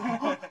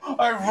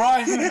 I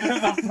run into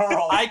the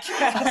pearl.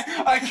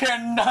 I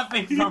care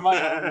nothing for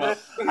my own will.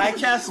 I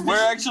cast.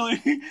 We're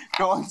actually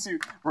going to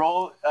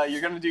roll.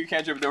 You're going to do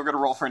cantrip, but then we're going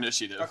to roll for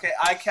initiative. Okay,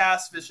 I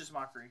cast vicious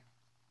mockery.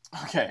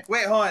 Okay.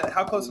 Wait, hold on.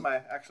 How close am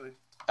I actually?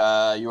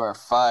 You are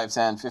 5,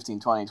 10, 15,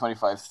 20,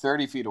 25,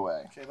 30 feet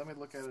away. Okay, let me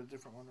look at a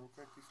different one real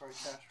quick before I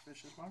cast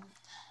vicious mockery.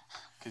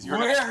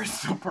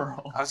 Where's the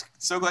pearl? I was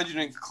so glad you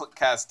didn't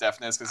cast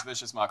deafness because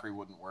vicious mockery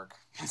wouldn't work.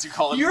 Because you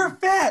call it. You're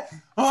fat!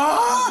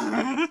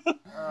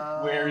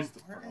 Ah! Where's the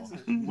where pearl? is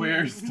it?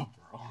 Where's the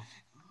pearl?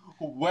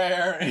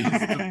 Where is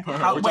the pearl?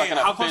 How- We're wait, talking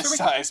how a close are we?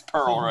 fist-sized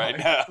pearl right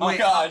now. Oh Wait.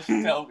 gosh,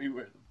 tell me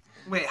where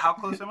the Wait, how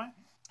close am I?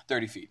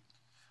 30 feet.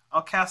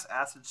 I'll cast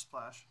acid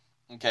splash.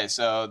 Okay,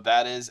 so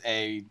that is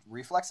a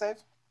reflex save?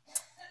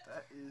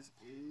 That is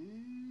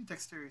a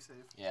dexterity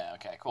save. Yeah,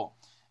 okay, cool.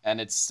 And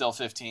it's still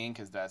 15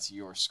 because that's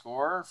your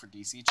score for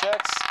DC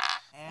checks.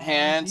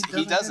 And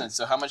he doesn't.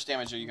 So how much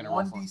damage are you going to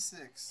roll for?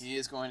 1d6. He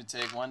is going to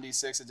take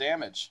 1d6 of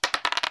damage.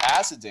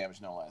 Acid damage,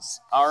 no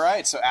less. All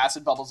right, so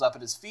acid bubbles up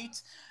at his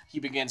feet. He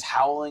begins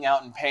howling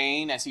out in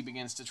pain as he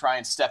begins to try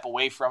and step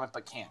away from it,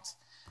 but can't.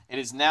 It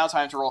is now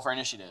time to roll for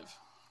initiative.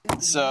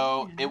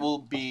 So it will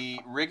be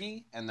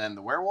Riggy, and then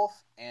the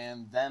werewolf,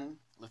 and then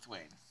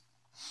Lithuane.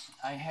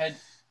 I head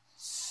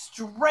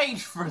straight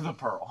for the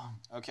pearl.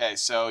 Okay,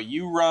 so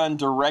you run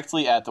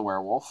directly at the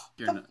werewolf.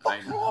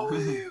 Wrong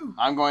with you?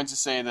 I'm going to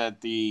say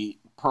that the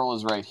pearl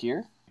is right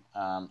here.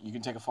 You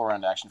can take a full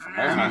round action from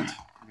there.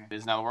 It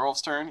is now the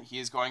werewolf's turn. He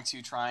is going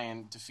to try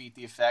and defeat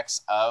the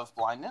effects of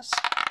blindness.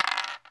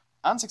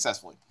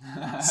 Unsuccessfully.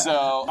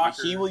 So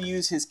he will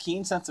use his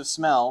keen sense of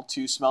smell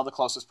to smell the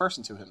closest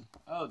person to him.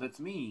 Oh, that's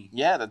me.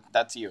 Yeah,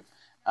 that's you.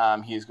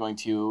 He is going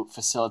to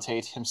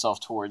facilitate himself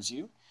towards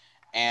you,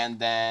 and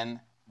then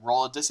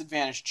roll a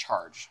disadvantage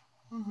charge.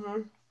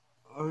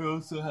 I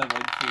also have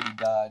like 30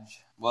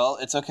 dodge. Well,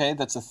 it's okay.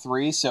 That's a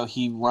 3, so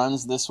he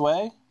runs this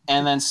way,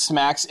 and then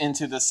smacks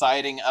into the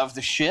siding of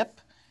the ship.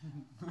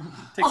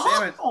 Takes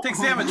damage. Takes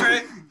damage,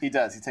 right? He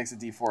does. He takes a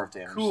d4 of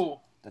damage.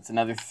 Cool. That's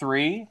another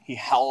 3. He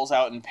howls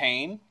out in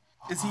pain.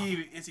 Is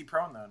he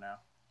prone though now?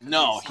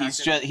 No, He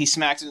he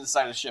smacked into the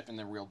side of the ship and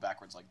then reeled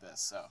backwards like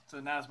this. So So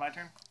now it's my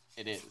turn.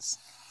 it is.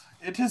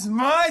 It is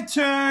my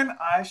turn.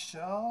 I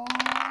shall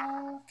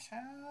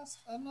cast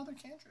another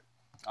cantrip.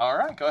 All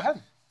right, go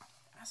ahead.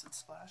 Acid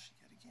splash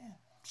yet again.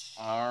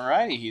 All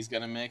righty, he's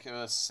gonna make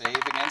a save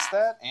against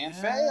that and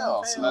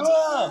fail. So fail.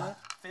 that's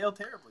Failed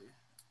terribly.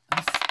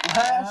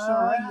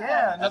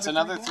 that's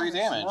another 3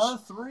 damage. Another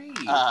 3.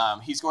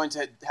 He's going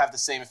to have the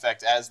same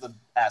effect as the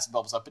acid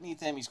bubbles up beneath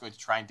him. He's going to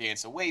try and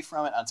dance away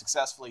from it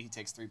unsuccessfully. He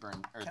takes 3 Can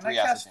I acid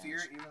cast damage. fear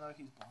even though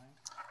he's blind?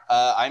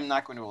 I'm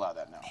not going to allow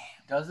that now.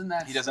 Doesn't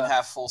that He doesn't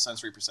have full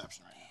sensory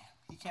perception right now.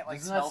 He can't like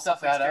Doesn't that smell stuff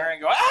something add up? scary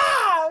and go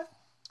ah!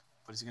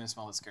 What is he going to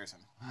smell that scares him?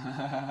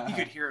 He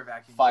could hear a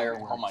vacuum.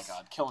 Fireworks. Oh my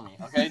god, kill me.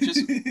 Okay,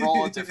 just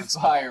roll a different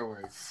spell.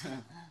 Fireworks.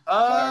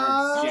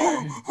 Fireworks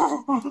scary.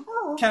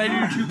 Can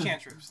I do 2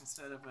 cantrips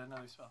instead of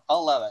another spell? I'll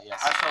allow that,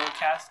 yes. I shall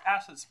cast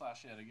acid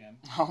splash yet again.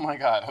 Oh my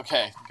god,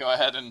 okay. Go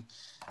ahead and,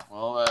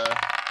 well,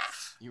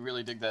 you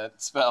really dig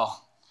that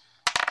spell.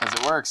 Because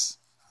it works.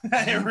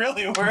 It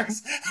really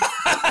works.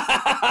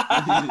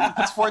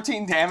 That's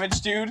 14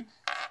 damage, dude.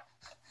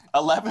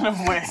 11 of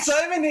which.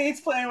 Simon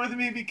hates playing with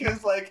me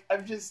because like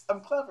I'm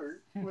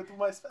clever with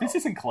my spells. This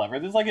isn't clever.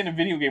 This is like in a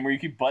video game where you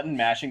keep button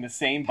mashing the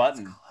same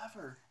button.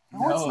 clever.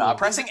 No, it's not.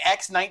 Pressing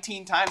X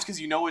 19 times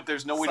because you know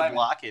there's no way to Simon,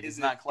 block it. Is It's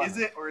not clever. Is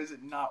it or is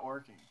it not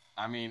working?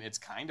 I mean, it's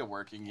kind of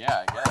working,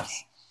 yeah, I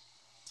guess.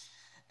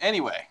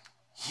 Anyway,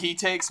 he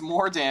takes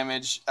more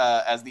damage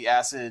as the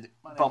acid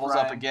My name's bubbles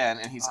up Ryan. again,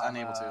 and he's I'm,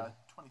 unable to.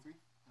 23,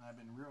 and I've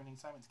been ruining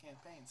Simon's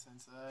campaign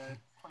since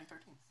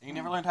 2013. You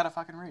never learned how to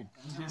fucking read.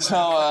 So,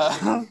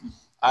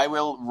 I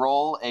will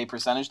roll a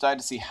percentage die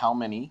to see how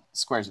many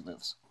squares it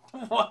moves.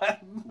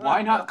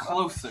 Why not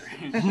closer?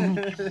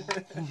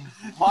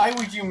 Why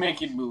would you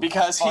make it move?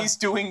 Because he's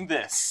doing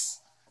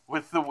this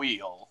with the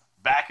wheel,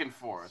 back and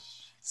forth.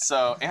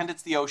 So, and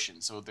it's the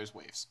ocean, so there's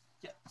waves.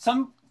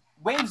 Some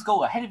waves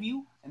go ahead of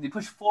you and they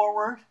push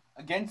forward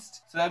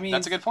against. So that means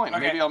That's a good point.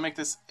 Okay. Maybe I'll make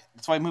this.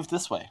 That's why I moved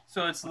this way.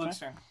 So it's Luke's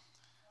turn.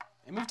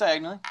 It moved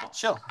diagonally.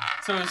 Chill.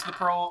 So is the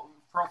pearl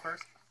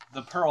first?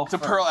 the pearl. The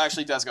pearl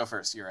actually does go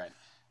first. You're right.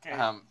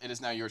 Okay. It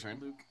is now your turn.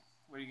 Luke,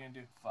 what are you gonna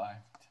do? 5,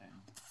 10,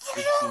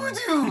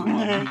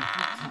 15,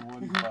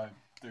 25,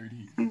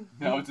 30.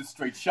 Now it's a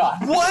straight shot.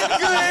 What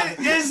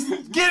good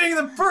is getting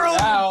the pearl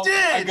Now in the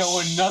ditch? I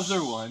go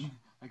another one.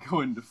 I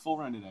go into full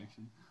rounded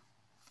action.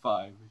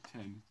 5,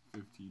 10,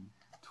 15,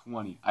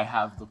 20. I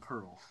have the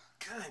pearl.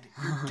 Good.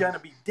 You're gonna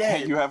be Hey,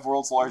 dead. you have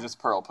world's largest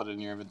pearl. Put it in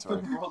your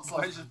inventory. World's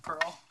largest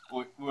pearl.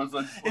 What was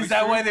that? Is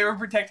that why they were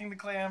protecting the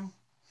clam?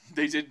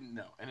 They didn't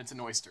know, and it's an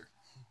oyster.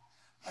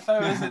 I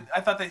thought it was.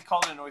 I thought they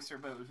called it an oyster,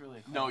 but it was really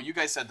a clam. No, you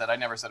guys said that. I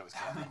never said it was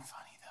That clam. would have been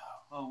funny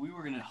though. Oh, we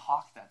were gonna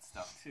hawk that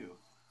stuff too.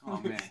 Oh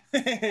man.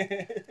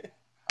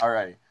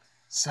 Alrighty.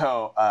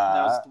 So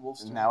Now it's the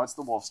wolf's turn. now it's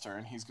the wolf's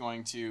turn. He's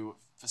going to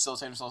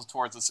facilitate himself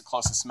towards the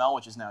closest smell,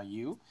 which is now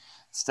you.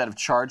 Instead of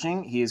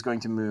charging, he is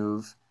going to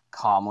move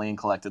calmly and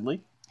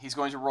collectedly. He's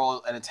going to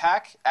roll an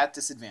attack at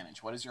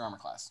disadvantage. What is your armor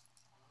class?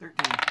 13.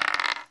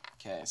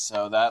 Okay,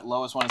 so that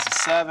lowest one is a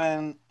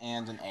 7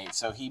 and an 8.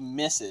 So he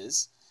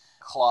misses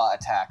claw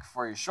attack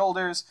for your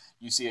shoulders.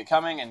 You see it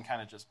coming and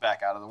kind of just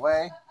back out of the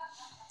way.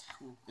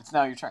 It's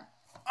now your turn.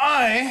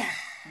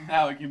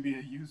 Now I can be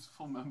a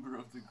useful member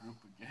of the group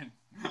again.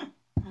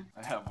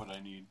 I have what I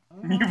need.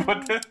 You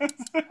put this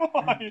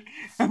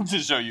to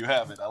show you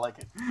have it. I like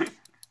it.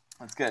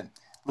 That's good.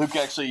 Luke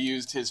actually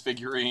used his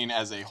figurine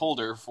as a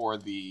holder for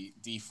the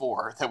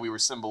D4 that we were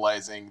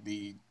symbolizing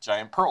the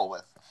giant pearl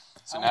with.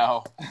 So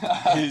now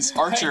his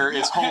archer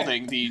is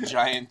holding the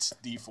giant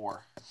D4.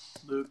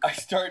 Luke. I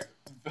start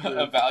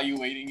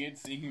evaluating it,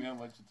 seeing how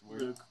much it's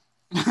worth.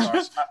 Luke. Sorry.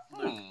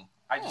 Luke. Hmm.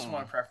 I just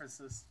want to preface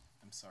this.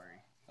 I'm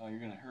sorry. Oh, you're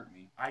gonna hurt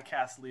me. I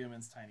cast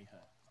Leoman's tiny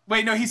hut.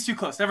 Wait, no, he's too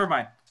close. Never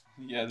mind.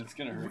 Yeah, that's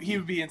gonna hurt. He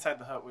would be inside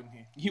the hut, wouldn't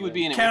he? He would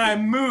be in it. Can I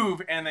with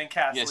move and then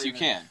cast? you. Yes, you Leoman?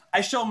 can.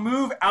 I shall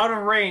move out of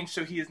range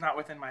so he is not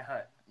within my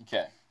hut.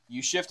 Okay.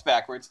 You shift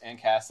backwards and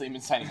cast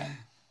Lehman's Tiny Hut.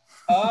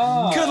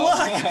 Oh. Good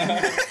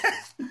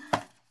luck.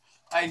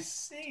 I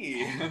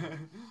see.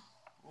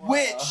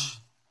 Which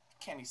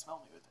can he smell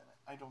me within it?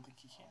 I don't think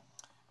he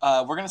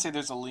can. We're going to say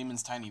there's a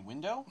Lehman's Tiny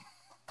Window.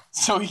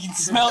 So he can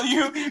smell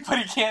you, but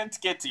he can't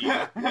get to you.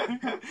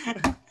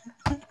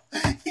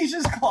 He's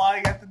just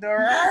clawing at the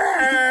door.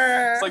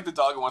 It's like the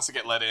dog who wants to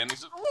get let in.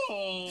 He's just,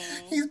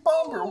 He's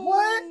Bomber.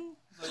 What?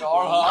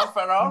 All huff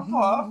and all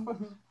puff.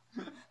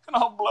 and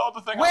I'll blow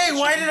the thing Wait, out.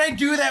 why did I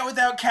do that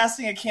without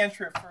casting a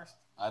cantrip first?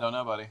 I don't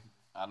know, buddy.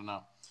 I don't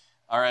know.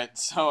 All right,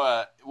 so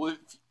I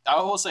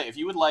will say, if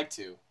you would like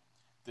to,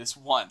 this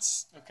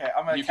once, Okay,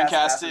 I'm gonna you can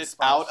cast acid it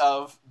splash. out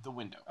of the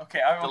window. Okay,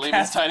 I the will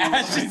Leoman's cast tiny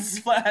acid window.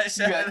 splash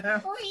at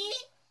him.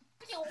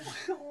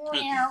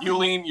 You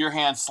lean your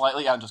hand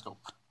slightly out and just go.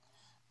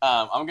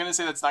 I'm going to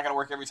say that's not going to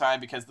work every time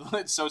because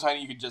it's so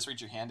tiny you could just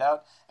reach your hand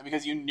out. And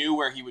because you knew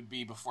where he would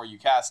be before you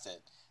cast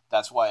it,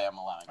 that's why I'm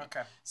allowing it.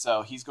 Okay,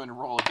 So he's going to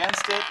roll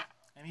against it.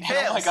 and he And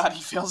fails. oh my god,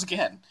 he fails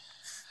again.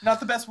 Not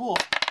the best wolf.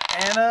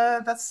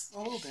 And that's a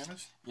little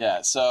damage.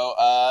 Yeah, so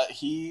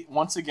he,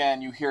 once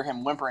again, you hear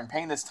him whimper in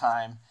pain this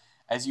time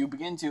as you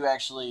begin to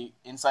actually,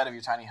 inside of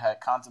your tiny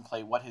hut,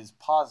 contemplate what his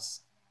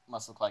paws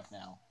must look like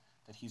now.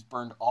 That he's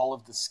burned all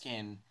of the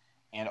skin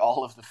and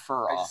all of the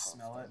fur I off. just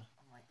smell it.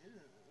 I'm like, ew.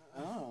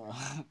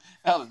 Oh.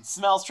 Now the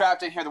smell's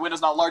trapped in here. The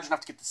window's not large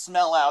enough to get the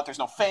smell out. There's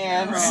no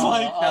fans. Oh,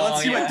 Like, now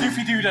let's see yeah. what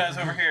Doofy Doo does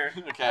over here.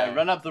 okay.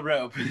 Run up the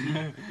rope.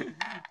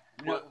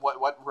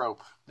 What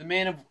rope? The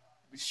man of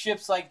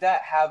ships like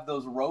that have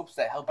those ropes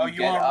that help you Oh, you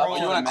get wanna up. roll Oh,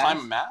 to you the want to climb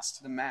a mast?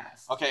 mast? The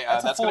mast. Okay,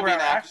 That's a that's full going to be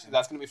round action.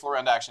 That's going to be full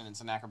round action. It's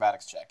an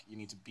acrobatics check. You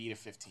need to beat a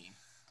 15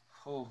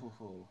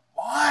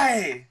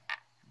 Why?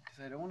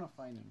 Because I don't want to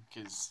find him.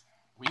 because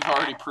we've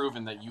already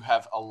proven that you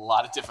have a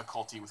lot of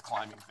difficulty with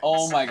climbing things.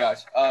 Oh my gosh.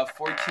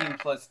 14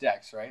 plus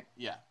dex, right?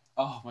 Yeah.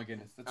 Oh my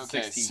goodness. That's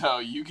Okay, 16. so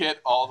you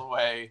get all the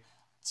way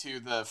to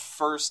the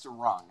first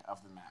rung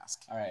of the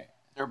mast. All right.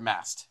 Or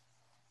mast.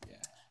 Yeah.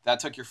 That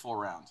took your full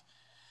round.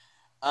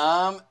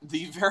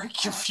 The very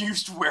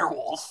confused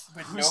werewolf,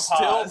 With who's no still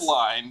paws.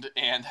 blind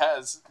and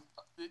has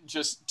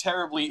just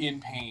terribly in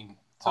pain.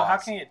 So how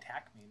paws. can he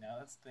attack me now?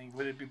 That's the thing.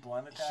 Would it be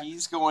blunt attack?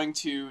 He's going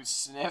to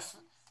sniff,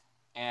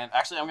 and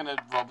actually I'm going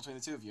to roll between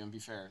the two of you and be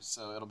fair.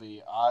 So it'll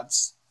be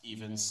odds,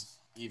 evens.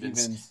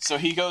 So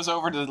he goes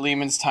over to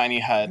Lehman's tiny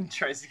hut,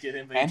 tries to get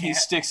in, but and he he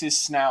can't. sticks his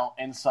snout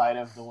inside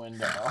of the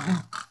window.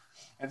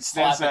 And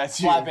Slap sniffs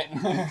it. at you. Slap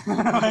it.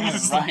 Ryan,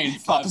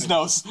 Slap slap his it.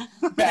 nose.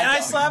 Can I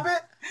slap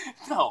it?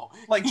 No.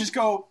 Like just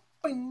go,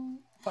 bing,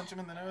 punch him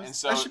in the nose. And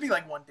so that should be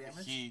like 1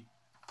 damage. He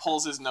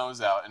pulls his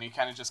nose out, and he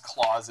kind of just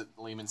claws at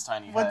Lehman's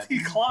tiny What's head.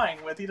 he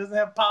clawing with? He doesn't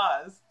have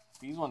paws.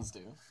 These ones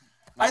do.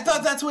 I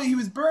thought that's what he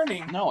was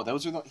burning. No,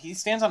 those are he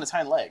stands on his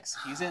hind legs.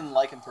 He's in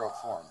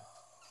lycanthrope form.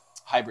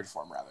 Hybrid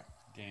form, rather.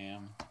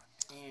 Damn.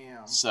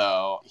 Damn.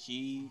 So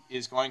he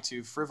is going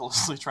to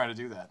frivolously try to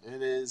do that.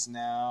 It is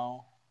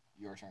now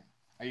your turn.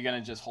 Are you going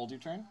to just hold your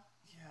turn?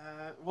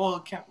 Yeah.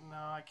 Well, no,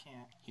 I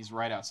can't. He's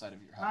right outside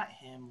of your hut. Not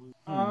him.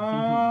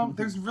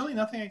 There's really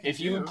nothing I can If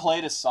do. you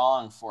played a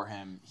song for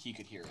him, he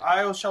could hear it.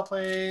 I shall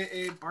play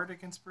a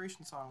bardic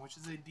inspiration song, which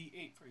is a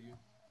D8 for you.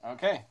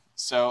 Okay.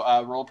 So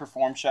roll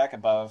perform check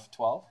above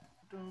 12.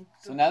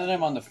 So now that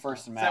I'm on the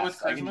first that mast,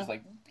 with I can charisma? just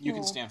like You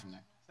can stand from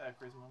there. Is that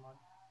a charisma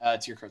mod?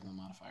 It's your charisma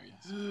modifier,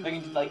 yes. I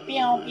can just like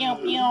pew pew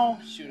pew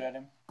shoot at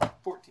him.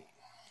 14.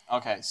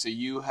 Okay, so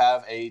you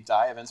have a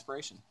die of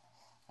inspiration.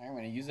 I'm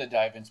gonna use that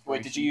dive inspiration.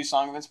 Wait, did you use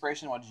Song of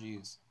Inspiration? What did you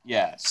use?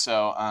 Yeah,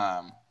 so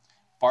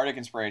Bardic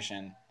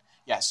Inspiration.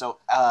 Yeah, so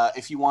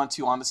if you want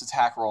to, on this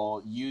attack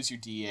roll, use your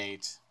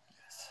D8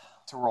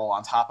 to roll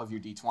on top of your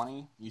D20. You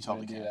I'm gonna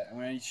totally do can. that. I'm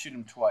gonna shoot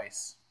him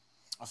twice.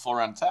 A full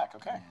round attack,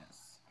 okay.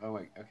 Yes. Oh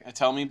wait. Okay. And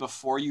tell me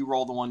before you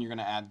roll the one, you're going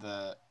to add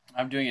the...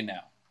 I'm doing it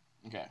now.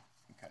 Okay.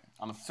 Okay.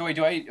 On the, So wait,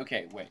 do I?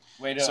 Okay,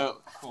 wait.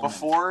 so cool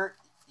before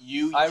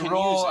you I can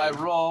roll. use I it...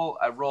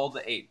 roll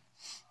the 8,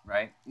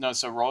 right? No,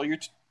 so roll your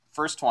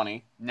first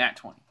 20. Nat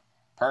 20.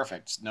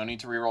 Perfect. No need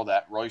to re-roll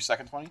that. Roll your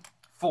second 20.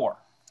 4.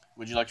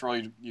 Would you like to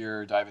roll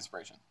your die of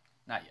inspiration?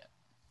 Not yet.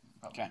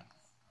 Probably.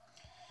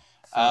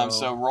 Okay.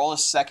 So roll a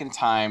second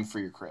time for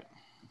your crit.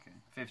 Okay.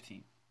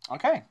 15.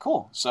 Okay,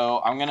 cool.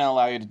 So I'm going to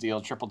allow you to deal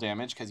triple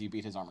damage because you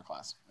beat his armor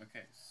class.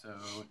 Okay. So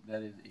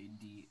that is a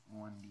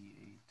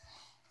D1d8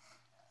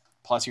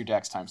 Plus your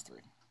dex times 3.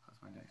 plus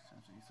my dex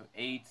times 3. So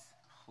 8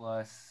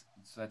 plus.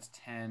 So that's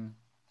 10.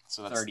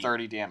 So that's 30.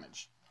 30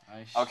 damage.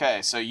 I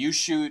Okay, so you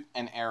shoot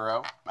an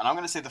arrow. And I'm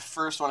going to say the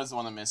first one is the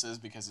one that misses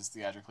because it's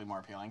theatrically more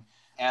appealing.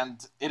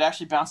 And it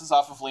actually bounces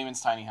off of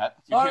Lehman's tiny hut.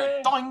 You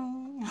hear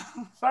doing.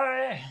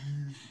 Sorry.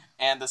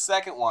 And the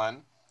second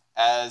one,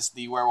 as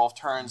the werewolf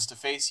turns to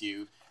face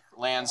you,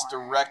 lands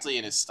directly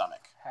in his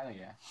stomach. Hell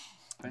yeah.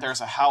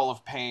 There's a howl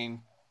of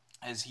pain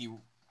as he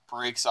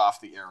breaks off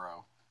the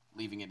arrow,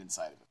 leaving it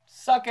inside of it.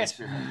 Suck That's it.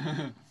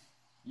 your-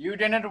 You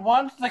didn't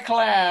want the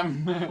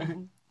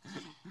clam.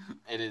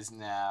 It is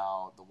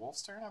now the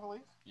wolf's turn, I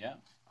believe. Yeah.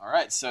 All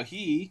right, so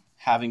he,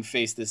 having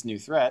faced this new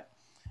threat,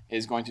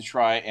 is going to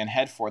try and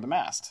head for the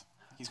mast.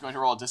 He's going to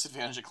roll a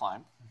disadvantage at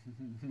climb.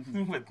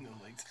 With no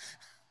legs.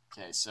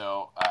 Okay,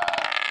 so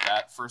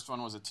that first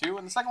one was a 2,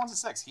 and the second one's a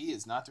 6. He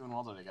is not doing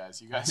well today,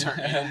 guys. You guys are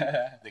in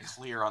the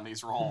clear on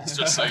these rolls,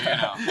 just so you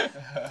know.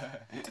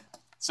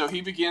 So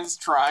he begins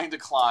trying to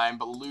climb,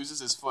 but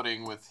loses his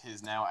footing with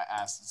his now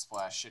acid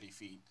splash shitty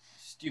feet.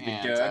 Stupid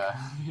And, duck.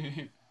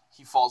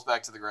 He falls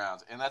back to the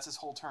ground, and that's his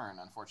whole turn,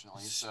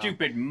 unfortunately. So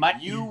Stupid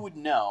mutt. you would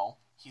know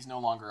he's no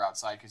longer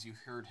outside because you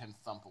heard him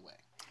thump away.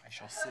 I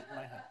shall sit in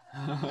my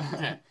hut.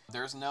 Okay.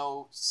 There's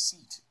no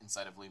seat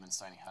inside of Lehman's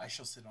tiny I hut,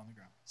 shall sit on the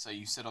ground. so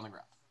you sit on the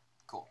ground.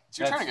 Cool. It's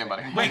your That's turn again,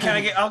 buddy. fair. Wait, can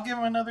I get? I'll give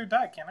him another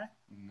die, can I?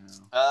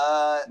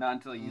 No. Not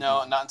until you.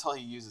 No, not until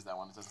he uses that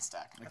one. It doesn't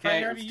stack. thought Okay,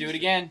 you already let's do used it it.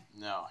 again.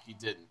 No, he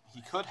didn't.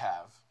 He could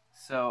have.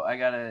 So I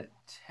got a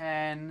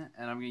 10,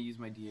 and I'm gonna use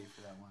my D8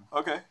 for that one.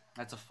 Okay.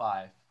 That's a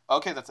 5.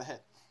 Okay, that's a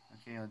hit.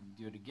 Okay, I'll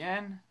do it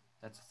again.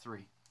 That's a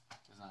 3.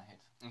 Does not hit.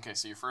 Okay,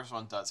 so your first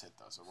one does hit,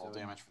 though, so roll So-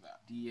 damage for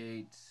that.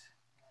 D8.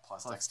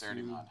 Plus plus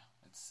dexterity 2. mod.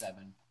 That's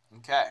 7.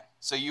 Okay,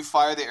 so you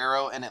fire the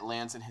arrow, and it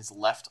lands in his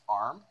left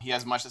arm. He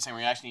has much the same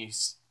reaction. He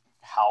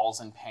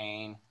howls in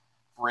pain,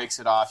 breaks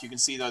it off. You can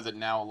see, though, that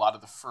now a lot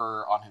of the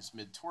fur on his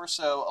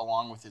mid-torso,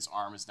 along with his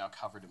arm, is now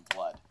covered in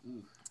blood.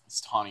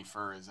 His tawny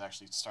fur is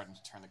actually starting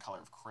to turn the color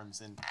of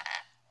crimson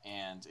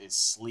and is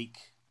sleek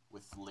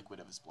with the liquid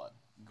of his blood.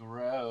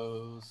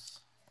 Gross.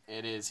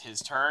 It is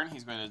his turn.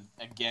 He's going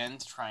to, again,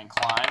 to try and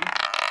climb.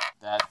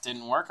 That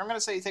didn't work. I'm going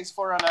to say he takes a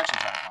 4-round action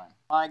trying to climb.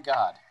 My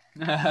God.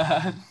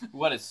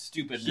 What a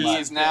stupid He luck.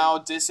 is now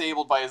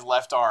disabled by his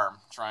left arm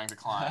trying to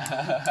climb.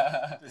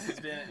 This has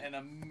been an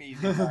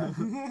amazing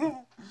time.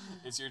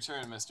 It's your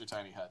turn, Mr.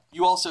 Tiny Hut.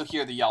 You also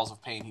hear the yells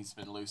of pain he's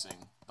been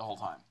loosing the whole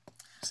time.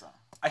 So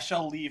I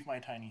shall leave my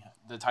tiny hut.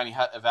 the tiny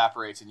hut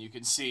evaporates, and you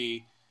can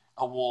see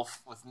a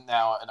wolf with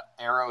now an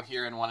arrow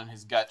here and one in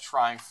his gut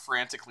trying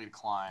frantically to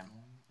climb.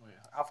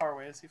 How far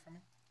away is he from me?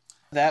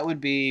 That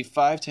would be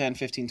 5, 10,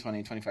 15,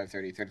 20, 25,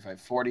 30,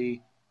 35,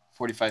 40,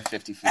 45,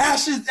 50 feet.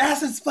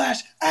 Acid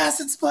splash!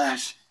 Acid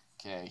splash!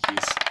 Okay,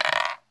 he's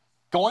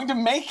going to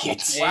make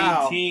it.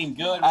 Wow. 18.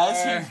 Good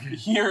As work. he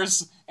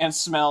hears and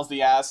smells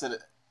the acid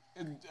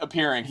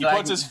appearing, he Like-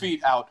 puts his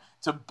feet out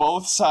to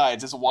both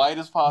sides as wide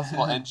as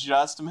possible and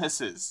just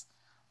misses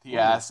the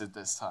acid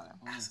this time.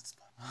 Acid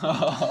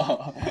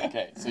splash.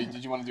 Okay, so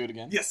did you want to do it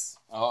again? Yes.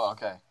 Oh,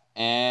 okay.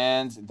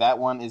 And that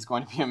one is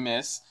going to be a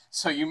miss.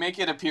 So you make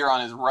it appear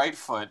on his right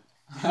foot,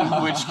 in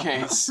which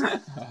case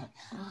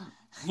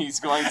he's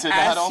going to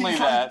not only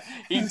that,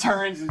 he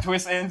turns and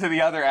twists into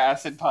the other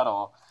acid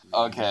puddle.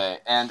 Okay,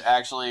 and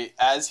actually,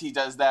 as he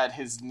does that,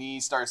 his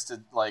knee starts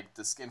to, like,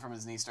 the skin from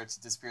his knee starts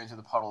to disappear into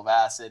the puddle of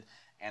acid,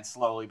 and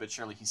slowly but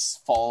surely he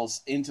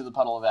falls into the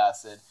puddle of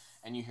acid,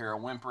 and you hear a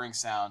whimpering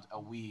sound, a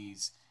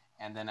wheeze,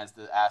 and then as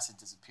the acid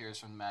disappears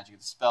from the magic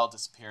of the spell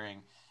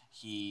disappearing,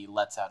 he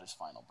lets out his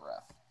final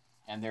breath.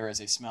 And there is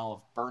a smell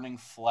of burning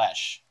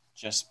flesh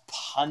just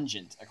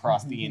pungent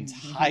across the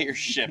entire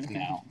ship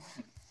now.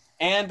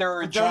 And there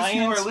are For those giant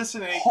who are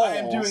listening, holes. I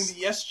am doing the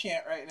yes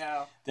chant right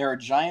now. There are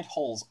giant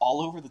holes all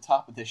over the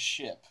top of this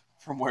ship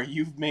from where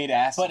you've made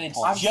acid. But it's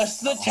holes.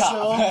 just the so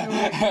top.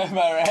 Am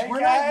I right, We're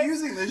guys? not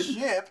using the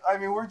ship. I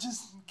mean, we're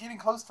just getting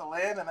close to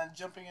land and then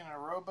jumping in a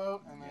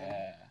rowboat and then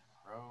Yeah.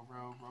 row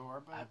our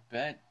boat I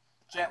bet.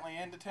 gently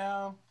into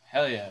town.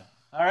 Hell yeah.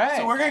 All right.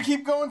 So we're gonna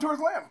keep going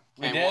towards land.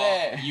 We Okay, did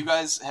well, it. you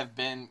guys have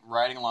been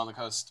riding along the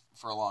coast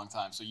for a long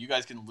time, so you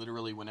guys can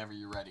literally, whenever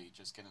you're ready,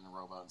 just get in a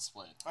rowboat and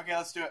split. Okay,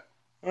 let's do it.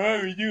 All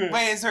right, we do it.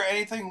 Wait, is there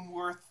anything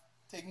worth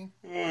taking?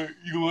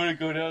 You want to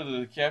go down to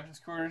the captain's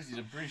quarters?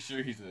 I'm pretty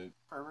sure he's a...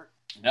 Pervert.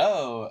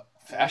 No.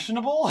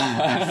 Fashionable?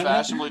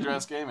 Fashionably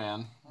dressed gay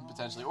man,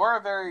 potentially, or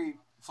a very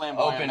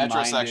flamboyant Open-minded.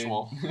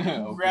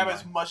 metrosexual. Grab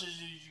as much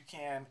as you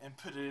can and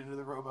put it into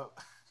the rowboat.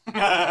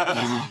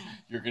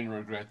 You're going to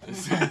regret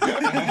this.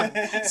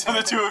 So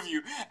the two of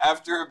you,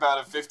 after about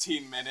a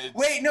 15-minute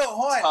Wait, no,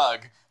 hold on.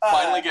 tug,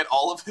 finally get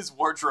all of his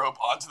wardrobe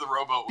onto the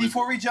rowboat with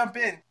Before we jump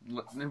in,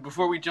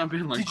 Before we jump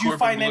in, like did you Corbin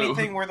find Blue.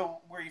 anything where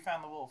you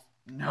found the wolf?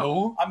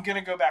 No. I'm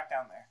gonna go back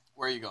down there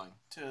Where are you going?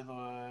 to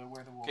the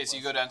where the wolf. Okay, so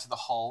you was. go down to the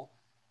hull,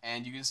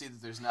 and you can see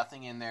that there's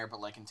nothing in there but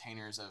like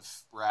containers of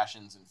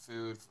rations and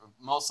food,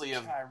 mostly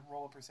of. Can I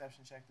roll a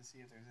perception check to see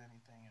if there's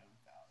anything of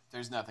value?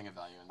 There's nothing of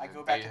value in I there.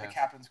 go back They to the have-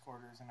 captain's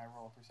quarters and I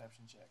roll a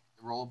perception check.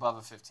 Roll above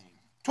a 15.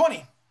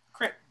 20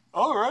 crit.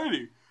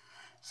 Alrighty.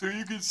 So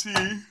you can see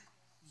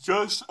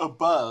just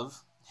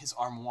above his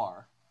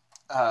armoire,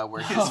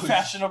 where His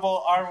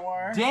fashionable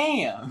armoire.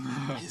 Damn.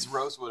 his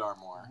rosewood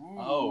armoire.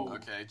 Oh.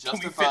 Okay, Can just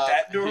we fit above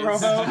that into a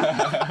his-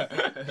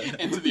 rowboat?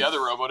 into the other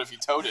rowboat if you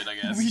towed it, I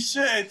guess. We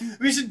should.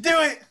 We should do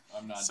it.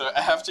 I'm not So doing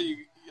that. after you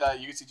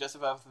can see just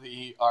above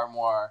the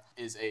armoire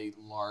is a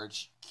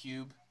large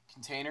cube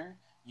container.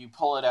 You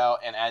pull it out,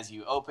 and as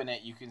you open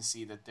it, you can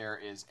see that there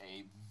is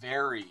a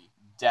very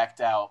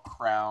decked out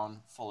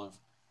crown full of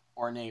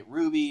ornate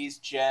rubies,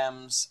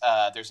 gems.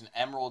 There's an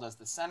emerald as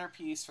the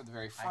centerpiece for the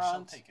very front. I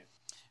shall take it.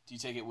 Do you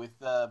take it with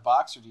the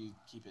box, or do you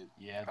keep it?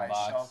 Yeah, the I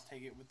box. shall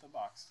take it with the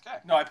box. Okay.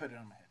 No, I put it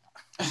on my head.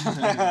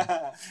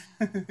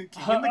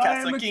 King in the I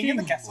castle. am a King in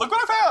the king. castle. Look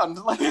what I found!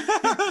 Like-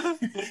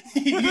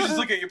 You just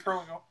look at your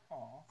pearl and go,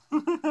 "Aw."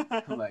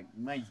 I'm like,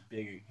 mine's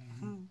bigger.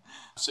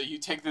 So you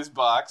take this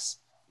box.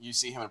 You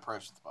see him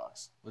approach the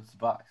box. What's the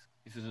box?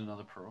 Is it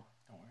another pearl?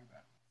 Don't worry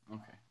about it.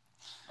 Okay.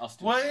 I'll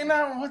steal What? it.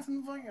 No, what's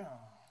in the fucking? Oh,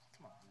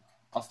 come on.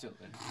 I'll steal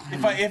it.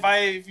 If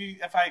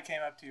I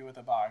came up to you with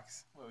a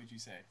box, what would you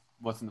say?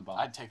 What's in the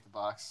box? I'd take the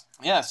box.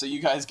 Yeah, so you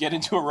guys get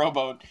into a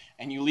rowboat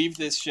and you leave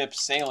this ship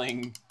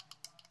sailing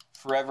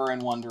forever in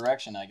one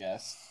direction, I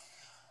guess.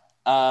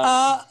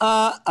 I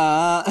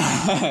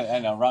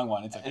know, wrong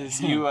one. It's okay.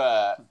 As you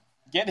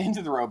get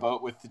into the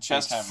rowboat with the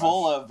chest time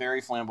full of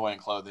very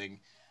flamboyant clothing,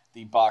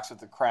 the box with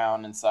the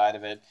crown inside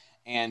of it,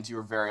 and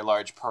your very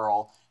large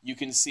pearl, you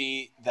can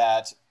see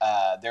that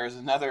there is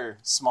another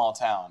small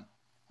town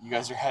you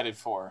guys are headed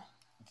for.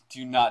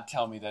 Do not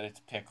tell me that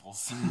it's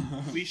pickles.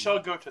 We shall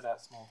go to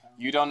that small town.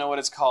 You don't know what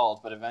it's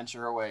called, but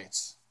adventure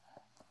awaits.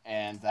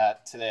 And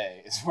that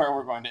today is where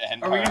we're going to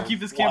end. Are we our gonna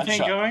keep this campaign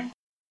one-shot. going?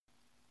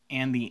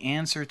 And the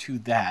answer to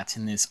that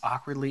in this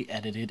awkwardly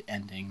edited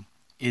ending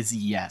is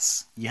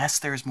yes. Yes,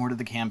 there's more to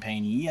the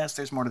campaign. Yes,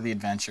 there's more to the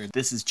adventure.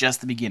 This is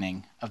just the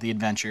beginning of the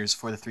adventures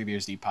for the Three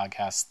Beers Deep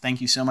podcast. Thank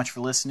you so much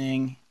for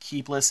listening.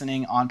 Keep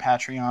listening on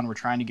Patreon. We're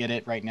trying to get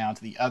it right now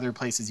to the other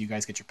places you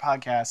guys get your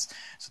podcasts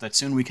so that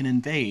soon we can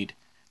invade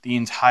the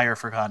entire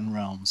Forgotten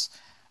Realms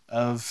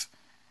of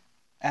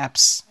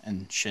apps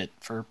and shit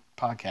for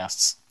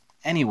podcasts.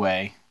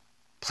 Anyway,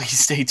 please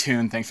stay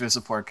tuned. Thanks for the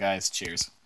support, guys. Cheers.